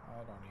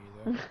 I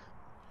don't either.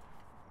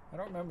 I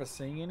don't remember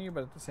seeing any,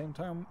 but at the same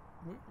time,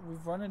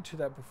 we've run into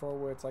that before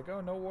where it's like,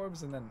 oh, no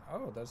orbs, and then,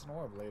 oh, there's an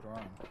orb later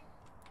on.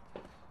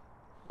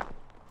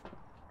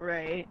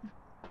 Right.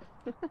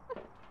 Bing,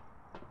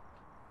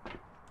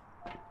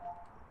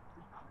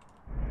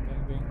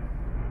 bing.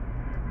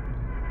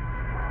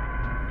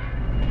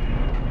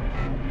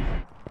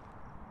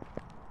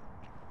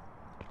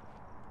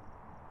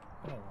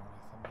 I don't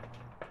want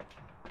anything.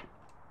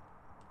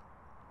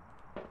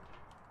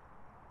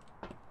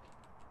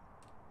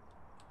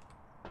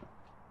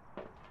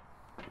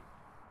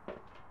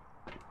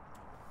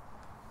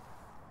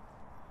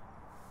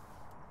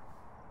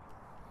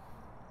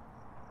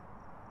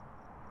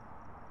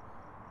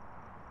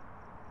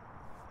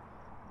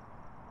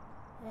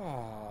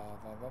 Ah,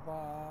 ba ba ba.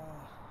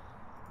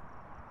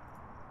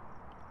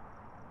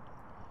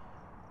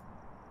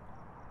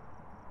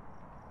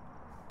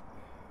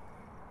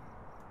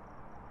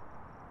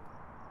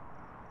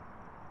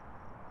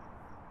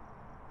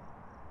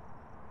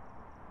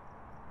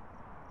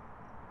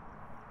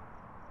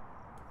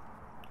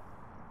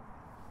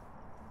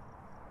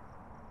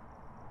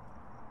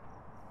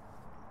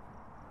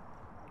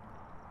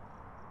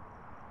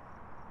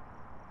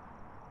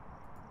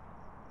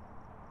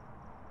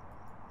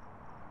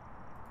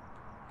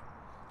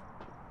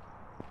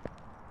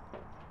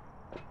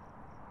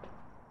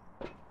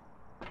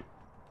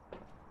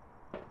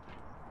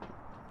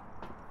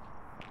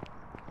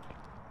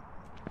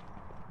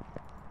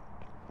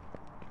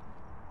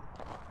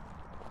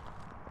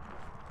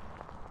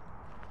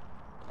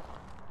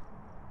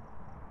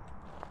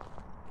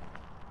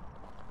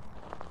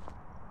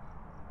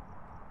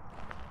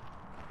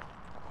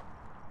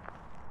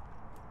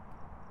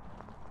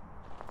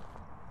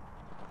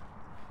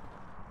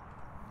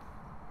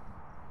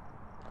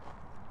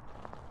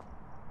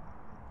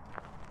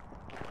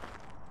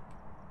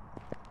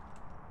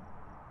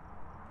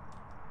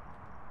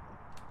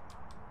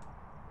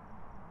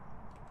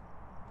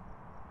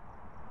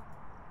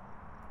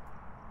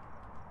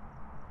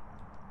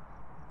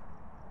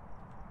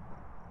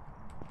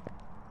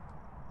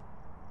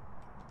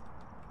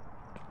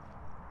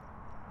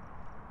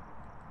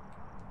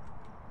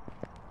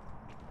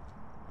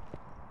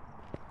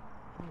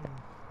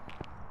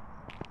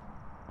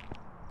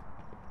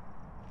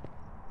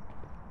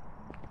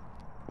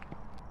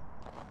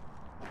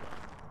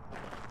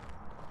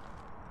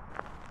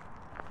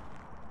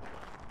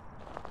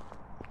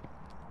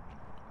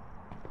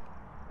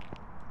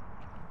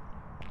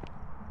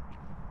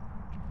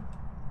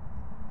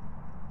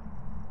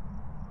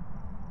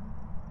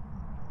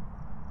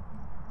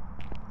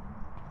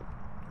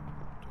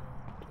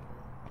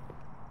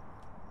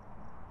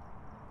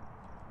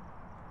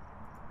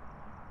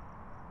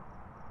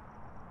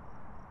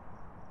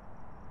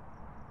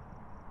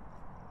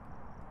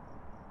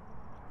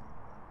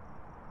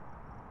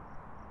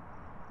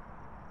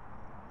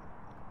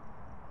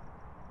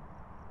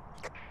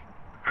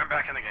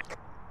 back in the game.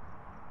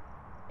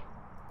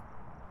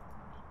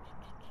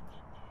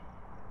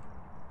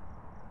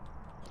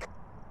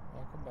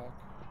 Welcome back.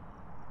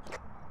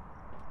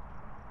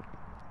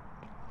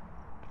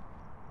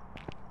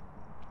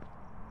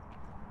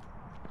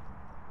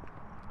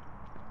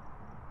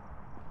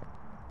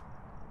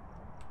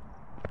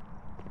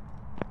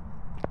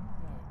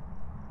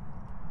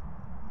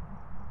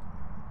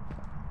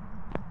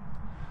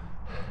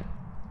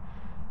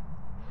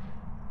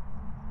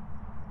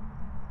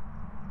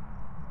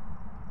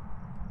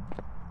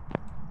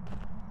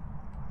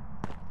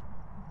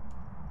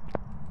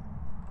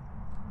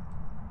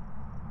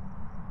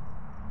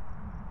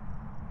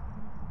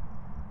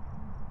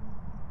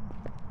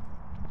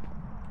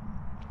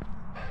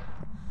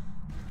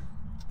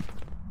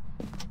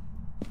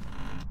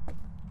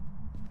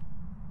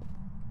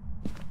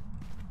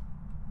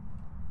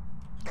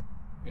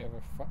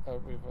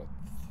 We have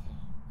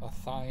a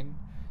thine.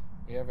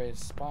 We have a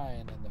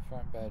spine in the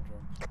front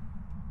bedroom.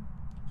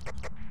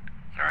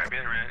 Alright, be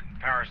in a minute.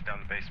 Power's down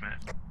the basement.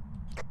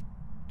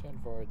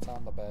 10-4, it's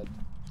on the bed.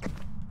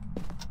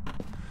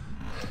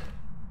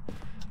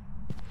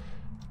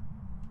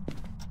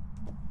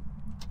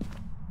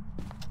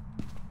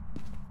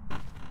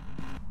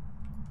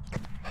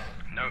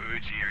 No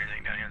Uji or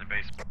anything down here in the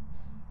basement.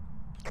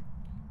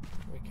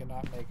 We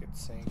cannot make it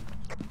sing.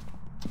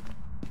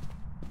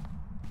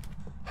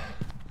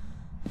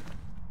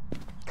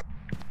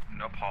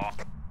 No paw.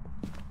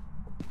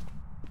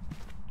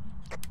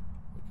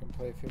 We can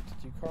play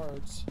 52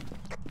 cards.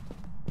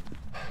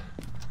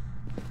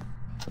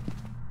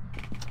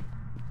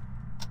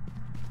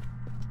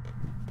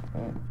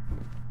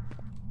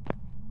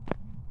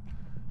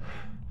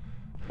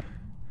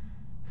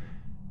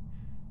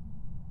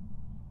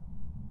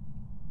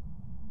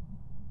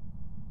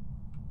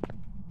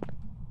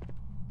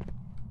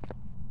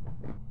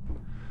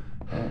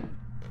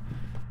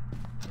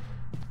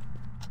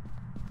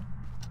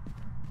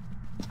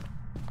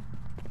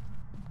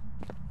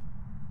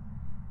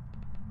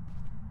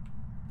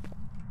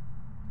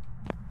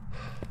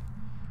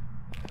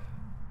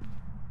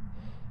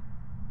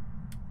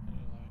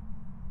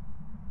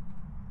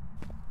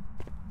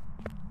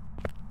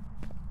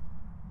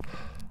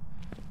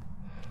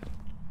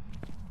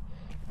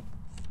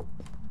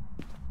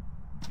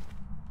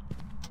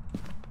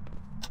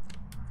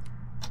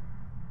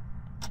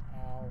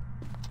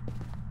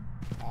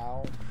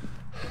 Ow.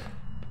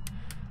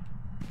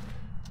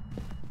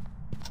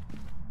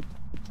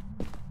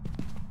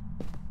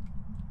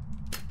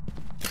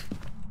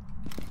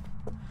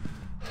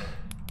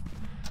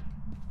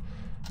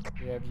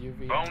 We have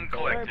UV. Bone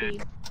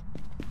collected.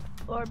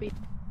 Orby.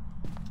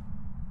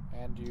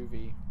 And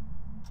UV.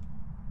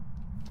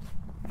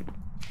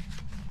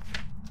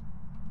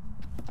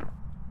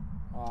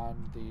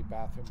 On the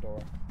bathroom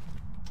door.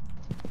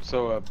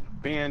 So a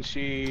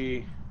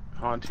Banshee,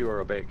 Hantu,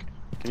 or a Bake.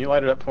 Can you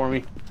light it up for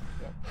me?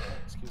 Yep.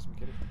 Excuse me,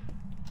 kitty.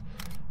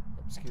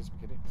 Excuse me,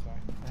 kitty. Sorry.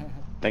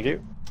 Thank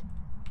you.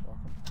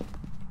 Welcome.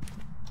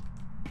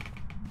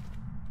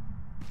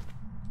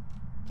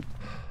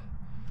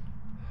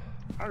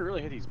 I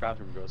really hate these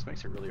bathroom ghosts.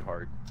 Makes it really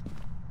hard.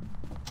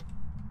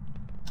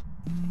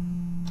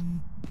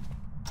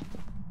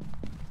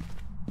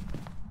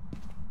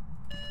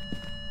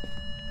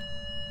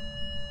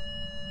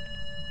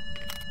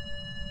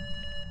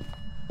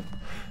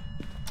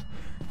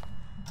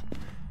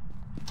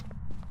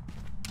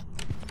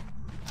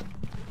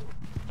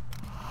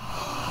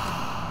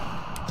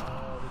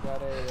 We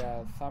got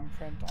a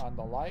thumbprint on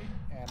the light,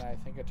 and I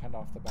think it turned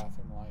off the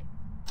bathroom light.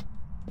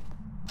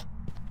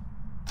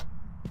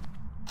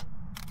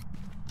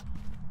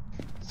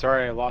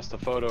 Sorry, I lost the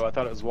photo. I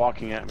thought it was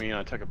walking at me, and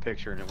I took a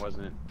picture, and it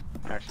wasn't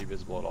actually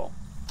visible at all.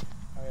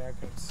 Oh yeah, I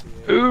couldn't see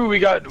it. Ooh, we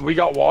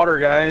got water,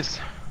 guys.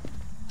 It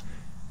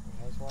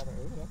has water.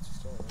 Ooh, that's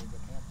still a really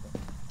good hamper.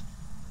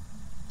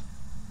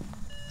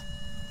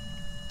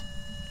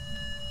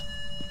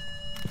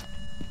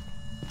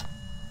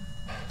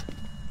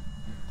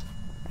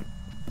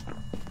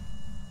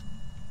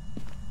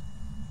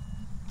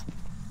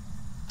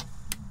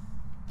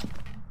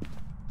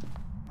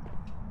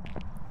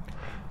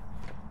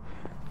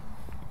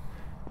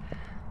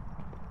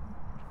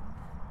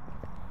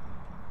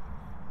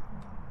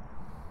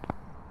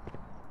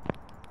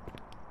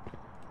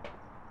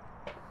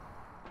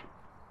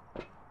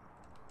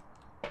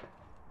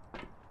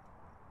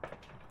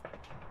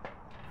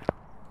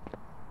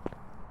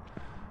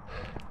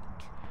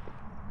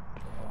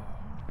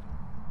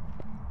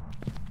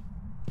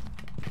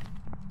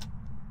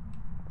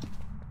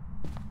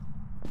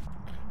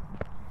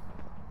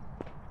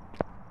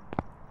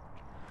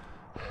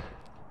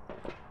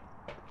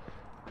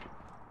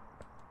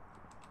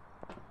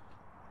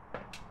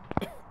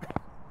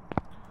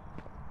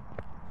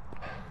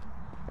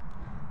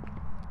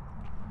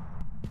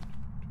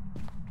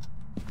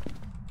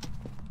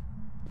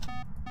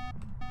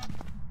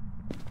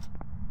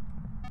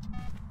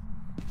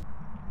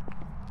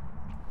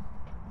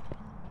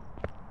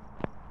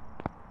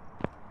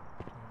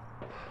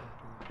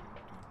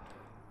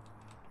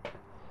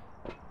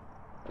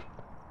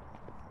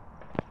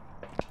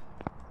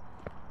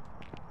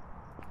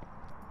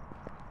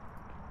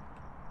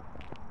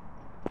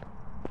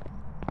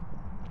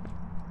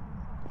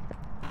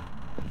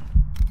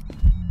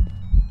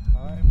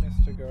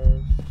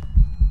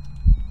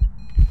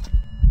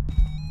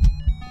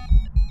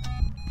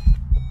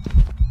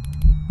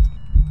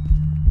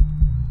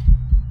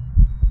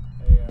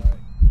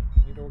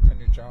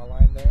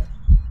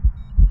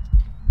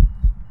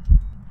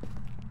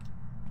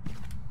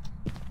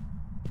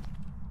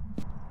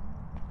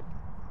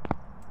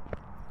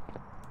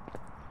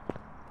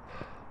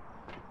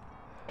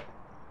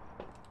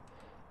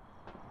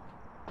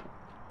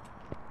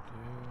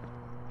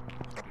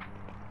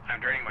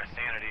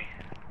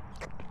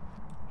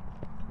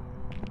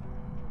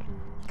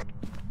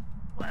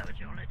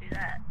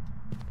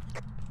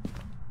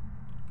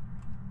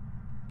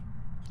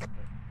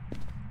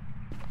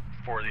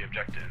 for the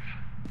objective.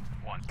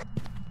 1.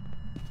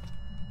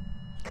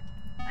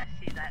 I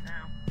see that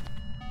now.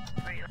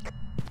 Where you?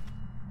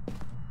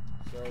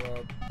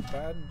 So,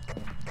 bad.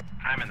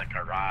 I'm in the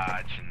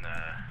garage in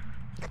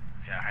the...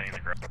 Yeah, hiding in the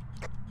garage.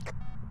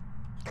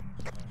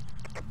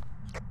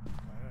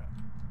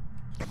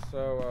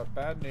 So,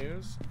 bad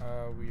news.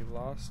 We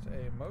lost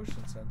a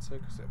motion sensor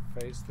because it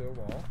phased through a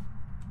wall.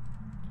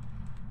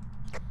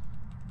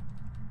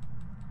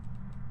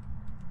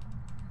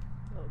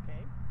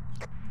 Okay.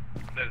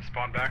 Did it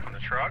spawn back on the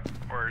truck,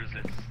 or is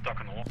it stuck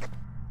on the wall?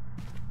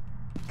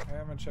 I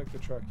haven't checked the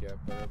truck yet,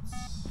 but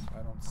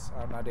it's...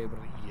 I'm not able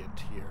to eat it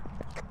here.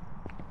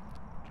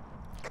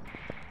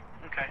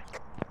 Okay.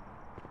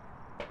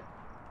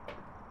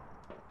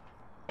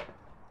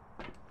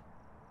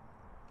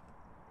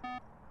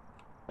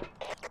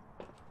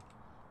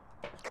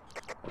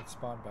 It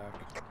spawned back.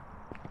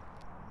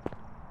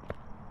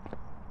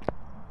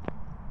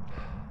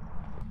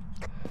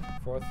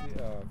 Fourth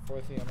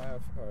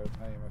EMF, or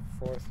not EMF,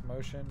 fourth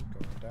motion,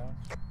 going down.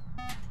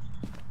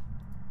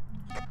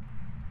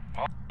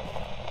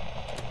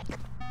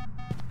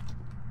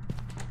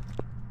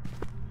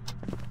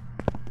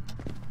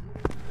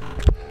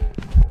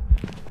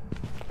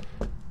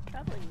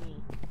 Probably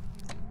me.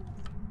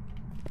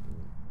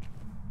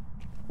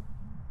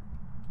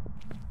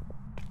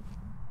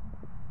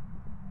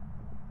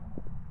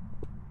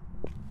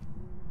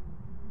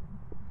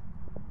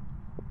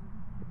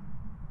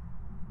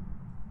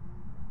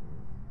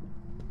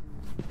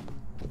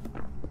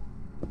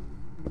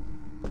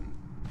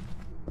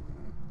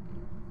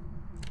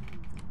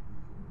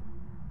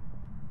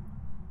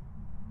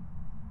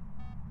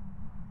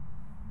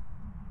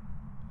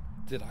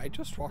 Did I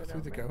just walk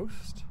through the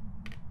ghost?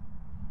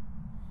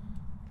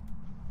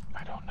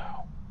 I don't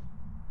know.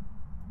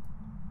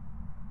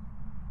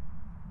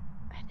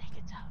 I think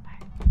it's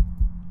over.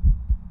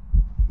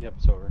 Yep,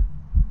 it's over.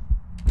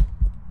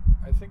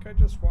 I think I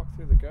just walked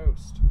through the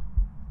ghost.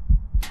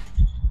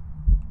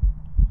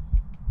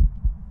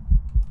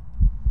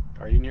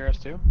 Are you near us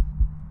too?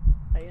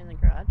 Are you in the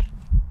garage?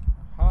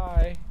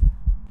 Hi.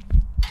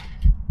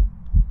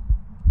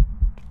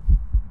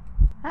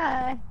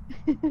 Hi.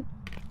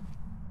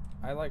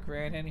 I like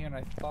ran in here and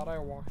I thought I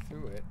walked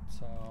through it,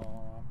 so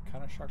I'm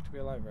kind of shocked to be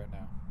alive right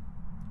now.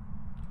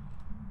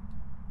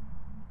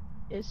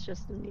 It's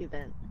just an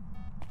event.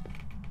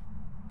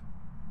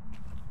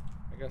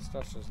 I guess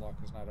Duster's lock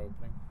is not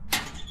opening.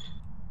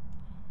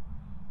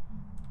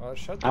 Well, it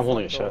shut the I've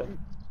only front door.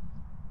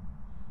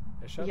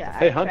 shut. It shut Yeah, the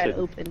Hey, I tried Hunted.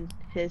 to open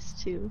his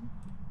too.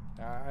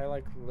 I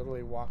like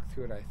literally walked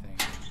through it, I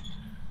think.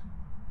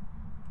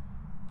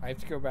 I have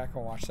to go back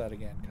and watch that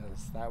again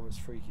because that was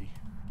freaky.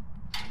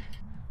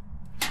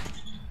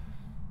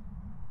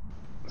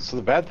 So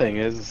the bad thing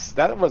is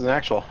that was an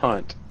actual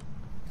hunt.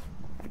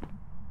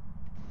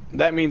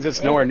 That means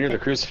it's nowhere near the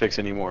crucifix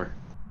anymore.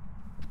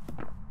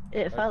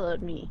 It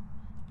followed me.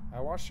 I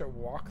watched it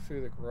walk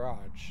through the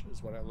garage,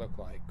 is what it looked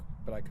like,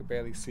 but I could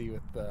barely see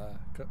with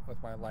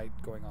my light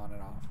going on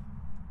and off.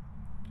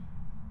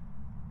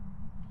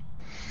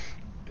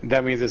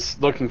 That means it's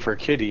looking for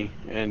Kitty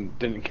and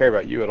didn't care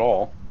about you at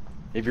all.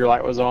 If your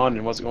light was on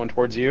and wasn't going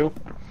towards you,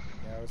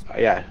 Yeah, it was.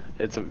 yeah,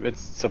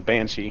 it's a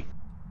banshee.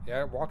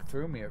 Yeah, it walked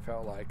through me. It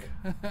felt like,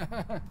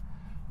 and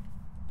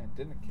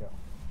didn't kill.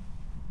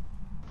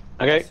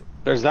 Okay,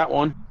 there's that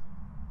one.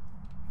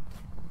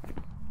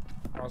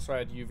 Also, I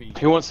had UV.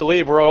 Who wants to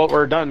leave?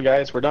 We're done,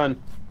 guys. We're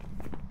done.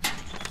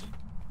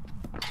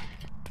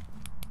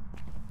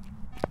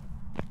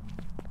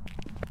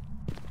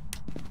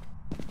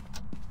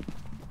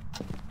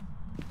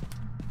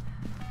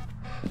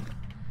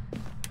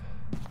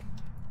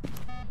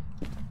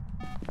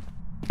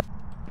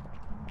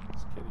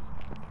 It's Kitty.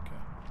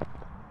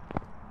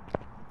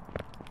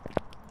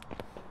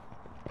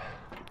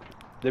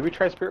 Did we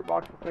try Spirit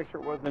Box to make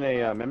sure it wasn't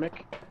a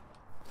mimic?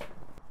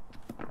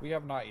 Okay. We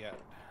have not yet.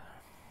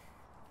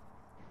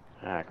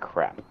 Ah,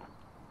 crap.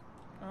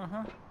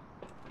 Uh-huh.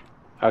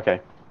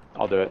 Okay,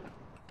 I'll do it.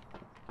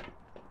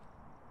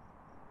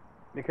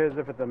 Because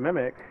if it's a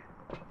mimic,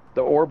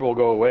 the orb will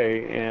go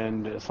away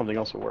and something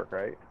else will work,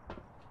 right?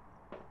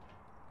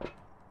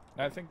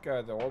 I think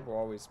the orb will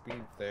always be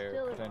there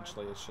Still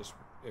potentially. It's just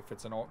if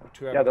it's an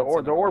two. Yeah, the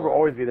orb will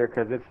always be there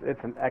because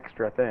it's an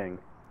extra thing.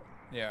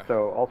 Yeah.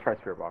 So I'll try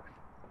Spirit Box.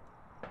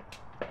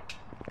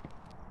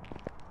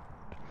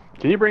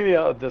 Can you bring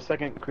the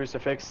second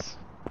crucifix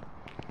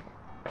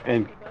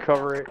and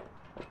cover it?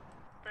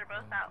 They're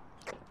both out.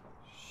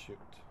 Shoot.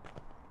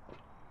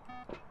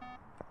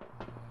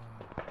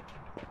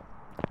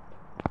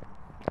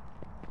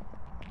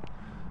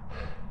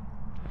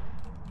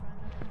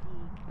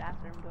 The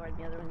bathroom door, and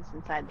the other one's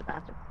inside the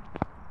bathroom.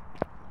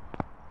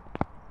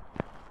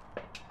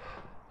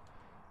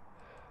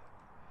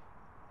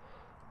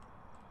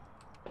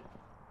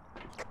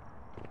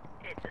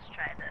 It just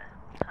tried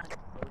to hunt.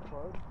 Are you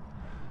close?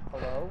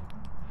 Hello?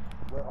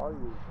 Where are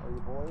you? Are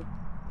you boys?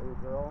 Are you a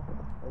girl?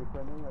 Are you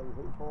friendly? Are you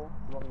hateful?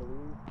 You want me to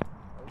leave?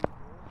 Are you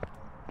here?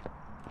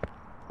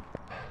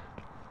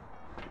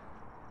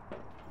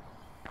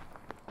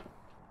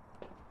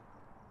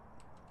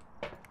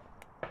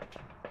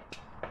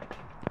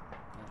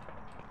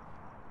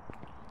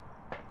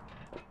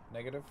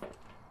 Negative.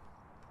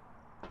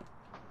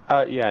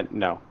 Yeah,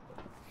 no.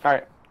 All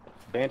right,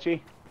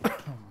 Banshee.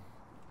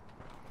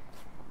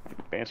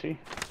 Banshee.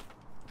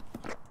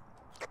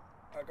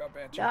 I got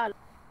Banshee. God.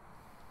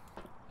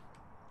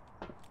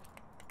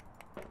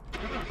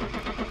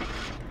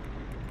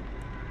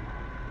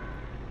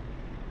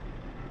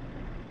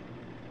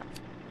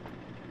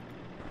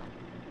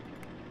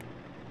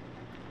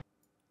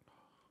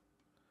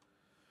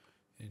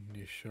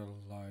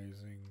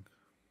 Initializing.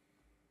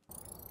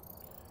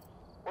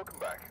 Welcome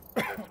back.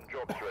 There's some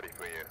jobs ready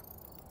for you.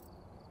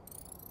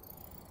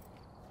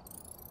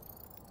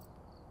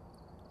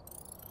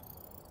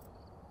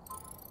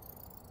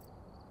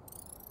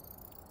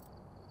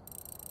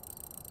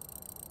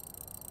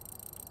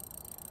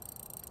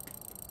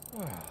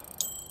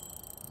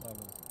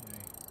 Level, yay.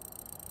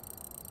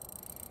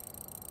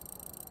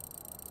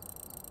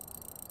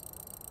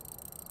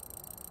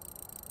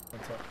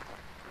 What's up?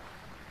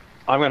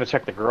 I'm gonna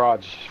check the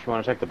garage. If you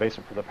want to check the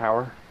basement for the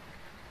power.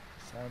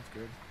 Sounds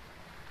good.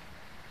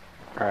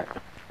 All right.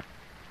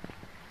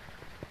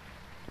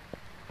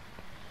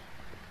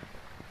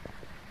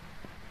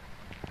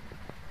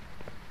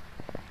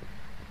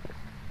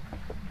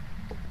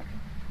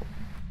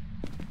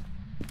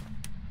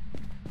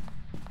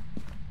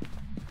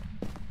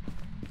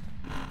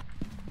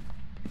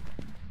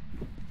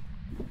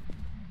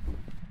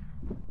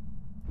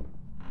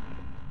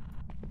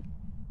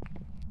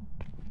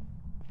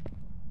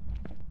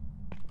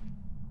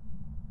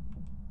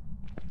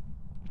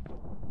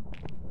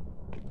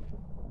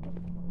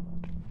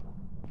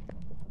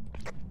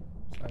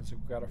 Sounds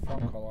like we got a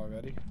phone call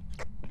already.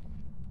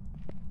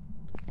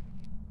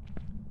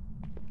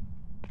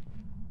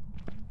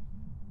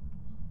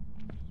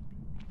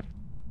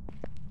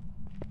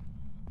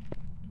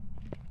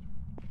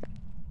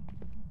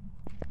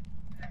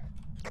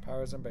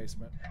 Power's in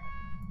basement.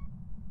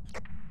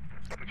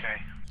 Okay.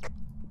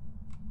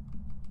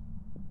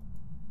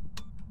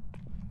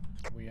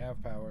 We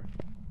have power.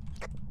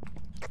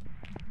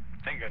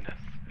 Thank goodness.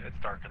 It's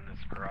dark in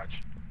this garage.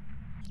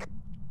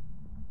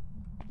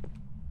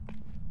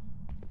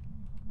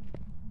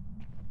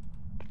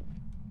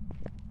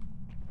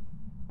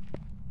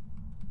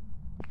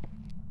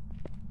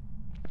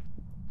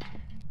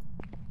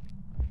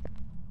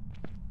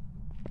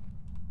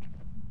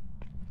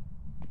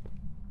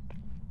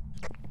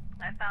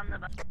 I found the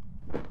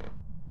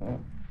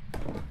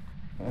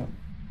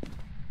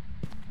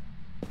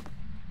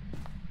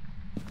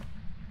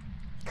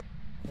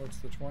What's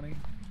the 20?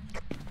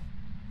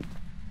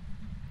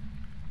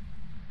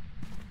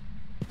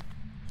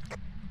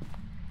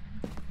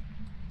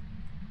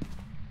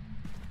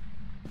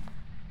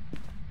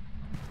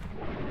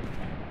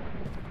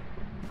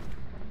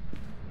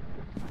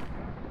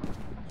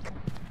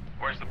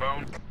 Where's the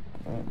bone?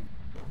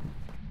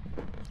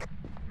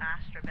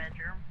 master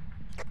bedroom.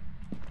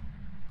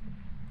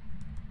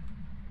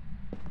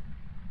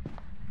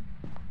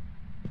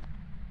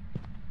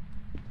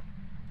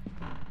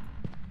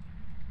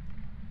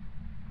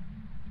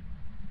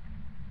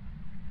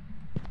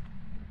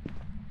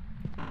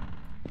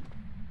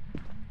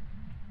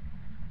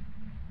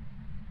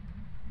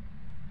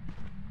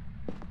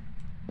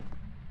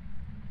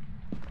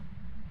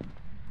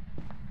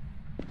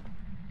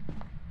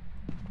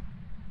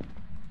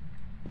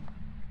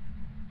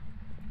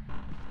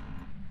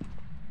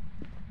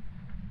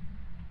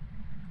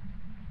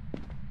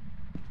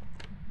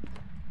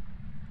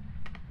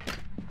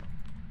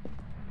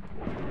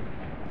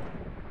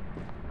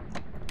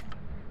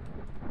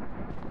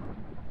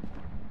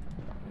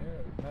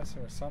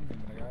 Messing with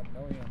something, but I got no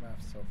EMF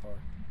so far.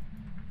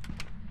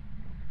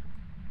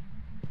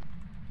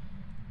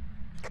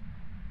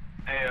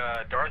 Hey,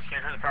 Darth, can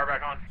you turn the power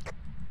back on?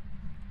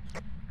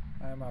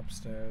 I'm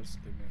upstairs.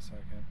 Give me a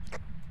second.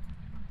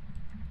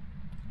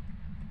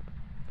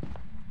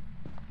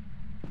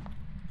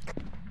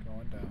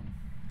 Going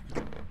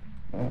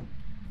down.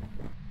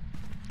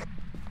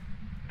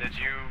 Did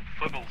you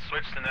flip a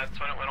switch and that's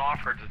when it went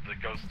off, or did the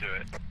ghost do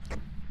it?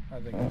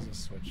 I think it was a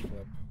switch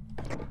flip.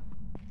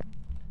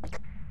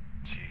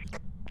 Gee.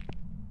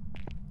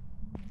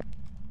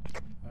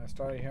 I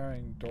started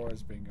hearing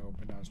doors being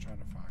opened. I was trying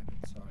to find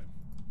it, so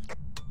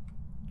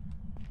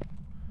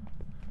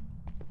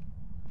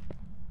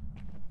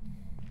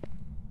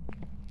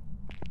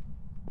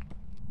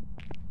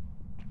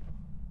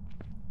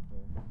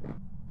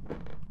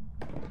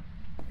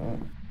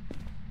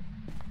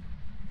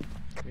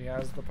he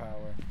has the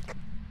power.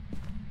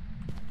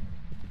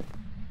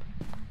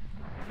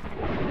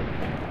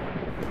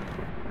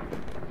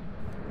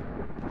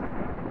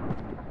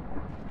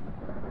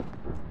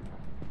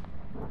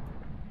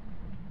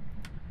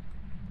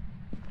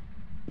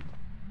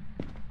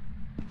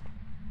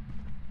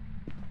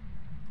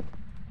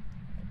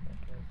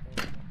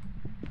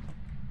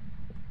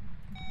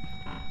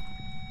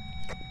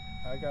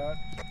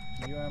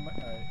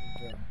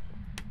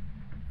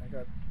 I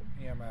got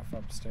EMF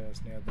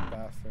upstairs near the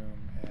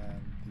bathroom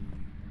and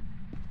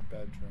the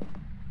bedroom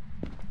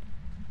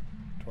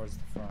towards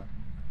the front.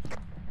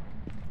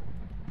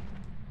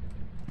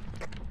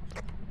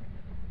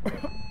 I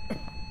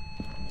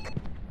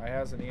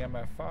has an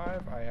EMF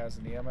 5. I has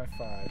an EMF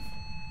 5.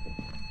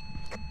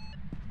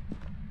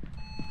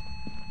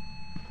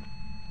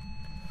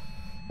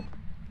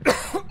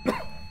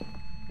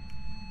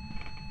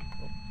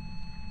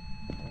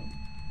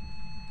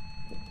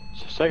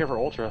 Just check it for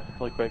ultra,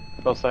 really quick.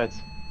 Both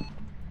sides.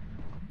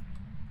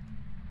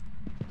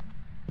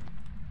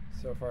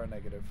 So far,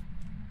 negative.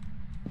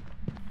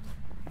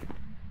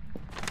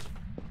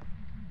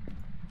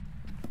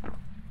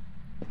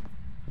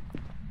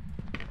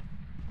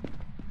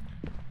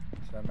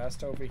 So I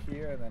messed over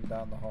here and then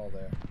down the hall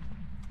there.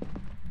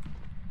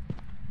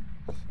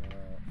 So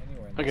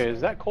anyway. Okay,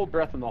 is that cold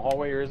breath in the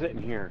hallway or is it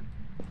in here?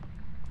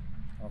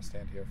 I'll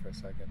stand here for a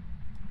second.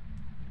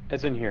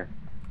 It's in here.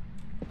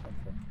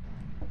 Confirm.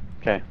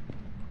 Okay.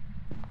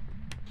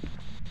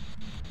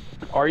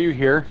 Are you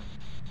here?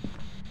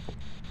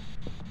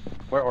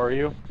 Where are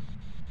you?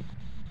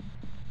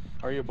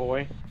 Are you a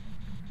boy?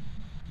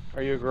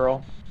 Are you a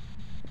girl?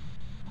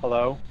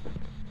 Hello?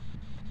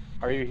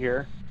 Are you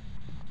here?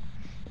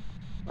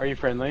 Are you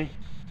friendly?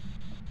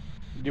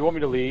 Do you want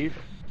me to leave?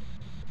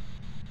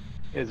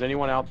 Is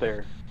anyone out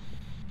there?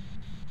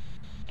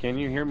 Can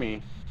you hear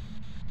me?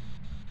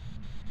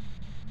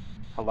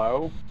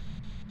 Hello?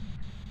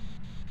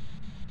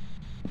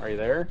 Are you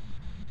there?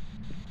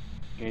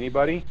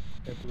 Anybody?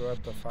 It blew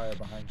up the fire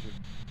behind you.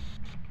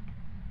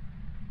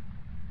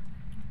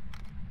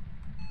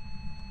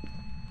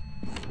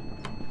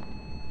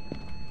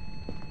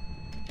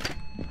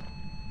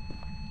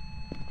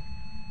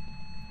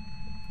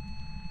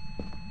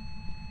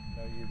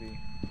 No UV.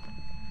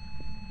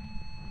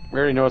 We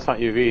already know it's not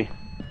UV. I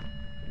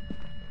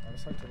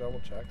just like to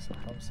double check.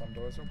 Sometimes some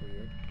doors are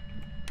weird.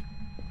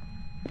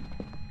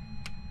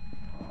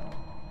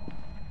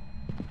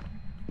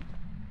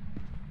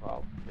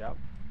 Well, yep.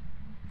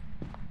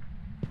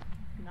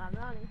 Not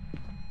naughty.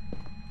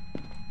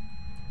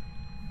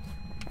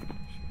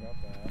 She got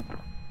that.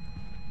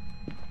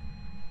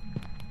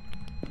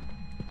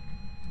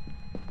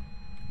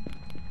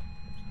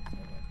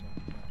 Set that down.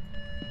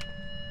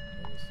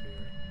 Do this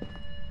here.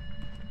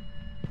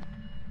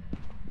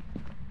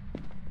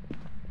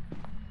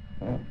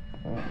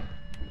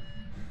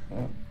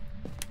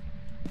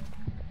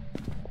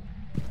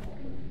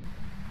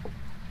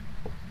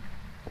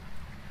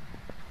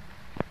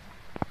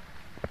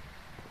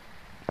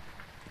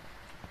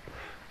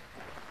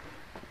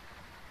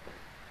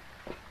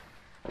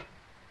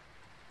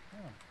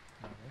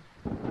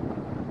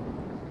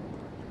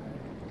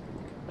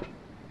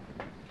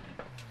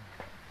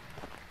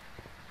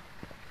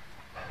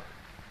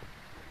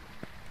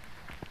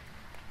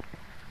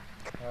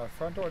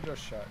 Front door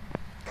just shut.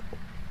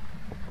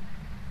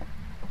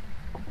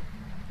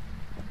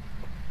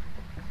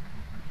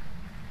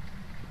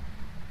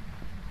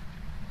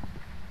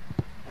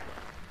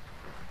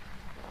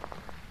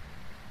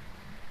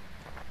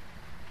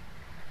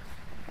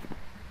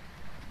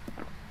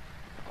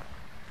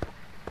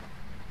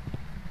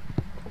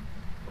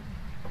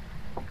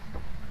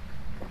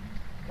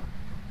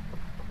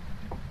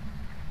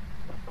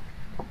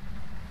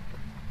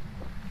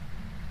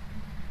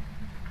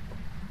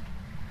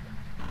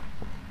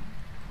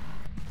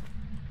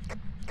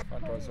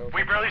 Front door's open.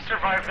 We barely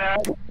survived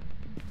that.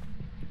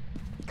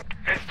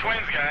 It's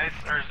twins, guys.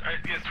 Or is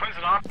twins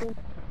an option?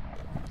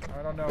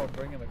 I don't know.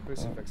 Bringing the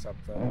crucifix up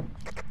though.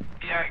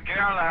 Yeah, get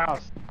out of the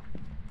house.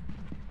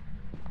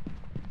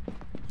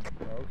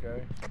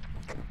 Okay.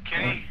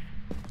 Kenny?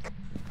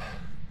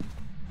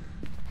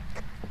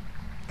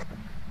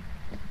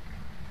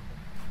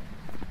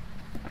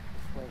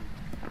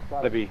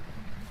 Gotta be.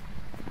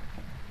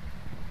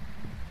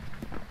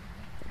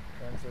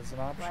 Friends, there's an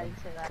Why do option. you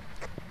say that?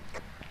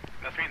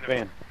 That's me in the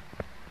Van.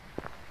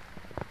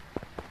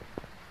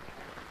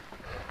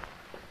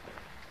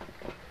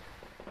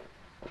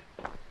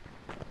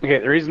 Okay,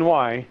 the reason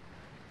why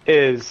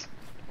is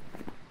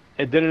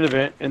it did an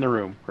event in the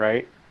room,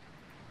 right?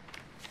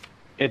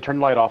 It turned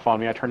the light off on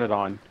me. I turned it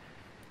on.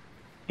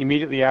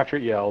 Immediately after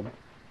it yelled.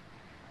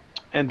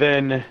 And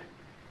then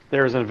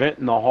there was an event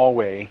in the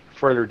hallway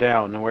further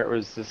down where it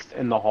was just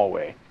in the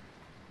hallway.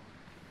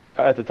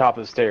 At the top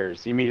of the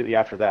stairs, immediately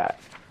after that.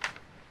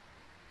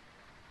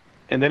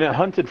 And then it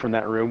hunted from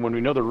that room when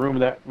we know the room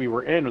that we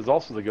were in was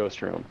also the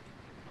ghost room.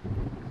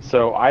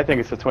 So I think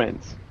it's the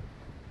twins.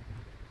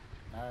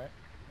 Alright.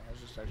 I was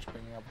just actually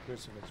bringing up a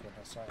crucifix when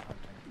I saw it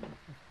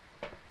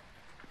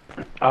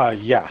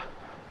hunting. Yeah.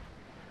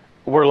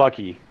 We're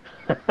lucky.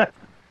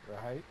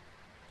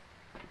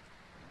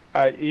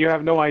 Right? You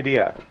have no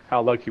idea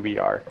how lucky we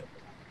are.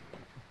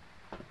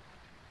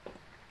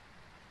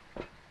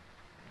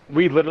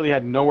 We literally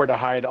had nowhere to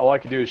hide. All I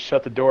could do is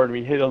shut the door and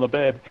we hid on the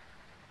bed.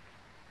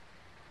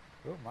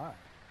 Oh my.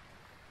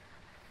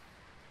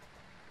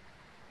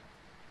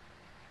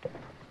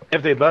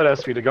 If they'd let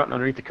us, we'd have gotten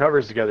underneath the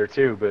covers together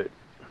too, but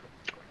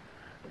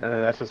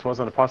that just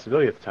wasn't a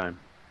possibility at the time.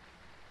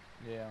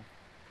 Yeah.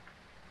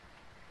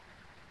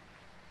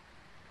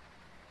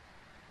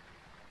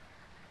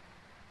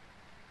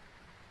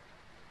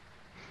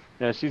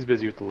 Yeah, she's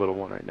busy with the little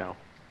one right now.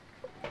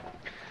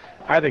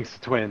 I think it's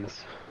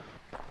twins.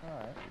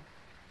 Alright.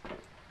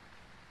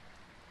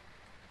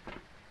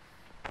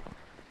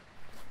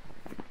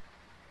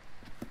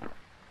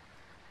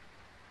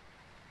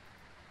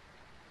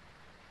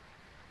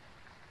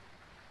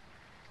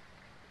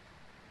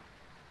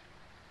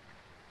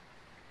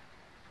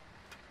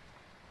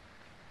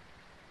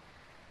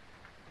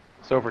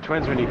 So for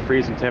twins, we need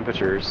freezing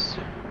temperatures.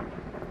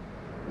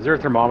 Is there a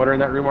thermometer in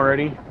that room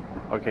already?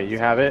 Okay, you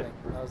have it.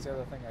 That was the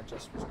other thing I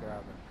just was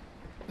grabbing.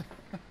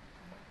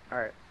 All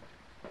right.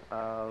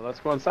 Let's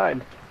go inside.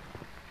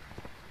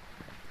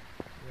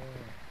 Yay.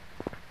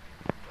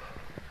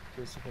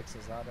 Crucifix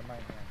is out of my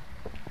hand.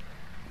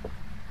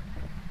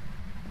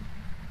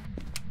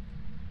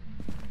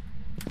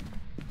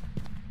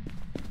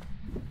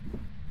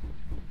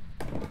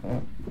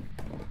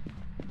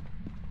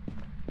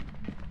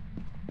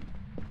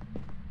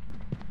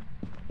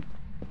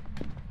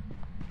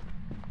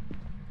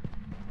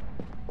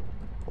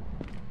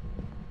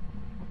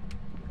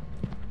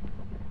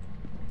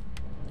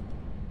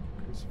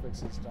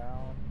 Crucifix is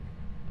down.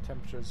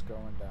 Temperature's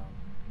going down.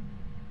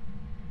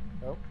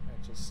 Oh,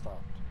 it just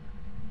stopped.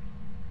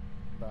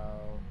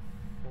 About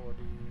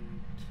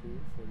 42,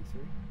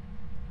 43.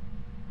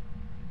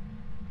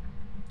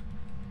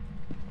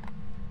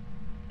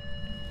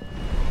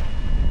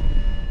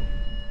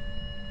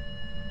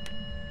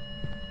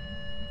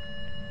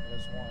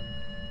 There's one.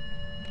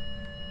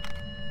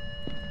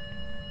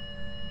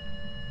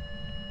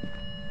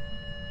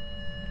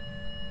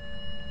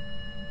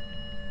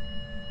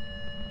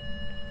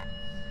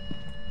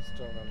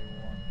 Still only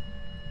one.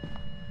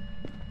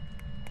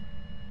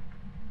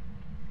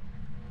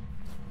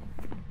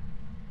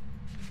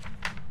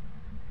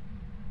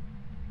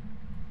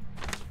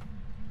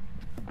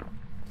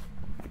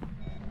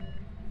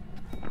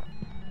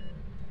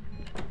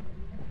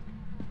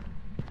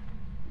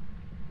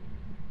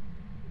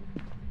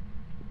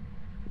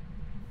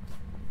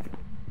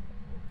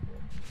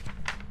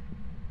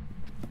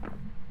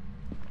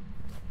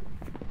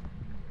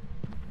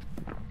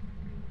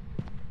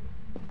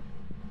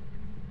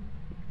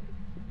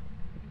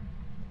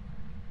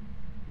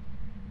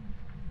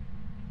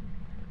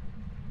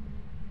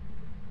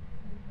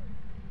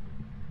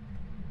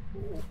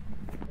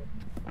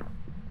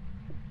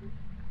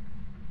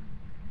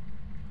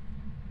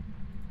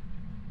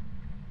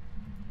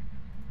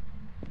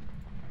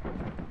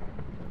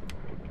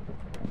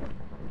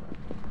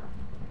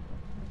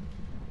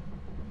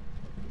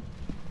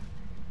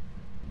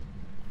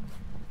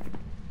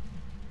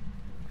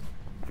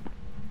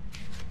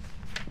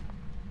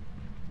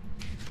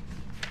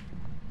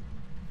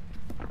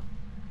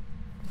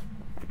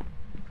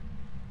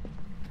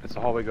 It's a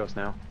hallway ghost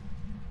now.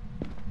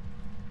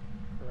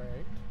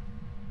 Right.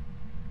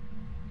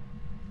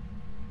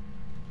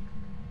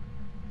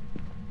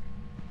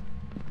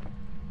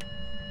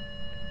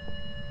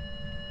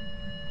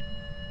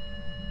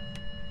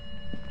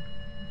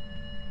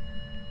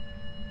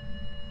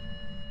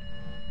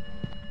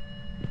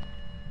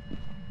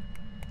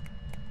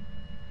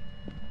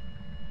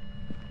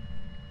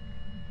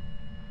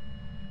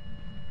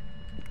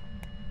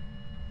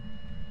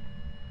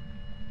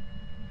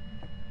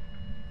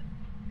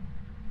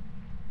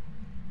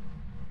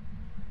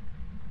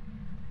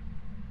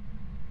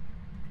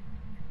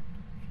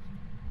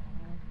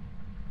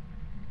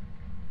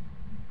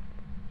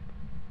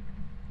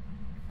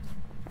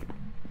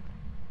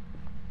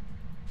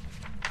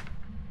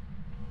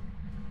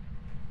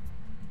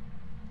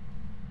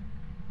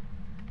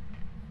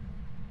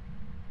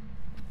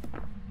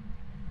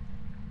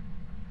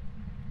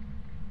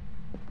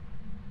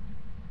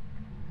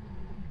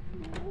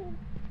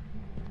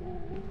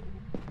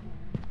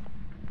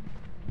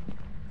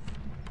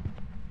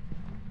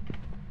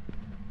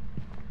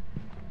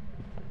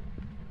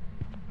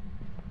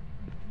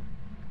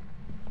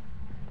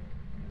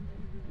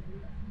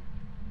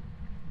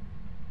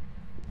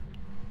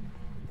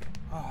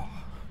 Oh.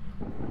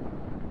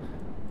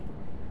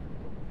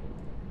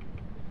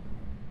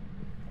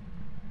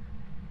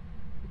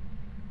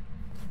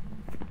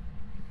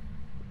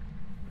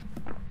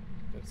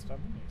 Did it stop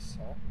any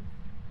salt?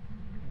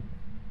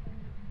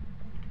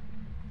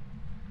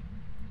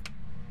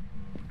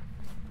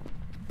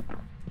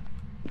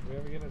 Did we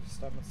ever get it to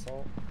stop with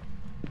salt?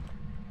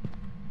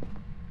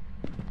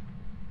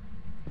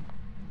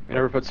 We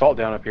never put salt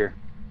down up here.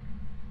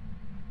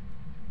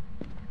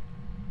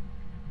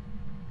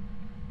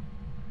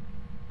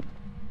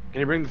 Can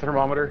you bring the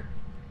thermometer?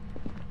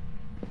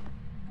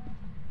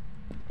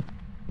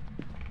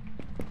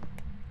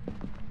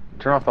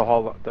 Turn off the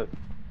hall.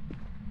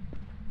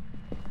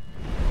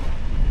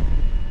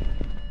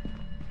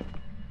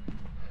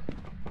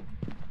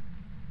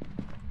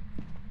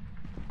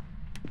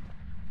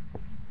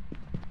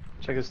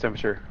 Check this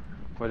temperature.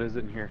 What is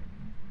it in here?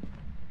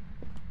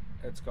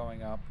 It's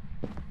going up.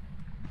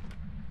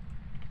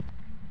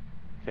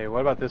 Okay,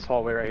 what about this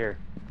hallway right here?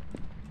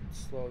 It's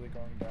slowly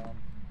going down.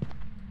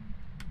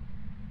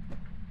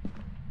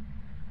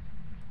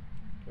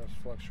 Just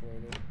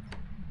fluctuated.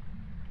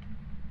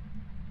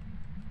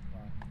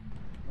 Come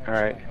on. All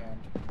right. My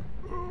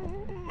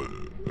hand.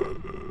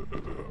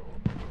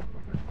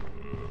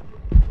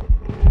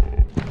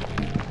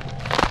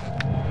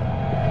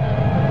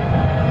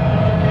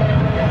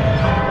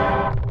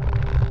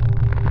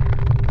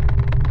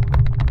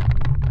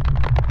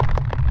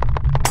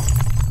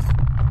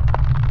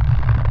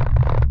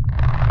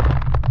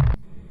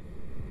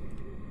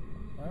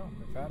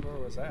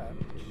 was that?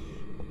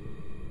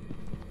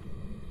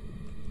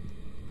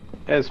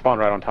 It spawned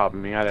right on top of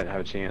me. I didn't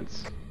have a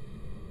chance.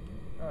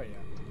 Oh yeah.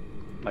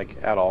 Like,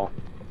 at all.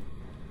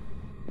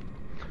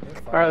 They're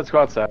fine. Alright, let's go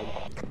outside.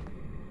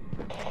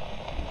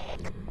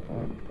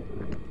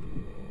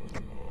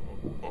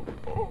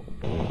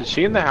 Is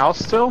she in the house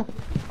still?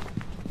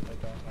 I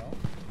don't know.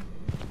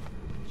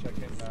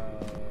 Checking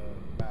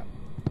map.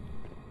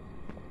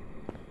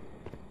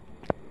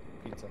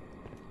 Pizza.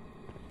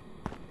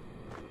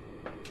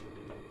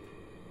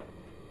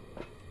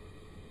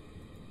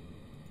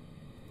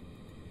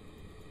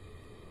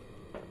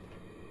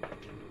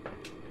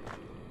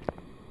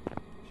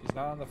 She's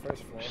not on the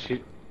first floor.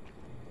 She.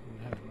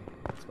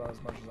 That's about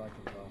as much as I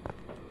can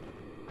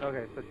tell.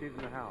 Okay, so she's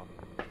in the house.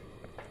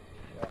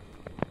 Yeah.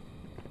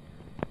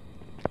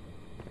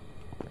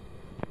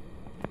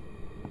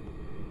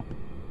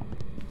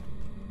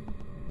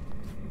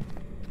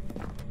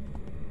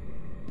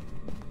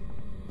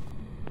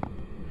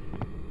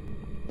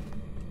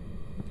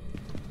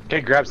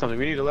 Okay, grab something.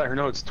 We need to let her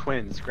know it's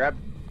twins. Grab.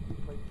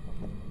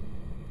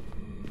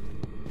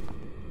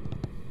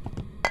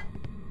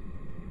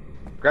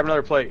 Grab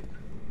another plate.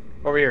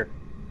 Over here.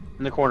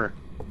 In the corner.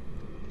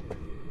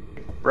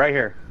 Right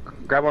here.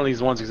 Grab one of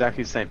these ones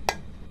exactly the same.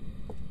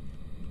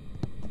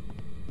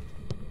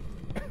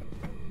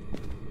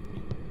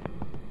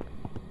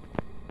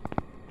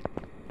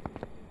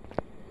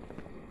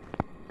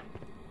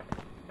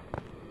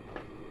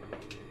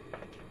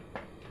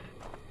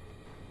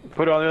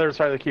 Put it on the other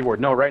side of the keyboard.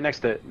 No, right next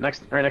to it.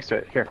 Right next to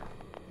it. Here.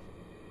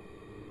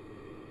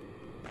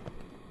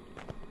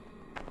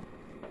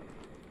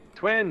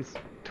 Twins!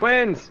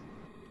 Twins!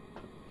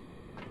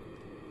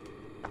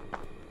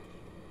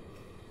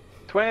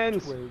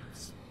 Twins!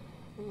 Twigs.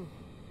 Oh,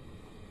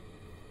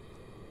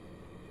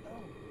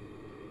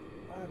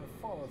 I had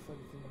a fall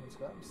 32 minutes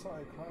ago. I'm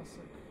sorry,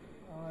 Classic.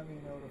 I don't have any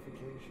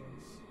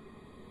notifications.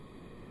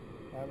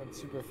 I haven't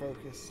super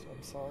focused.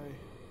 I'm sorry.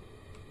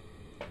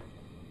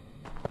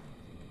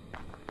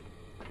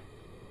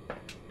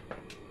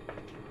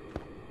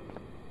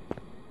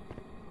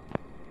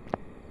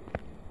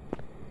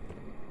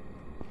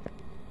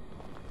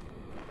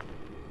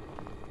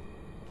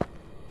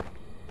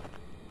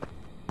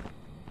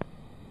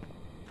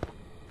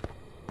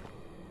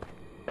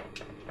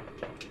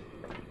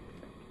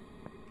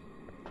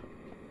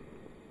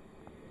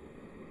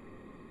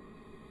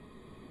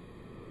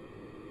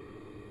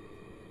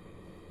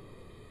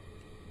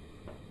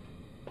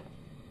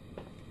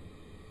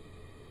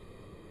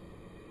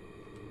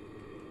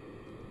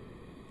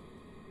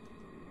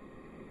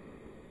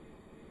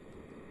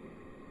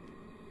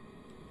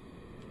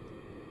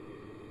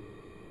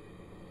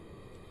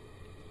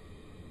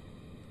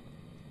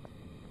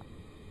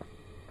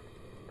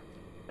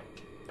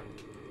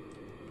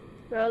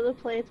 Throw the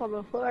plates on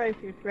the floor if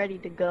you're ready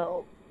to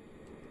go.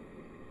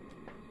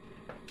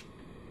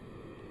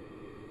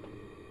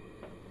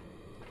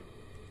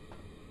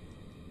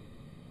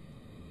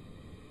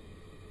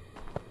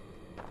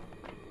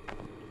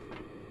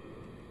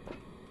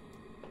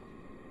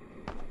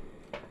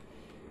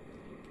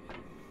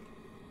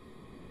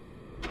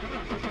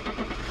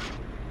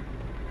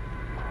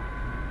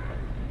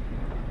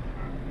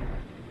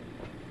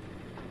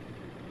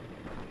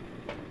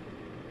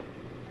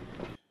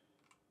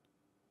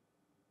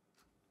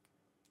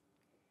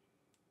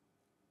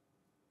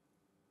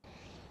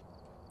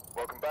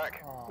 Welcome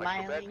back. Aw. I've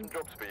prepared Smiling. some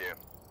jobs for you.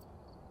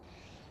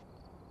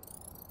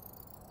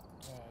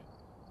 Alright.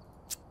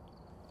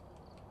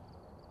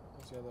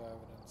 Where's the other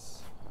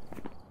evidence?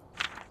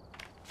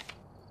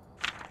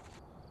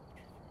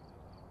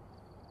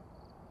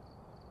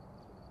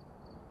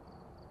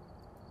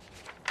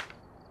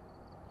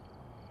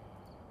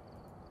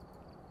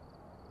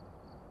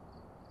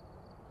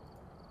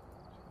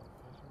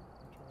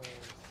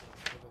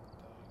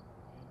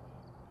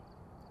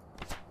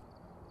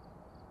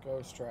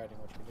 Ghost riding,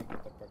 which we didn't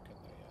get the book in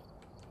there yet.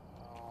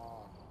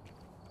 Oh.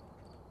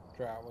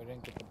 Drought, we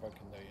didn't get the book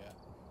in there yet.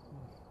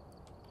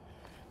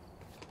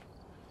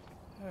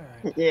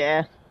 Alright.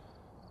 Yeah.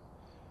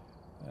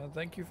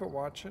 Thank you for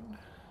watching.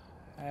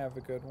 Have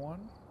a good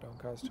one. Don't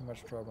cause too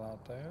much trouble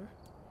out there.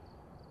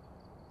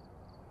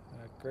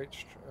 Great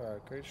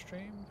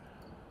stream.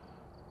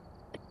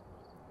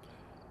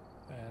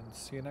 And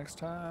see you next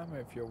time.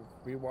 If you'll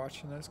be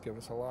watching this, give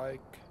us a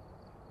like,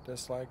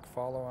 dislike,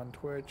 follow on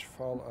Twitch,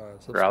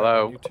 subscribe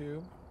on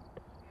YouTube.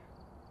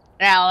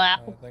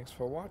 Hello. Thanks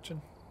for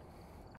watching.